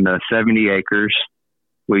on 70 acres.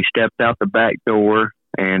 We stepped out the back door,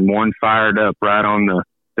 and one fired up right on the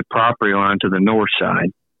property line to the north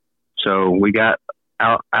side. So we got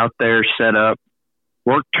out there set up,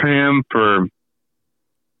 worked him for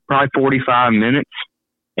probably 45 minutes,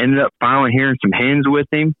 ended up finally hearing some hens with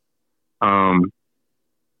him.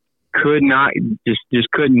 Couldn't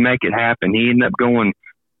make it happen. He ended up going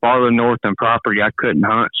farther north on property I couldn't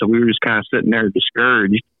hunt, so we were just kind of sitting there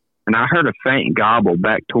discouraged. And I heard a faint gobble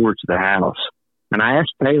back towards the house. And I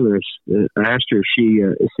asked Taylor, I asked her if she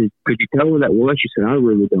said, could you tell where that was? She said, I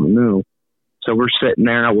really don't know. So we're sitting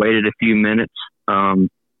there. I waited a few minutes,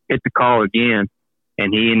 hit the call again,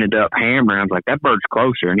 and he ended up hammering. I was like, that bird's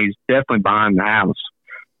closer, and he's definitely behind the house.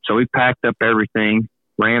 So we packed up everything,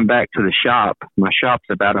 ran back to the shop. My shop's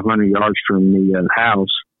about 100 yards from the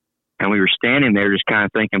house. And we were standing there just kind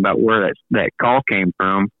of thinking about where that call came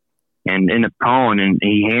from, and ended up calling, and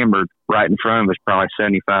he hammered right in front of us, probably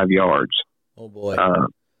 75 yards. Oh, boy.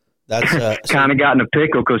 That's kind of got in a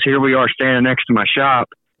pickle because here we are standing next to my shop.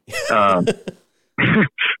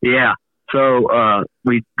 Yeah. So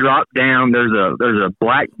we dropped down. There's a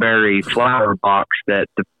blackberry flower box that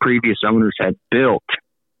the previous owners had built,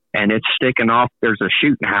 and it's sticking off. There's a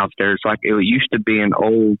shooting house there. It's like it used to be an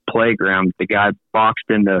old playground. The guy boxed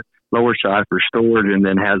in the lower side for storage, and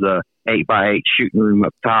then has a 8x8 shooting room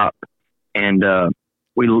up top. And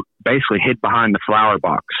we basically hid behind the flower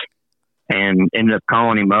box and ended up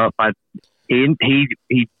calling him up. He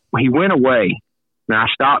went away, and I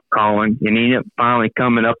stopped calling, and he ended up finally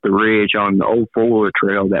coming up the ridge on the old four-wheeler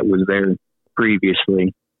trail that was there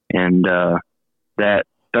previously. And that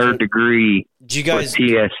third degree was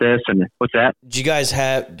TSS. And what's that? Did you guys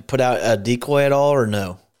have put out a decoy at all, or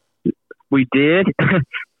no? We did.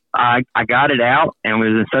 I got it out and was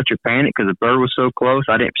in such a panic because the bird was so close.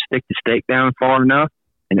 I didn't stick the stake down far enough,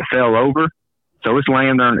 and it fell over. So it's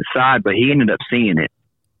laying there on its side, but he ended up seeing it.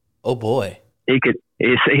 Oh boy! He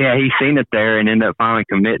seen it there and ended up finally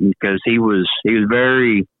committing because he was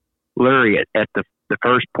very leery at the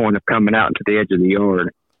first point of coming out into the edge of the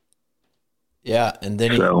yard. Yeah, and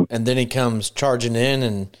then he comes charging in,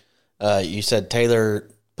 and you said Taylor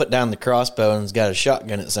put down the crossbow and has got a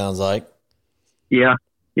shotgun. It sounds like. Yeah.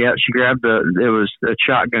 She grabbed it was a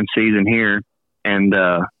shotgun season here, and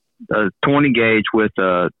a 20 gauge with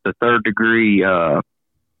the third degree 5,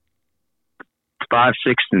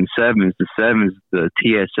 6, and 7s. The 7's the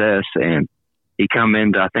TSS, and he come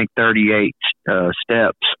into I think 38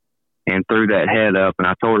 steps and threw that head up, and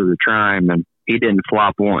I told her to try him, and he didn't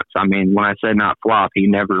flop once. I mean, when I say not flop, he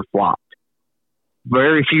never flopped.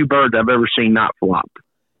 Very few birds I've ever seen not flop.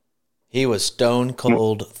 He was stone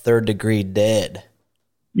cold, third degree dead.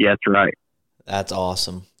 Yeah, that's right. That's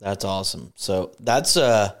awesome. So that's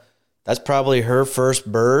probably her first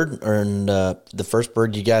bird, and the first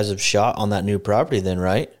bird you guys have shot on that new property then,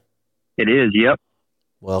 right? It is, yep.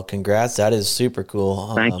 Well, congrats. That is super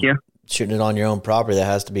cool. Thank you. Shooting it on your own property, that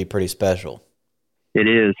has to be pretty special. It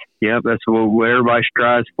is. Yep, that's what everybody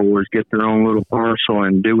strives for, is get their own little parcel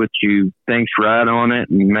and do what you think's right on it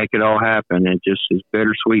and make it all happen. It just is a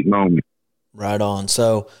bittersweet moment. Right on.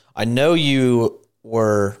 So I know you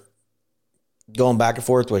were going back and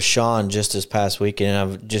forth with Sean just this past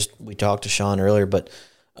weekend. We talked to Sean earlier, but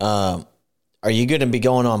are you going to be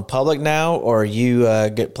going on public now, or are you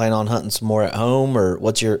plan on hunting some more at home, or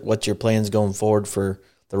what's your plans going forward for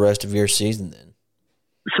the rest of your season then?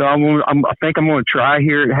 So I think I'm going to try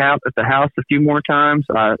here at the house a few more times.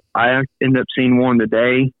 I ended up seeing one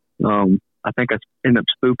today. I think I ended up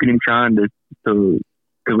spooking him trying to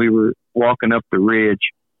because we were walking up the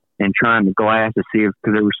ridge and trying to glass to see if,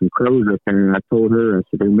 because there were some crows up there, and I told her, I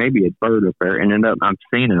said, there may be a bird up there, and I'm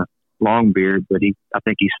seeing a longbeard, but I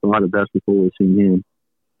think he spotted us before we seen him.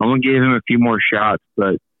 I'm going to give him a few more shots,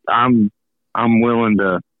 but I'm willing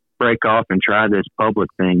to break off and try this public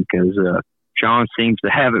thing because Sean seems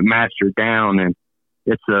to have it mastered down, and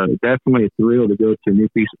it's definitely a thrill to go to a new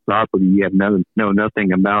piece of property you have know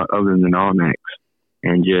nothing about other than Onyx,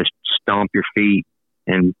 and just stomp your feet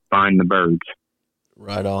and find the birds.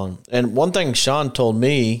 Right on. And one thing Sean told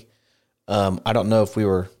me, I don't know if we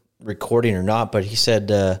were recording or not, but he said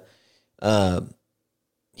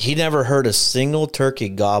he never heard a single turkey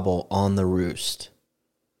gobble on the roost.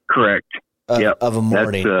 Correct. Of a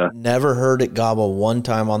morning. Never heard it gobble one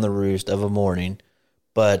time on the roost of a morning,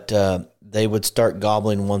 but they would start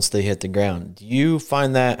gobbling once they hit the ground. Do you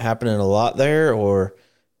find that happening a lot there, or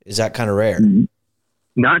is that kind of rare?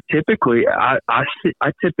 Not typically.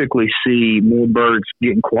 I typically see more birds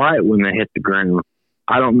getting quiet when they hit the ground.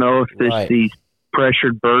 I don't know if these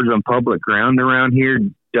pressured birds on public ground around here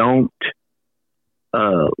don't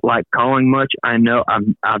like calling much. I know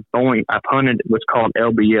I've hunted what's called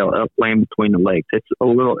LBL, Upland Between the Lakes. It's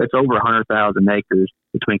over 100,000 acres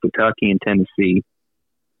between Kentucky and Tennessee.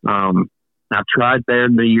 I've tried there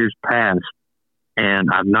in the years past, and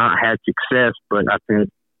I've not had success, but I've had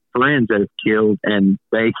friends that have killed, and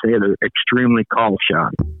they say they're extremely call shy.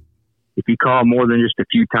 If you call more than just a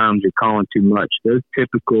few times, you're calling too much. Their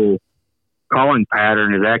typical calling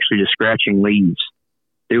pattern is actually just scratching leaves,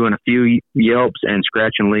 doing a few yelps and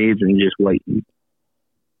scratching leaves and just waiting.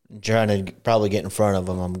 Trying to probably get in front of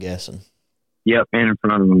them, I'm guessing. Yep, and in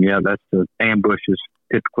front of them. Yeah, that's the ambush is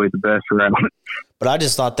typically the best route. But I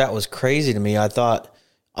just thought that was crazy to me. I thought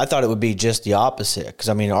it would be just the opposite, because,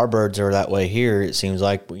 I mean, our birds are that way here. It seems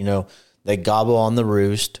like, they gobble on the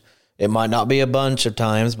roost. It might not be a bunch of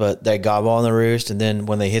times, but they gobble on the roost, and then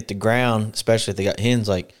when they hit the ground, especially if they got hens,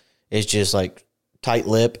 like, it's just like tight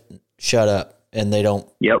lip, shut up, and they don't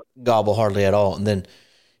gobble hardly at all. And then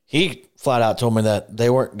he flat out told me that they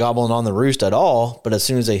weren't gobbling on the roost at all, but as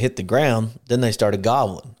soon as they hit the ground, then they started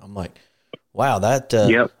gobbling. I'm like, wow, that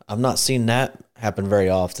I've not seen that happen very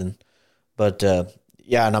often. But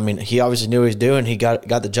yeah, and I mean, he obviously knew what he was doing. He got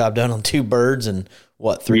the job done on 2 birds in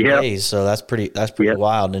 3 days. So that's pretty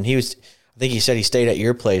wild. And I think he said he stayed at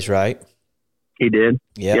your place, right? He did.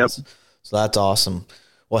 Yep. So that's awesome.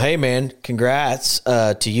 Well, hey man, congrats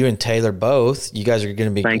to you and Taylor both. You guys are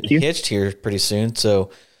going to be hitched here pretty soon.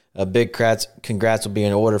 So a big congrats will be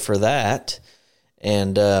in order for that.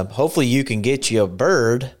 And hopefully you can get you a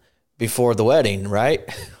bird before the wedding, right?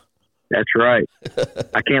 That's right.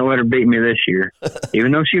 I can't let her beat me this year,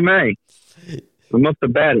 even though she may. I'm up to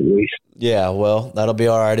bat at least. Yeah, well, that'll be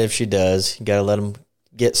all right if she does. You got to let them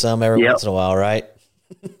get some every once in a while, right?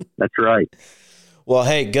 That's right. Well,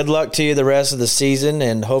 hey, good luck to you the rest of the season,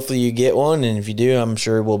 and hopefully you get one. And if you do, I'm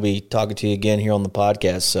sure we'll be talking to you again here on the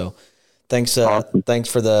podcast. So thanks awesome. Thanks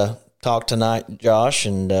for the talk tonight, Josh,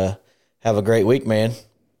 and have a great week, man.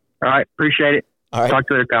 All right. Appreciate it. All right. Talk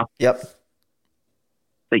to you later, Kyle. Yep.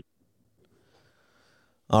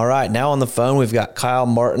 All right, now on the phone, we've got Kyle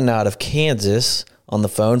Martin out of Kansas on the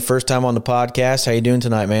phone. First time on the podcast. How you doing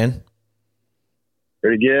tonight, man?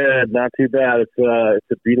 Pretty good. Not too bad. It's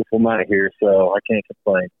a beautiful night here, so I can't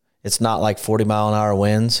complain. It's not like 40-mile-an-hour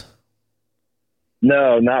winds?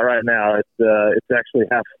 No, not right now. It's actually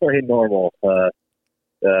halfway normal.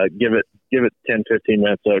 Give it 10, 15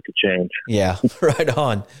 minutes so it could change. Yeah, right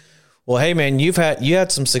on. Well, hey, man, you had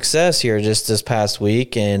some success here just this past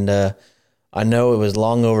week, and I know it was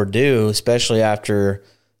long overdue, especially after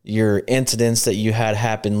your incidents that you had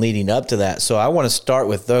happen leading up to that. So I want to start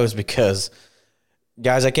with those because,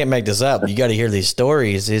 guys, I can't make this up. You got to hear these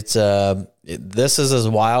stories. This is as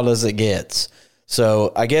wild as it gets.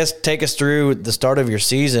 So I guess take us through the start of your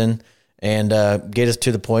season and get us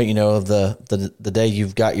to the point, of the day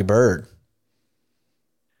you've got your bird.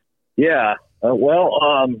 Yeah.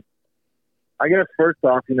 I guess first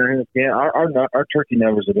off, our turkey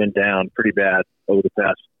numbers have been down pretty bad over the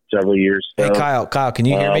past several years. So, hey, Kyle, can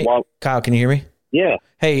you hear me? Kyle, can you hear me? Yeah.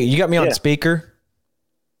 Hey, you got me on speaker?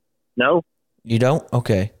 No. You don't?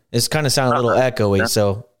 Okay. It's kind of sounding a little echoey,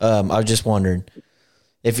 so I was just wondering.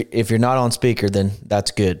 If you're not on speaker, then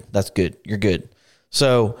that's good. That's good. You're good.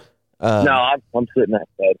 So no, I'm sitting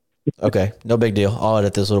outside. Okay, no big deal. I'll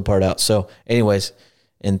edit this little part out. So, anyways,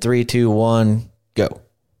 in 3, 2, 1, go.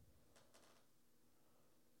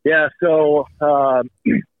 Yeah, so the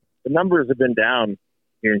numbers have been down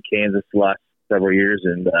here in Kansas the last several years,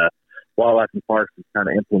 and Wildlife and Parks has kind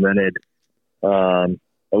of implemented a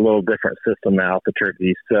little different system now for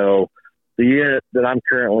turkeys. So the unit that I'm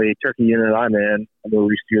currently, turkey unit I'm in,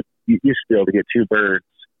 we used to be able to get 2 birds.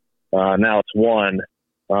 Now it's 1,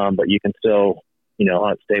 but you can still,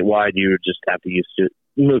 hunt statewide. You just have to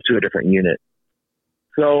move to a different unit.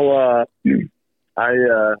 So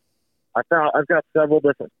I've got several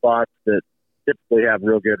different spots that typically have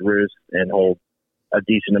real good roosts and hold a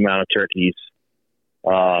decent amount of turkeys.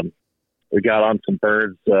 We got on some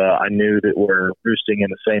birds I knew that were roosting in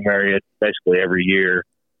the same area basically every year.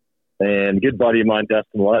 And a good buddy of mine,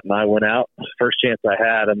 Dustin Lutt, and I went out. First chance I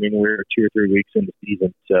had. I mean, we were 2 or 3 weeks into the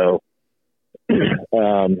season. So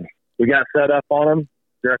we got set up on them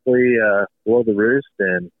directly below the roost.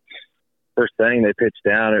 And first thing, they pitched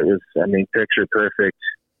down. It was, picture perfect.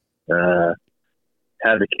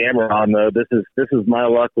 Had the camera on, though. This is my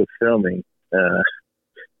luck with filming. As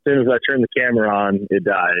soon as I turn the camera on, it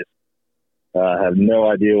dies. I have no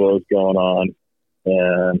idea what was going on.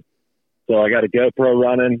 So I got a GoPro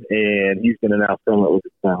running, and he's going to now film it with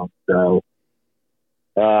his phone. So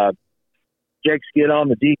Jake's get on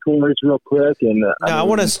the decoys real quick. And I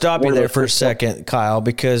want to stop you there for a second, Kyle,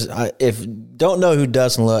 because if don't know who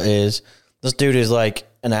Dustin Lutt is, this dude is like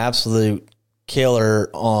an absolute killer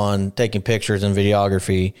on taking pictures and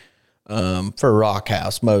videography for Rock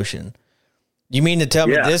House Motion. You mean to tell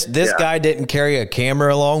me this guy didn't carry a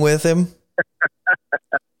camera along with him?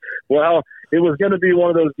 Well, it was going to be one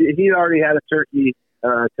of those. He already had a turkey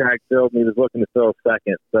tag filled, and he was looking to fill a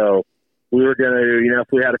second. So we were going to, if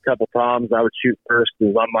we had a couple toms, I would shoot first. It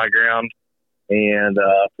was on my ground. And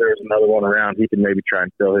if there was another one around, he could maybe try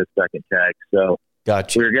and fill his second tag. So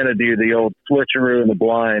gotcha. We were going to do the old switcheroo in the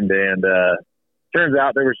blind. And turns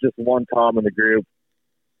out there was just 1 tom in the group.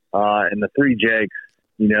 And the 3 Jakes,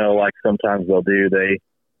 like sometimes they'll do,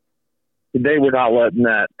 they were not letting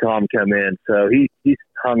that tom come in. So he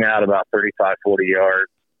hung out about 35, 40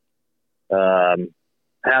 yards.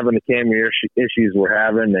 Having the camera issues we're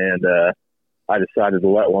having, and I decided to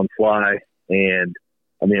let one fly. And,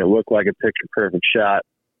 it looked like a picture-perfect shot.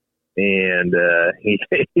 And he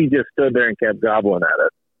just stood there and kept gobbling at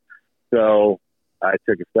us. So I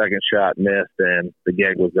took a second shot, missed, and the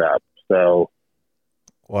gig was up. So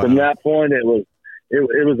from that point, it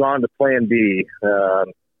was on to plan B.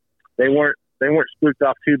 They weren't spooked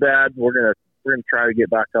off too bad. We're gonna try to get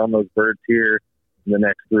back on those birds here in the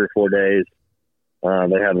next 3 or 4 days.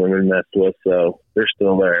 They haven't been messed with, so they're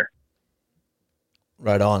still there.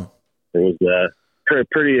 Right on. It was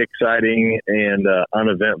pretty exciting and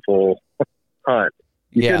uneventful hunt.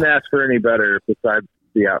 You couldn't ask for any better besides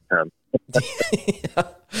the outcome.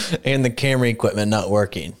 And the camera equipment not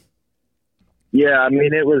working. Yeah,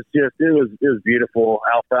 it was beautiful.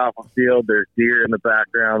 Alfalfa field. There's deer in the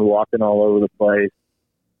background walking all over the place.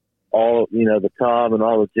 All the tom and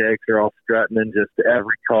all the Jakes are all strutting, and just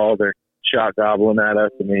every call they're shot gobbling at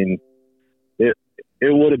us. It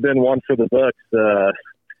would have been one for the books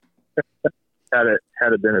had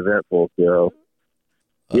it been eventful. So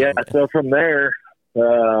so from there,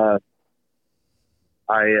 I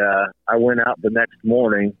went out the next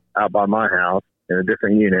morning out by my house in a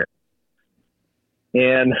different unit.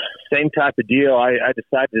 And same type of deal. I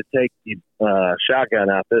decided to take the shotgun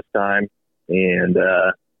out this time, and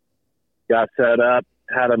got set up,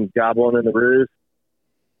 had them gobbling in the roost.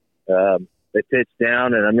 They pitched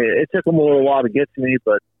down, and it took them a little while to get to me,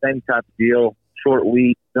 but same type of deal. Short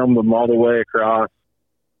weed, filmed them all the way across,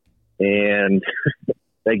 and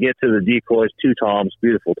they get to the decoys, 2 toms,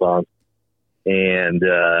 beautiful toms, and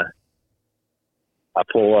I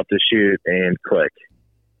pull up to shoot and click.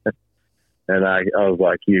 And I was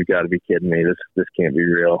like, "You got to be kidding me! This can't be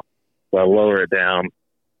real." So I lower it down,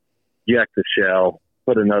 jack the shell,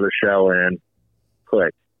 put another shell in,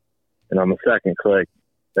 click, and on the second click,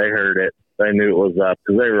 they heard it. They knew it was up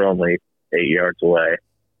because they were only 8 yards away.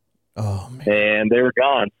 Oh man! And they were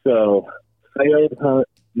gone. So failed hunt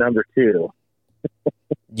number 2.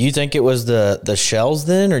 Do you think it was the shells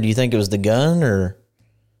then, or do you think it was the gun, or?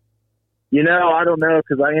 I don't know,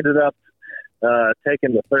 because I ended up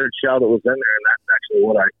taking the 3rd shell that was in there, and that's actually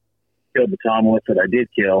what I killed the tom with that I did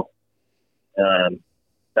kill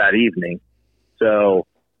that evening. So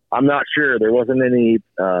I'm not sure. There wasn't any,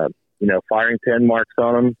 firing pin marks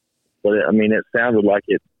on them, but it sounded like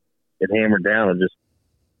it hammered down and just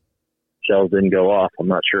shells didn't go off. I'm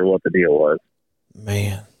not sure what the deal was.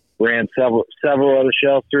 Man. Ran several other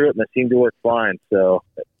shells through it, and they seemed to work fine. So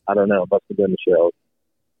I don't know. It must have been the shells.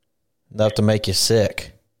 Enough to make you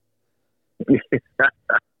sick.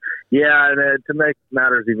 Yeah, and to make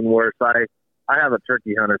matters even worse, I haven't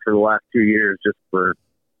turkey hunted for the last 2 years just for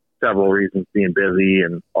several reasons, being busy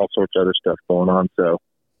and all sorts of other stuff going on. So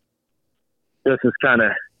this is kind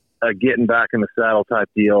of a getting back in the saddle type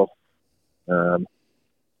deal.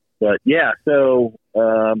 But yeah, so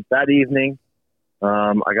that evening,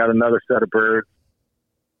 I got another set of birds,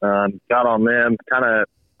 got on them, I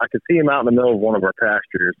could see them out in the middle of one of our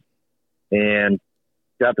pastures, and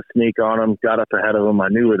got the sneak on them, got up ahead of them. I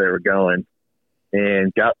knew where they were going,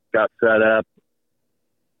 and got set up.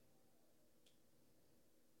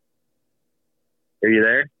 Are you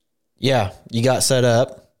there? Yeah, you got set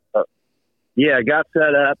up. Yeah, I got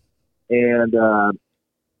set up, and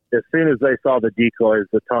as soon as they saw the decoys,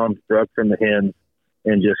 the toms broke from the hens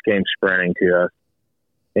and just came sprinting to us.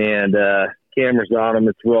 And cameras on them,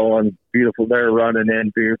 it's rolling, beautiful. They're running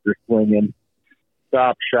in, beards are swinging,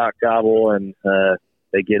 stop, shot, gobble, and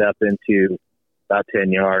they get up into about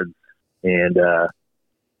 10 yards. And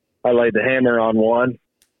I laid the hammer on one,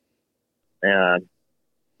 and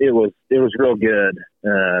it was real good.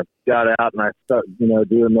 Got out, and I started,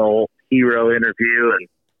 doing the whole hero interview, and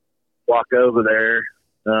walk over there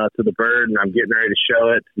to the bird, and I'm getting ready to show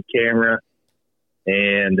it to the camera.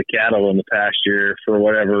 And the cattle in the pasture, for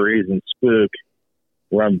whatever reason, spook,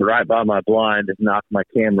 run right by my blind and knock my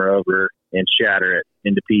camera over and shatter it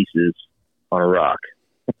into pieces on a rock.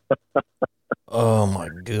 Oh my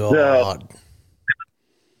God.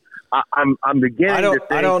 So, I'm beginning to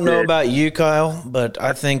think I don't know about you, Kyle, but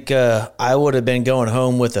I think I would have been going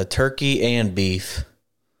home with a turkey and beef.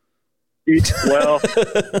 Well,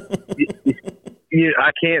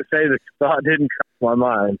 I can't say the thought didn't cross my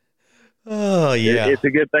mind. Oh, yeah. It's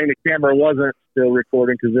a good thing the camera wasn't still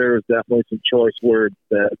recording, because there was definitely some choice words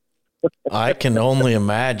said. I can only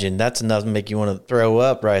imagine. That's enough to make you want to throw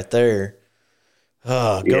up right there.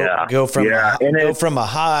 Oh, go from a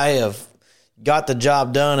high of got the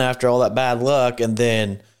job done after all that bad luck, and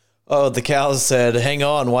then, the cows said, hang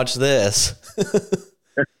on, watch this.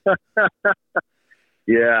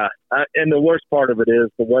 Yeah, and the worst part of it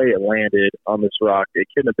is the way it landed on this rock. It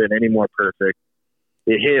couldn't have been any more perfect.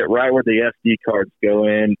 It hit right where the SD cards go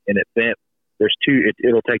in, and it bent. There's two.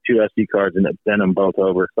 It'll take two SD cards, and it bent them both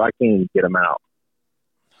over, so I can't even get them out.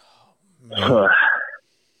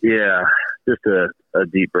 Yeah, just a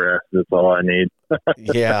deep breath. That's all I need.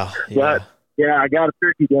 Yeah. But yeah, I got a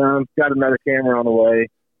turkey down. Got another camera on the way.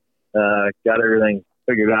 Got everything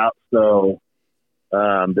figured out. So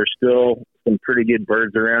there's still some pretty good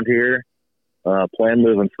birds around here. Plan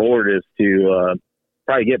moving forward is to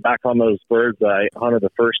probably get back on those birds I hunted the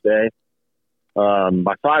first day.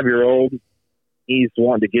 My 5-year-old, he's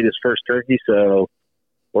wanting to get his first turkey, so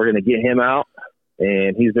we're going to get him out,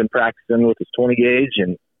 and he's been practicing with his 20 gauge,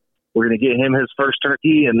 and we're going to get him his first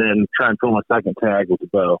turkey and then try and pull my second tag with the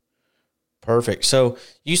bow. Perfect. So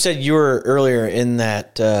you said you were earlier in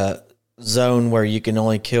that zone where you can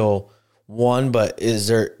only kill one, but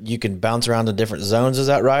you can bounce around to different zones. Is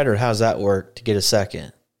that right? Or how's that work to get a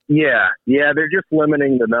second? Yeah. They're just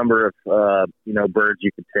limiting the number of, birds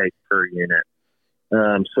you can take per unit.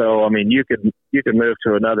 So, I mean, you could move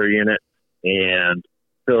to another unit and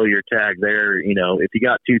fill your tag there. If you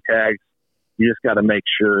got 2 tags, you just got to make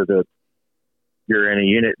sure that you're in a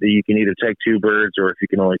unit that you can either take 2 birds, or if you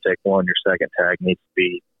can only take 1, your second tag needs to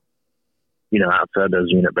be, outside those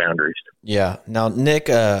unit boundaries. Yeah. Now, Nick,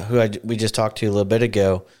 who we just talked to a little bit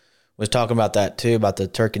ago, was talking about that too, about the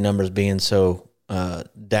turkey numbers being so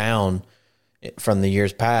down from the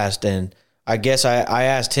years past. And I guess I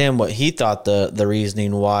asked him what he thought the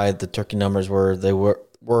reasoning why the turkey numbers were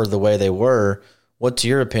the way they were. What's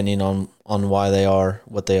your opinion on why they are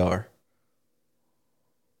what they are?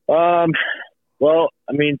 Well,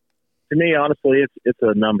 I mean, to me, honestly, it's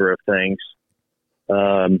a number of things.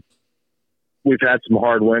 We've had some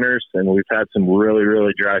hard winters, and we've had some really,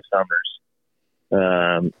 really dry summers.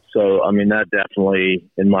 So, I mean, that definitely,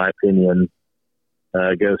 in my opinion,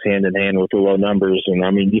 goes hand in hand with the low numbers. And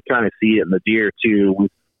I mean, you kind of see it in the deer too.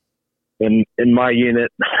 In my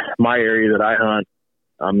unit, my area that I hunt,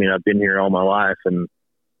 I mean, I've been here all my life, and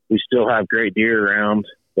we still have great deer around,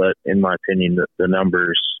 but in my opinion, the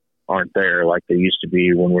numbers aren't there like they used to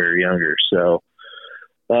be when we were younger. So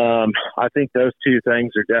I think those two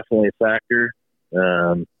things are definitely a factor.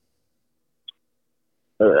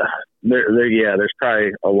 There's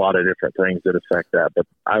probably a lot of different things that affect that, but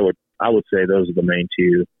I would say those are the main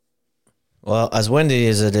two. Well, as windy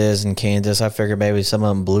as it is in Kansas, I figured maybe some of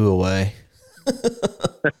them blew away.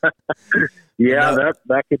 Yeah, No.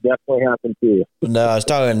 that could definitely happen too. No, I was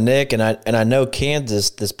talking to Nick, and I know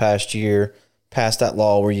Kansas this past year passed that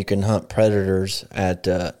law where you can hunt predators at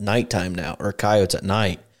nighttime now, or coyotes at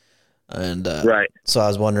night. And Right. So I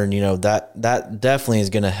was wondering, that definitely is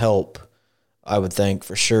going to help, I would think,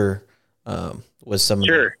 for sure, with some of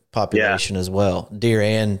the population as well. Deer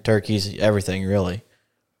and turkeys, everything, really.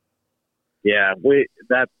 Yeah,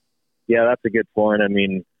 that's a good point. I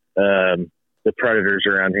mean, the predators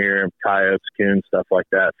around here, coyotes, coons, stuff like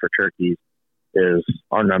that for turkeys,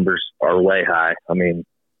 our numbers are way high. I mean,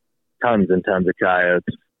 tons and tons of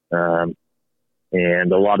coyotes.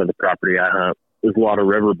 And a lot of the property I hunt is a lot of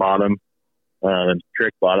river bottom, and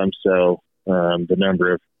creek bottom. So, the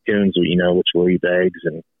number of coons, which will eat eggs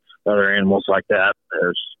and other animals like that,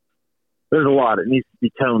 there's a lot. It needs to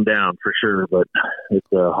be toned down for sure, but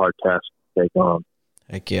it's a hard task to take on.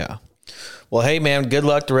 Heck yeah. Well, hey, man, good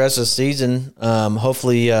luck the rest of the season.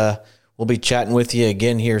 Hopefully we'll be chatting with you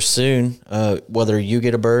again here soon, whether you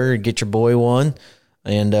get a bird or get your boy one.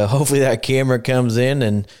 And hopefully that camera comes in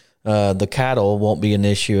and the cattle won't be an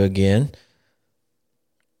issue again.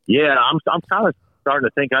 Yeah, I'm kind of starting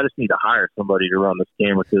to think I just need to hire somebody to run this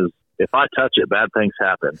camera because if I touch it, bad things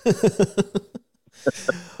happen.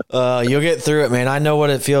 You'll get through it, man. I know what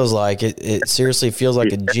it feels like. It seriously feels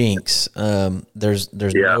like a jinx. There's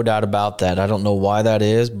no doubt about that. I don't know why that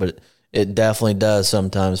is, but it definitely does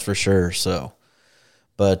sometimes for sure. So,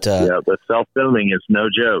 but self-filming is no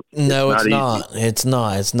joke. No, it's not. It's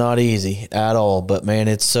not. It's not easy at all. But man,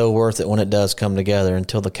 it's so worth it when it does come together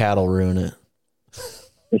until the cattle ruin it.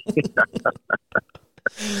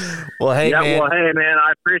 Well, hey, man.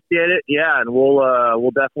 I appreciate it. Yeah, and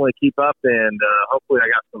we'll definitely keep up, and hopefully, I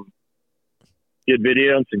got some good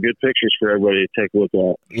video and some good pictures for everybody to take a look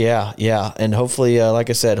at. Yeah, and hopefully, like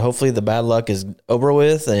I said, hopefully the bad luck is over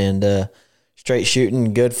with, and straight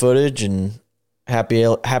shooting, good footage, and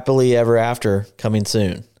happily ever after coming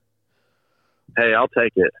soon. Hey, I'll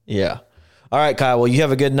take it. Yeah. All right, Kyle. Well, you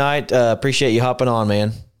have a good night. Appreciate you hopping on,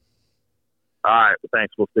 man. All right. Well,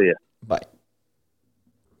 thanks. We'll see you. Bye.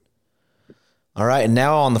 All right, and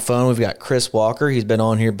now on the phone we've got Chris Walker. He's been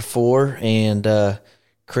on here before, and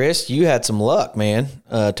Chris, you had some luck, man,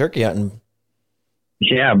 turkey hunting.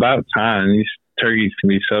 Yeah, about time. These turkeys can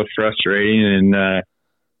be so frustrating, and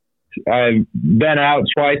I've been out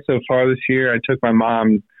twice so far this year. I took my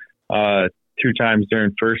mom 2 times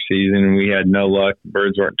during first season, and we had no luck.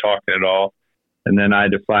 Birds weren't talking at all. And then I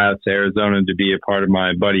had to fly out to Arizona to be a part of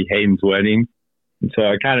my buddy Hayden's wedding. And so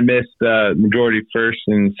I kind of missed the majority of first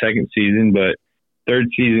and second season, but third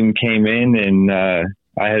season came in, and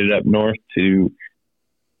I headed up north to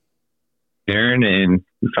Aaron, and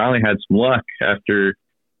we finally had some luck after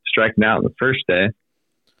striking out the first day.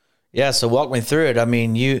 Yeah, so walk me through it. I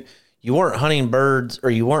mean, you weren't hunting birds,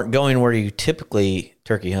 or you weren't going where you typically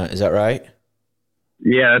turkey hunt. Is that right?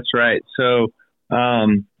 Yeah, that's right. So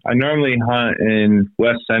I normally hunt in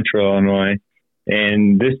west central Illinois,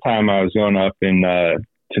 and this time I was going up to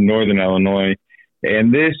northern Illinois.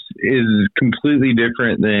 And this is completely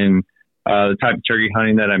different than the type of turkey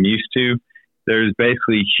hunting that I'm used to. There's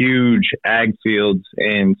basically huge ag fields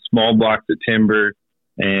and small blocks of timber,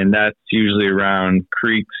 and that's usually around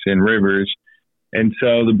creeks and rivers. And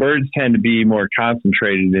so the birds tend to be more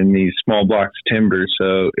concentrated in these small blocks of timber,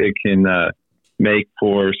 so it can make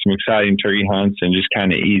for some exciting turkey hunts and just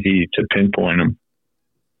kind of easy to pinpoint them.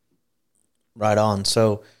 Right on.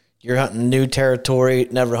 So you're hunting new territory,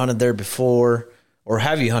 never hunted there before, or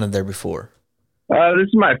have you hunted there before? This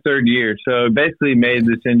is my third year, so basically made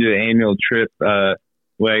this into an annual trip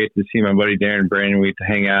where I get to see my buddy Darren Brandon. We get to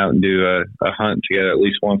hang out and do a hunt together at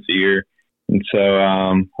least once a year. And so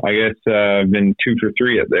I guess I've been 2 for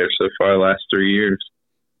 3 up there so far the last 3 years.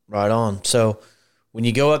 Right on. So when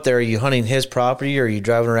you go up there, are you hunting his property, or are you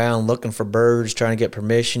driving around looking for birds, trying to get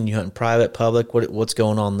permission? You hunting private, public? What's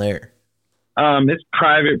going on there? It's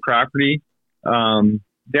private property.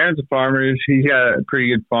 Darren's a farmer. He's got a pretty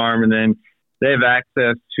good farm, and then they have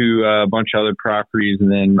access to a bunch of other properties.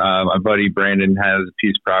 And then my buddy Brandon has a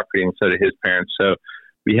piece of property, and so do his parents. So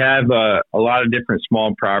we have a lot of different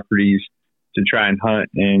small properties to try and hunt.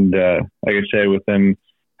 And like I said, with them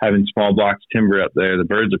having small blocks of timber up there, the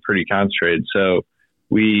birds are pretty concentrated. So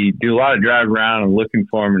we do a lot of driving around and looking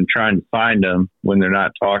for them and trying to find them when they're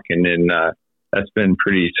not talking. And that's been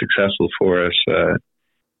pretty successful for us,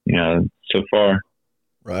 so far.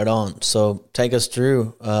 Right on. So take us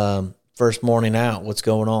through first morning out. What's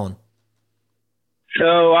going on?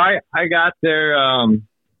 So I got there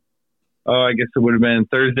I guess it would have been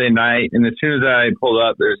Thursday night. And as soon as I pulled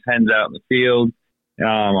up, there's hens out in the field,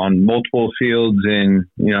 on multiple fields. And,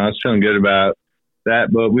 I was feeling good about that.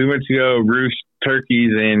 But we went to go roost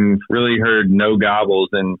turkeys and really heard no gobbles.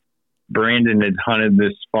 And Brandon had hunted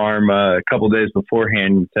this farm a couple of days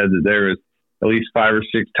beforehand and said that there was at least 5 or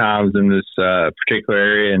 6 times in this particular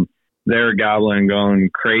area, and they were gobbling and going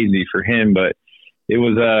crazy for him. But it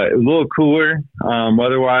was a little cooler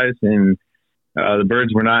weather-wise, and the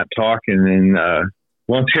birds were not talking. And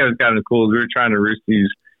one thing that was kind of cool is we were trying to roost these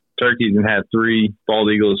turkeys and had 3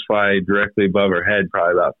 bald eagles fly directly above our head,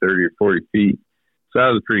 probably about 30 or 40 feet. So that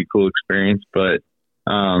was a pretty cool experience. But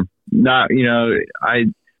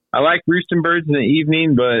I like roosting birds in the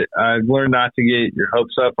evening, but I've learned not to get your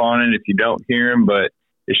hopes up on it if you don't hear them. But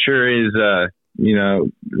it sure is,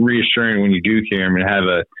 reassuring when you do hear them and have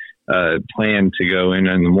a plan to go in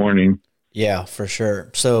the morning. Yeah, for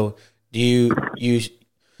sure. So you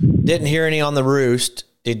didn't hear any on the roost.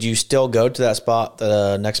 Did you still go to that spot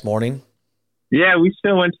the next morning? Yeah, we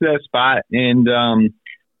still went to that spot, and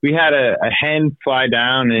we had a hen fly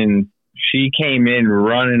down, and she came in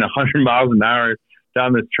running 100 miles an hour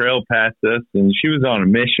down this trail past us, and she was on a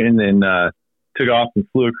mission and took off and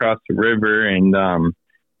flew across the river. And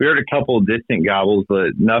we heard a couple of distant gobbles,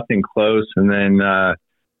 but nothing close. And then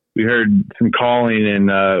we heard some calling, and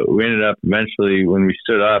we ended up eventually, when we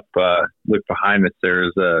stood up, looked behind us, there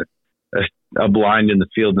was a blind in the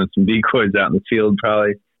field and some decoys out in the field,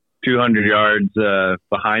 probably 200 yards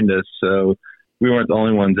behind us. So we weren't the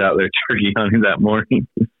only ones out there turkey hunting that morning.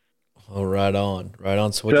 Oh, right on.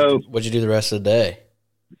 So what'd you do the rest of the day?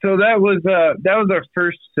 So that was our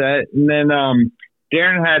first set, and then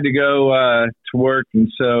Darren had to go to work,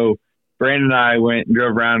 and so Brandon and I went and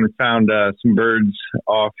drove around and found some birds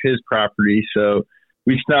off his property. So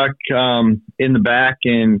we snuck in the back,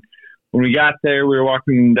 and when we got there, we were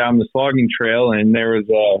walking down this logging trail, and there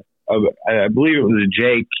was I believe it was a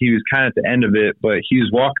Jake. He was kind of at the end of it, but he was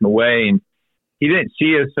walking away, and he didn't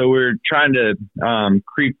see us, so we were trying to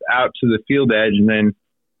creep out to the field edge. And then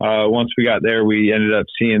once we got there, we ended up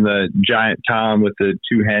seeing the giant tom with the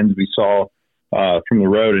 2 hens we saw from the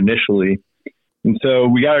road initially. And so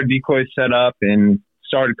we got our decoys set up and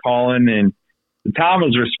started calling, and the tom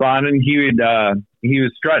was responding. He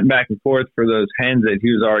was strutting back and forth for those hens that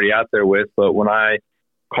he was already out there with. But when I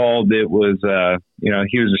called, it was,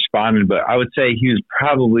 he was responding, but I would say he was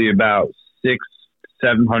probably about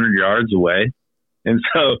 600-700 yards away. And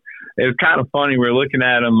so it was kind of funny. We were looking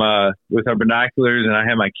at him with our binoculars, and I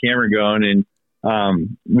had my camera going,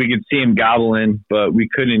 and we could see him gobbling, but we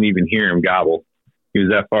couldn't even hear him gobble. He was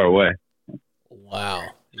that far away. Wow.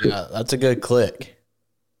 Yeah, that's a good click.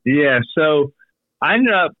 Yeah, so I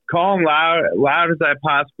ended up calling loud as I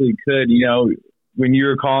possibly could. When you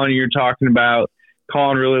were calling, you were talking about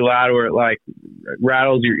calling really loud where it like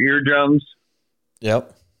rattles your eardrums.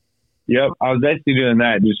 Yep. I was basically doing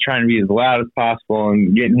that, just trying to be as loud as possible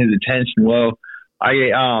and getting his attention. Well,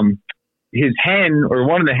 his hen, or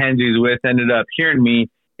one of the hens he was with, ended up hearing me,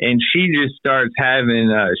 and she just starts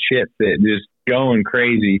having a shit fit, just going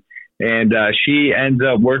crazy. And she ends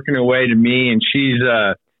up working her way to me, and she's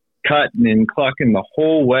cutting and clucking the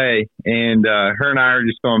whole way. And her and I are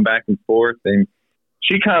just going back and forth. And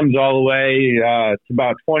she comes all the way to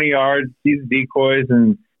about 20 yards, sees the decoys,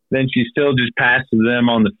 and then she still just passes them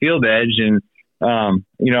on the field edge. And,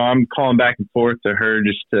 I'm calling back and forth to her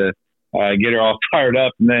just to get her all fired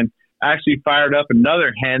up. And then actually fired up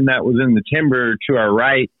another hen that was in the timber to our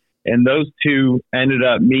right. And those two ended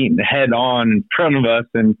up meeting head on in front of us.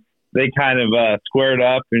 And they kind of squared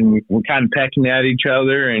up and were kind of pecking at each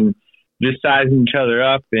other and just sizing each other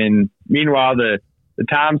up. And meanwhile, the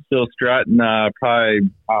tom's still strutting probably,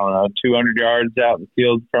 200 yards out in the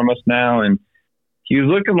field from us now. And he was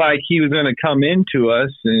looking like he was going to come into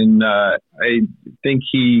us. And I think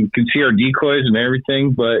he could see our decoys and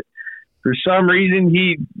everything. But for some reason,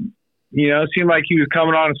 he, seemed like he was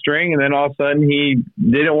coming on a string. And then all of a sudden, he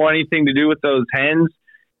didn't want anything to do with those hens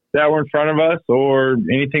that were in front of us or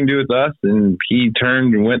anything to do with us. And he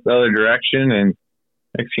turned and went the other direction. And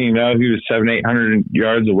next thing you know, he was 700-800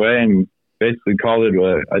 yards away and basically called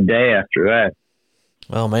it a day after that.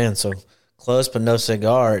 Oh, man. So close, but no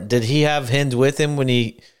cigar. Did he have hens with him when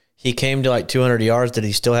he came to like 200 yards? Did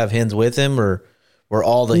he still have hens with him, or were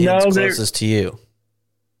all the hens closest to you?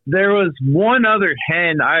 There was one other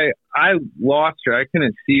hen. I lost her. I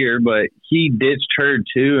couldn't see her, but he ditched her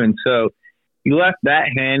too. And so he left that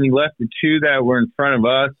hen. He left the two that were in front of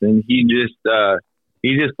us, and he just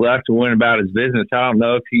left and went about his business. I don't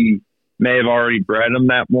know if he may have already bred them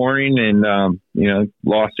that morning and,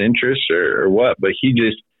 lost interest or what, but he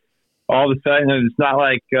just, all of a sudden, it's not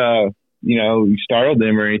like we startled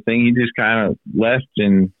him or anything. He just kind of left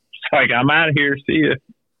and it's like, I'm out of here. See you.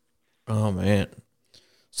 Oh, man. It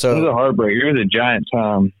So was a heartbreaker. It was a giant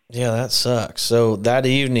tom. yeah, that sucks. So that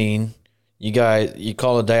evening, you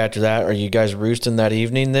call a day after that. Are you guys roosting that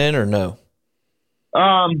evening then, or no?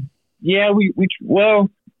 Yeah, we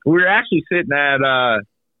were actually sitting at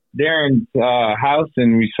Darren's house,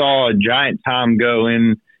 and we saw a giant tom go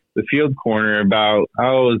in the field corner it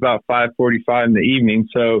was about 5:45 in the evening.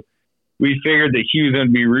 So we figured that he was going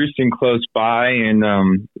to be roosting close by,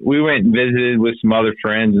 and we went and visited with some other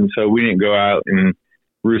friends, and so we didn't go out and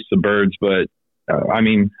roost the birds. But I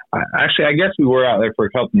guess we were out there for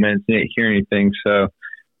a couple minutes and didn't hear anything, so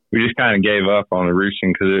we just kind of gave up on the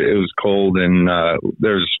roosting because it was cold and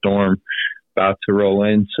there was a storm about to roll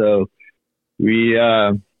in. So we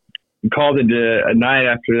called it a night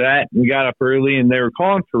after that. We got up early, and they were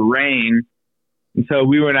calling for rain. And so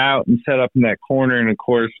we went out and set up in that corner, and, of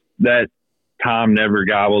course, that tom never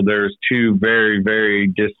gobbled. There was 2 very, very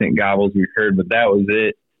distant gobbles we heard, but that was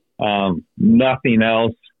it. Nothing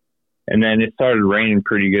else. And then it started raining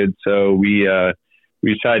pretty good, so we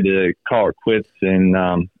decided to call it quits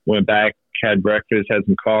and went back, had breakfast, had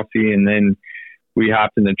some coffee, and then we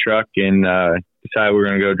hopped in the truck and decided we were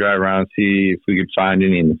going to go drive around and see if we could find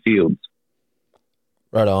any in the fields.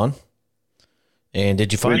 Right on. And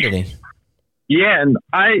did you find any? Yeah, and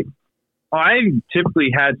I typically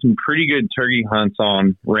had some pretty good turkey hunts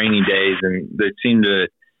on rainy days, and they seem to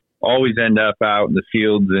always end up out in the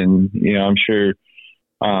fields. And, I'm sure,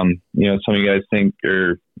 some of you guys think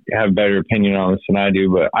or have a better opinion on this than I do,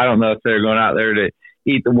 but I don't know if they're going out there to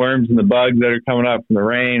eat the worms and the bugs that are coming up from the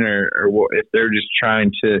rain, or if they're just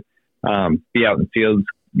trying to be out in the fields,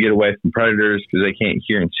 get away from predators because they can't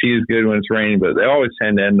hear and see as good when it's raining. But they always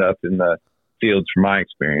tend to end up in the fields from my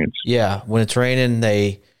experience. Yeah, when it's raining,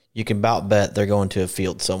 you can about bet they're going to a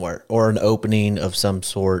field somewhere or an opening of some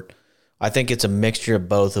sort. I think it's a mixture of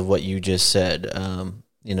both of what you just said,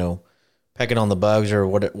 pecking on the bugs or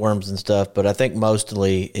worms and stuff. But I think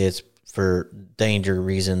mostly it's for danger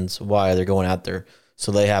reasons why they're going out there,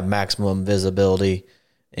 so they have maximum visibility,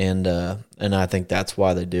 and I think that's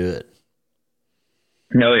why they do it.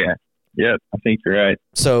 Oh, yeah. Yep, I think you're right.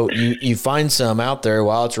 So you find some out there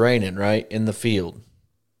while it's raining, right, in the field?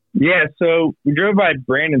 Yeah, so we drove by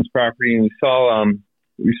Brandon's property and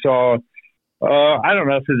we saw I don't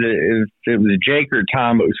know if it was a Jake or a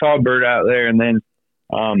Tom, but we saw a bird out there, and then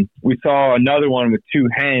we saw another one with 2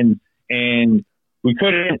 hens, and we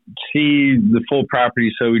couldn't see the full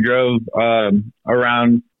property, so we drove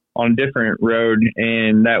around on a different road,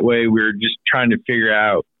 and that way we were just trying to figure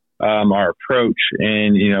out our approach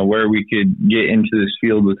and, where we could get into this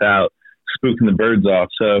field without spooking the birds off.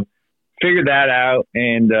 So figured that out,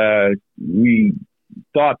 and we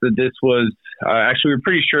thought that this was actually, we were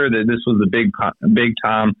pretty sure that this was the big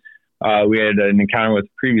tom we had an encounter with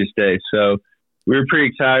the previous day. So we were pretty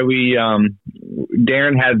excited.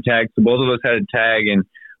 Darren had a tag, so both of us had a tag, and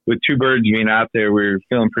with 2 birds being out there, we were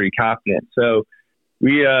feeling pretty confident. So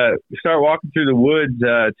we start walking through the woods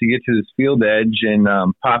to get to this field edge and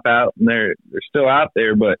pop out, and they're still out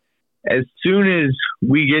there. But as soon as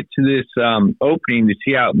we get to this opening to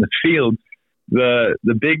see out in the field, the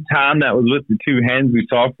big tom that was with the 2 hens we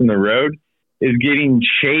saw from the road is getting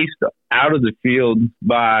chased out of the field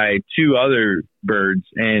by 2 other birds.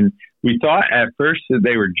 And we thought at first that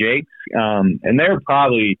they were Jakes, and they were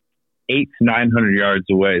probably 800 to 900 yards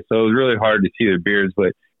away. So it was really hard to see their beards,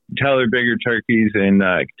 but you could tell they're bigger turkeys, and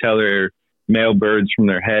you could tell they're male birds from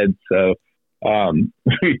their heads. So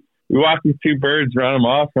we watched these 2 birds run them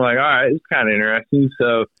off. We're like, all right, it's kind of interesting.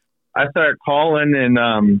 So I started calling, and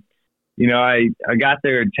I got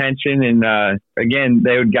their attention, and again,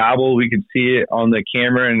 they would gobble. We could see it on the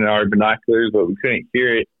camera and our binoculars, but we couldn't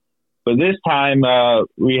hear it. But this time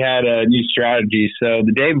we had a new strategy. So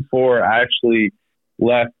the day before, I actually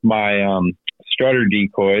left my strutter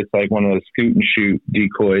decoy. It's like one of those scoot and shoot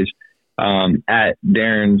decoys at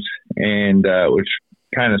Darren's, and which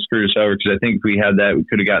kind of screwed us over because I think if we had that, we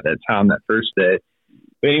could have got that tom that first day.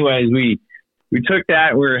 But anyways, we took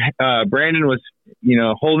that. Brandon was,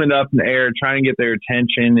 holding it up in the air, trying to get their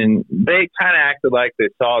attention, and they kind of acted like they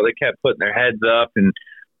saw it. They kept putting their heads up and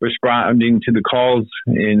responding to the calls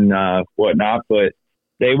and whatnot, but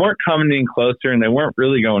they weren't coming in closer, and they weren't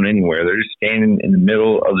really going anywhere. They're just standing in the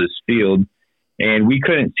middle of this field, and we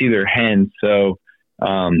couldn't see their hens, so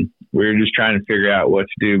we were just trying to figure out what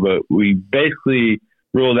to do. But we basically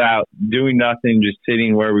ruled out doing nothing, just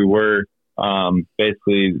sitting where we were.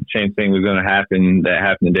 Basically, the same thing was going to happen that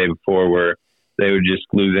happened the day before, where they would just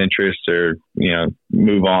lose interest or,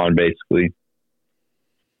 move on, basically.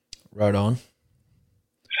 Right on.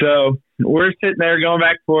 So we're sitting there going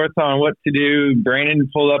back and forth on what to do. Brandon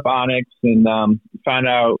pulled up Onyx and found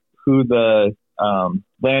out who the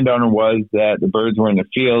landowner was that the birds were in the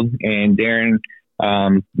field, and Darren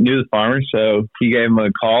knew the farmer, so he gave him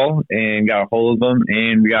a call and got a hold of him,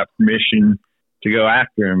 and we got permission to go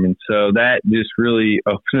after him. And so that just really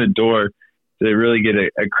opened the door to really get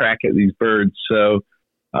a crack at these birds. So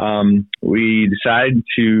we decided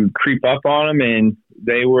to creep up on them, and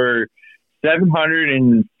they were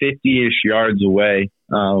 750-ish yards away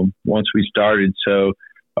once we started. So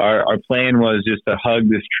our plan was just to hug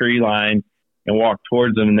this tree line and walk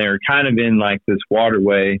towards them, and they were kind of in like this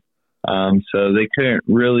waterway, so they couldn't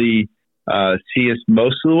really see us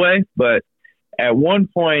most of the way. But at one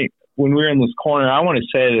point when we were in this corner, I want to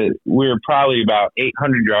say that we were probably about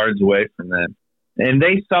 800 yards away from them, and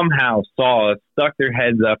they somehow saw us, stuck their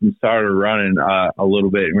heads up, and started running a little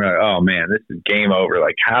bit. And we're like, oh man, this is game over.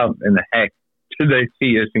 Like, how in the heck did they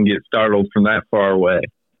see us and get startled from that far away?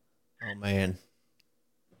 Oh man.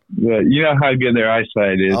 But you know how good their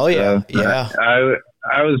eyesight is. Oh yeah, so yeah.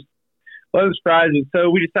 I was surprised. And so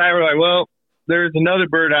we decided, we're like, well, there's another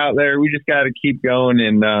bird out there. We just got to keep going,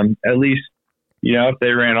 and at least, you know, if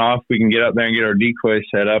they ran off, we can get up there and get our decoy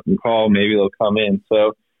set up and call. Maybe they'll come in.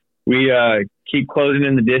 So we keep closing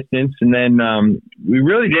in the distance, and then we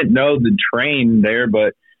really didn't know the terrain there,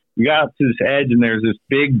 but we got up to this edge, and there's this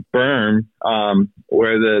big berm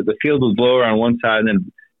where the field was lower on one side, and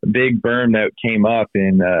then a big berm that came up.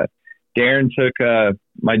 And Darren took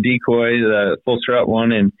my decoy, the full strut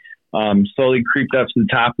one, and slowly creeped up to the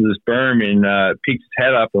top of this berm and peeked his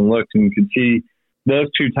head up and looked, and could see those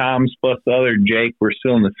two toms plus the other Jake were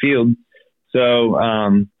still in the field. So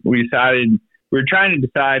we were trying to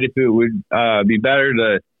decide if it would be better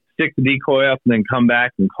to stick the decoy up and then come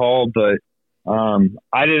back and call, but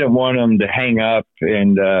I didn't want them to hang up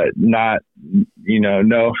and not,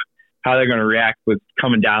 know how they're going to react with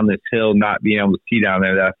coming down this hill, not being able to see down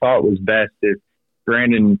there. That I thought it was best if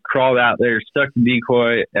Brandon crawled out there, stuck the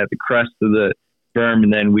decoy at the crest of the berm,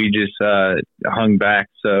 and then we just hung back.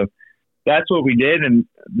 So that's what we did. And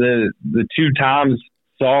the two toms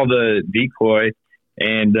saw the decoy,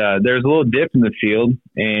 and there's a little dip in the field,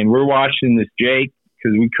 and we're watching this Jake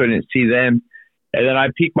because we couldn't see them. And then I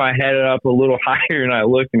peek my head up a little higher, and I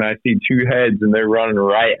look, and I see two heads, and they're running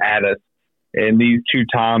right at us. And these two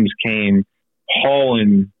toms came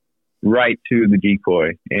hauling right to the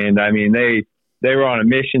decoy. And I mean, they were on a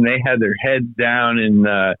mission. They had their heads down, and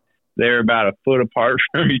they were about a foot apart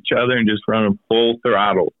from each other and just running full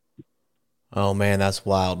throttle. Oh man, that's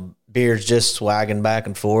wild. Beard's just swagging back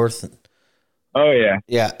and forth. Oh yeah.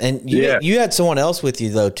 Yeah. And you had someone else with you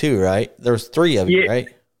though too, right? There was three of you, right?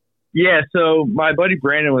 Yeah. So my buddy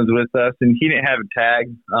Brandon was with us, and he didn't have a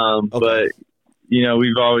tag. Okay. But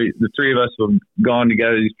the three of us have gone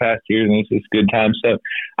together these past years, and it's just good time. So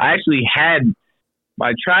I actually had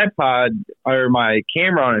my tripod or my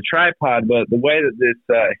camera on a tripod, but the way that this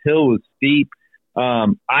hill was steep,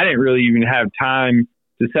 I didn't really even have time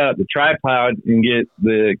to set up the tripod and get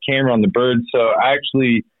the camera on the bird. So I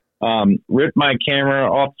actually ripped my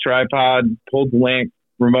camera off the tripod, pulled the lamp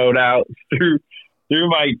remote out, threw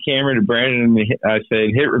my camera to Brandon, and I said,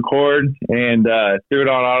 hit record, and threw it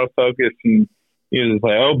on autofocus, and he was just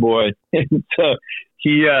like, oh boy. And so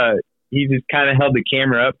he just kind of held the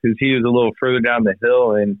camera up because he was a little further down the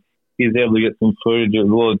hill, and he was able to get some footage. It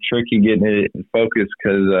was a little tricky getting it in focus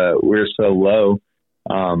because we're so low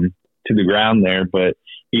to the ground there, but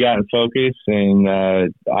he got in focus,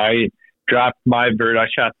 and I dropped my bird. I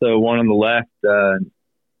shot the one on the left.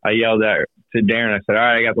 I yelled to Darren. I said, all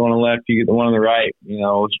right, I got the one on the left. You get the one on the right.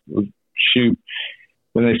 Let's shoot.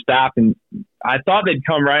 When they stopped, and I thought they'd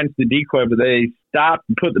come right into the decoy, but they stopped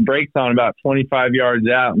and put the brakes on about 25 yards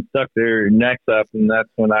out and stuck their necks up, and that's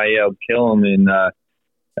when I yelled, kill them, and I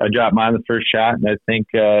dropped mine the first shot, and I think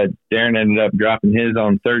Darren ended up dropping his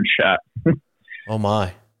on third shot. Oh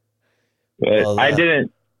my. But I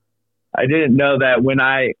didn't know that when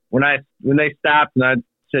they stopped and I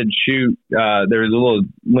said shoot, there was a little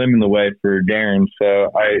limb in the way for Darren,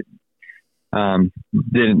 so I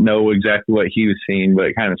didn't know exactly what he was seeing, but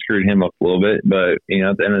it kind of screwed him up a little bit. But at the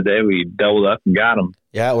end of the day, we doubled up and got him.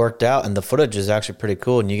 Yeah, it worked out, and the footage is actually pretty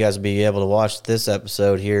cool, and you guys will be able to watch this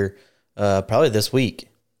episode here probably this week.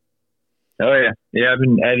 Oh yeah, I've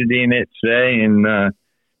been editing it today, and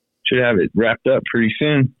should have it wrapped up pretty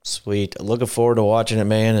soon. Sweet. Looking forward to watching it,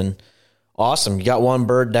 man. And awesome. You got one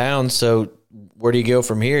bird down, so where do you go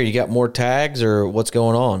from here? You got more tags, or what's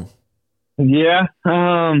going on? Yeah,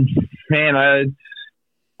 man, I'm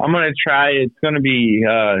going to try. It's going to be,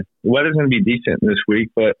 the weather's going to be decent this week,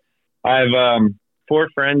 but I've 4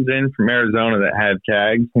 friends in from Arizona that have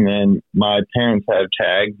tags, and then my parents have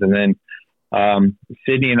tags, and then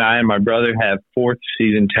Sydney and I and my brother have 4th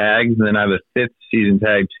season tags, and then I have a 5th season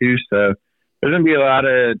tag too. So there's going to be a lot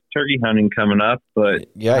of turkey hunting coming up, but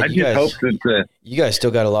yeah, I just hope that you guys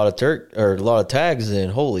still got a lot of tags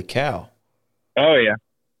in. Holy cow! Oh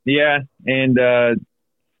yeah, and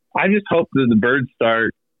I just hope that the birds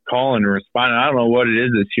start calling and responding. I don't know what it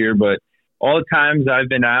is this year, but all the times I've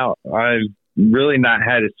been out, I've really not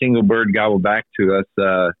had a single bird gobble back to us.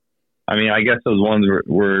 I mean, I guess those ones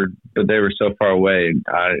were, but they were so far away,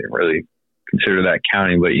 I didn't really consider that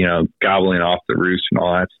counting. But gobbling off the roost and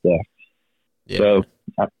all that stuff. Yeah. So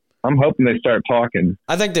I'm hoping they start talking.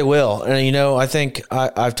 I think they will. And, I think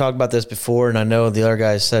I've talked about this before, and I know the other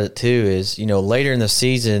guys said it too, is, later in the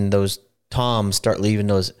season, those toms start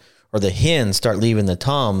leaving or the hens start leaving the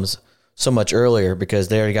toms so much earlier because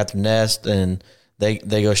they already got their nest and they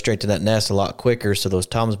go straight to that nest a lot quicker. So those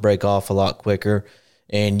toms break off a lot quicker.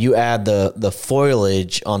 And you add the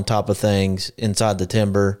foliage on top of things inside the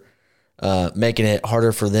timber, making it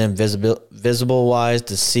harder for them visible wise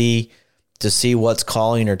to see what's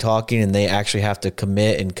calling or talking, and they actually have to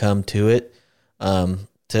commit and come to it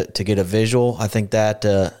to get a visual. I think that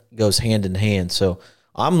goes hand in hand. So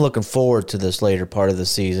I'm looking forward to this later part of the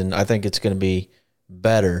season. I think it's going to be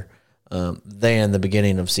better than the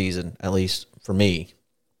beginning of season, at least for me.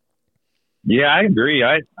 Yeah, I agree.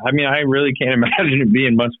 I mean, I really can't imagine it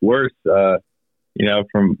being much worse,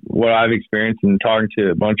 from what I've experienced and talking to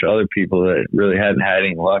a bunch of other people that really hadn't had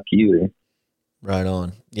any luck either. Right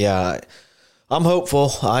on. Yeah, I'm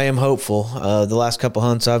hopeful. I am hopeful. The last couple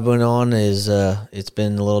hunts I've been on it's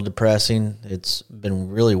been a little depressing. It's been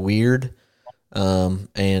really weird.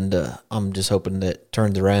 And I'm just hoping that it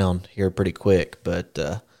turns around here pretty quick. But,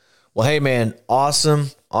 well, hey, man, awesome.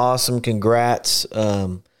 Congrats.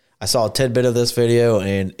 I saw a tidbit of this video,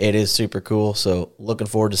 and it is super cool. So looking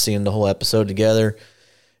forward to seeing the whole episode together.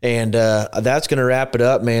 And that's going to wrap it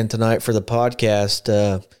up, man, tonight for the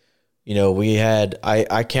podcast. We had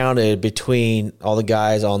I counted between all the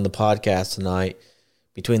guys on the podcast tonight,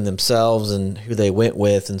 between themselves and who they went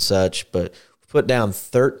with and such, but put down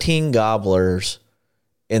 13 gobblers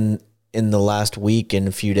in the last week and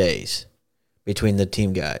a few days between the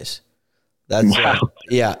team guys. That's wow.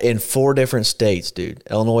 In 4 different states, dude.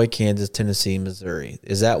 Illinois, Kansas, Tennessee, Missouri.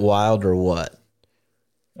 Is that wild or what?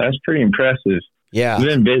 That's pretty impressive. Yeah. You've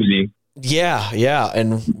been busy. Yeah.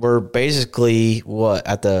 And we're basically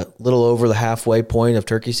at the little over the halfway point of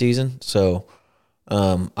turkey season. So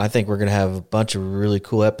I think we're going to have a bunch of really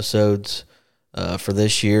cool episodes for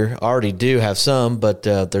this year. I already do have some, but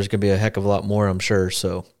there's going to be a heck of a lot more, I'm sure.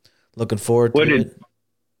 So looking forward to it.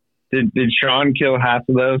 Did Sean kill half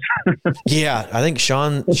of those? Yeah, I think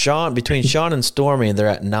Sean between Sean and Stormy, they're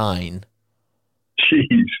at 9.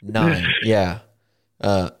 Jeez. 9, yeah.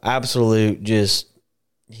 Absolute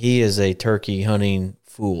he is a turkey hunting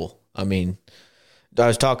fool. I mean, I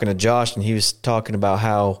was talking to Josh, and he was talking about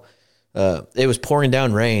how it was pouring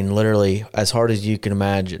down rain, literally as hard as you can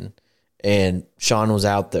imagine. And Sean was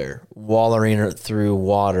out there wallering through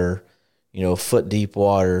water, foot deep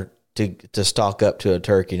water to stalk up to a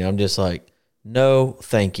turkey. And I'm just like, no,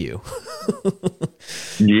 thank you.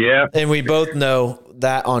 Yeah. And we both know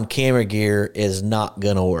that on camera gear is not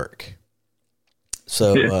going to work.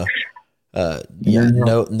 So,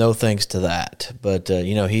 no thanks to that. But,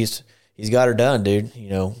 he's got her done, dude.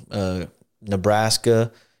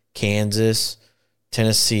 Nebraska, Kansas,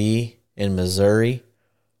 Tennessee, and Missouri.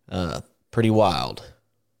 Pretty wild.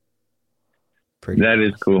 That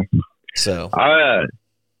is cool. So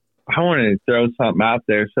I want to throw something out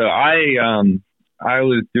there. So I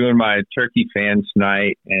was doing my turkey fans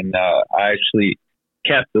night, and I actually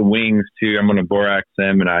kept the wings too. I'm going to borax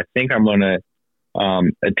them, and I think I'm going to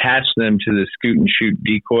attach them to the scoot and shoot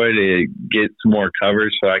decoy to get some more cover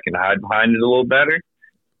so I can hide behind it a little better.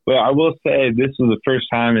 But I will say this was the first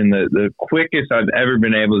time and the quickest I've ever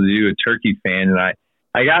been able to do a turkey fan, and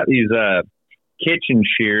I got these kitchen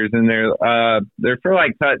shears, and they're for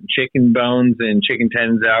like cutting chicken bones and chicken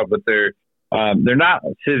tendons out, but they're not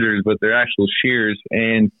scissors, but they're actual shears.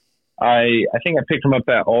 And I think I picked them up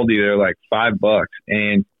at Aldi. They're like $5,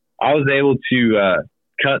 and I was able to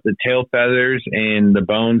cut the tail feathers and the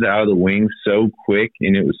bones out of the wings so quick,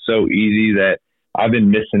 and it was so easy that I've been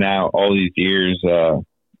missing out all these years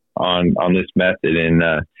on this method. And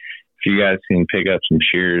if you guys can pick up some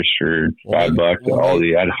shears for $5 at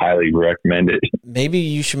Aldi, I'd highly recommend it. Maybe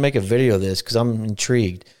you should make a video of this because I'm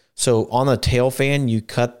intrigued. So on the tail fan, you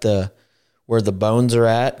cut where the bones are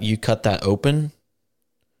at, you cut that open?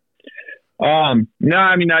 No,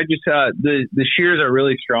 I mean, I just the shears are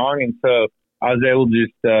really strong, and so I was able to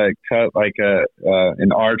just cut like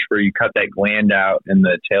an arch where you cut that gland out and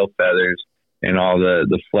the tail feathers and all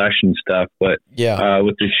the flesh and stuff. But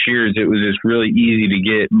with the shears, it was just really easy to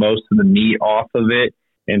get most of the meat off of it,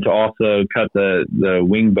 and to also cut the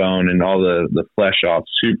wing bone and all the flesh off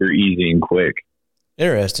super easy and quick.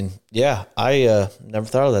 Interesting. Yeah, I never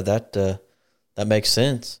thought of that. That makes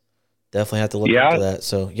sense. Definitely have to look into that.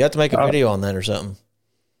 So you have to make a video on that or something.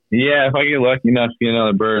 Yeah, if I get lucky enough to get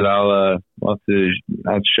another bird, I'll have to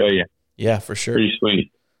show you. Yeah, for sure. Pretty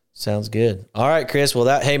sweet. Sounds good. All right, Chris.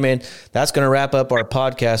 Well, hey, man, that's going to wrap up our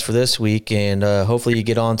podcast for this week, and hopefully you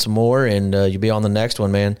get on some more, and you'll be on the next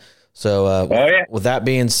one, man. So with that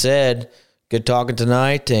being said, good talking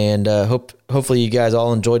tonight, and hopefully you guys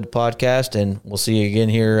all enjoyed the podcast, and we'll see you again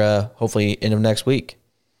here hopefully end of next week.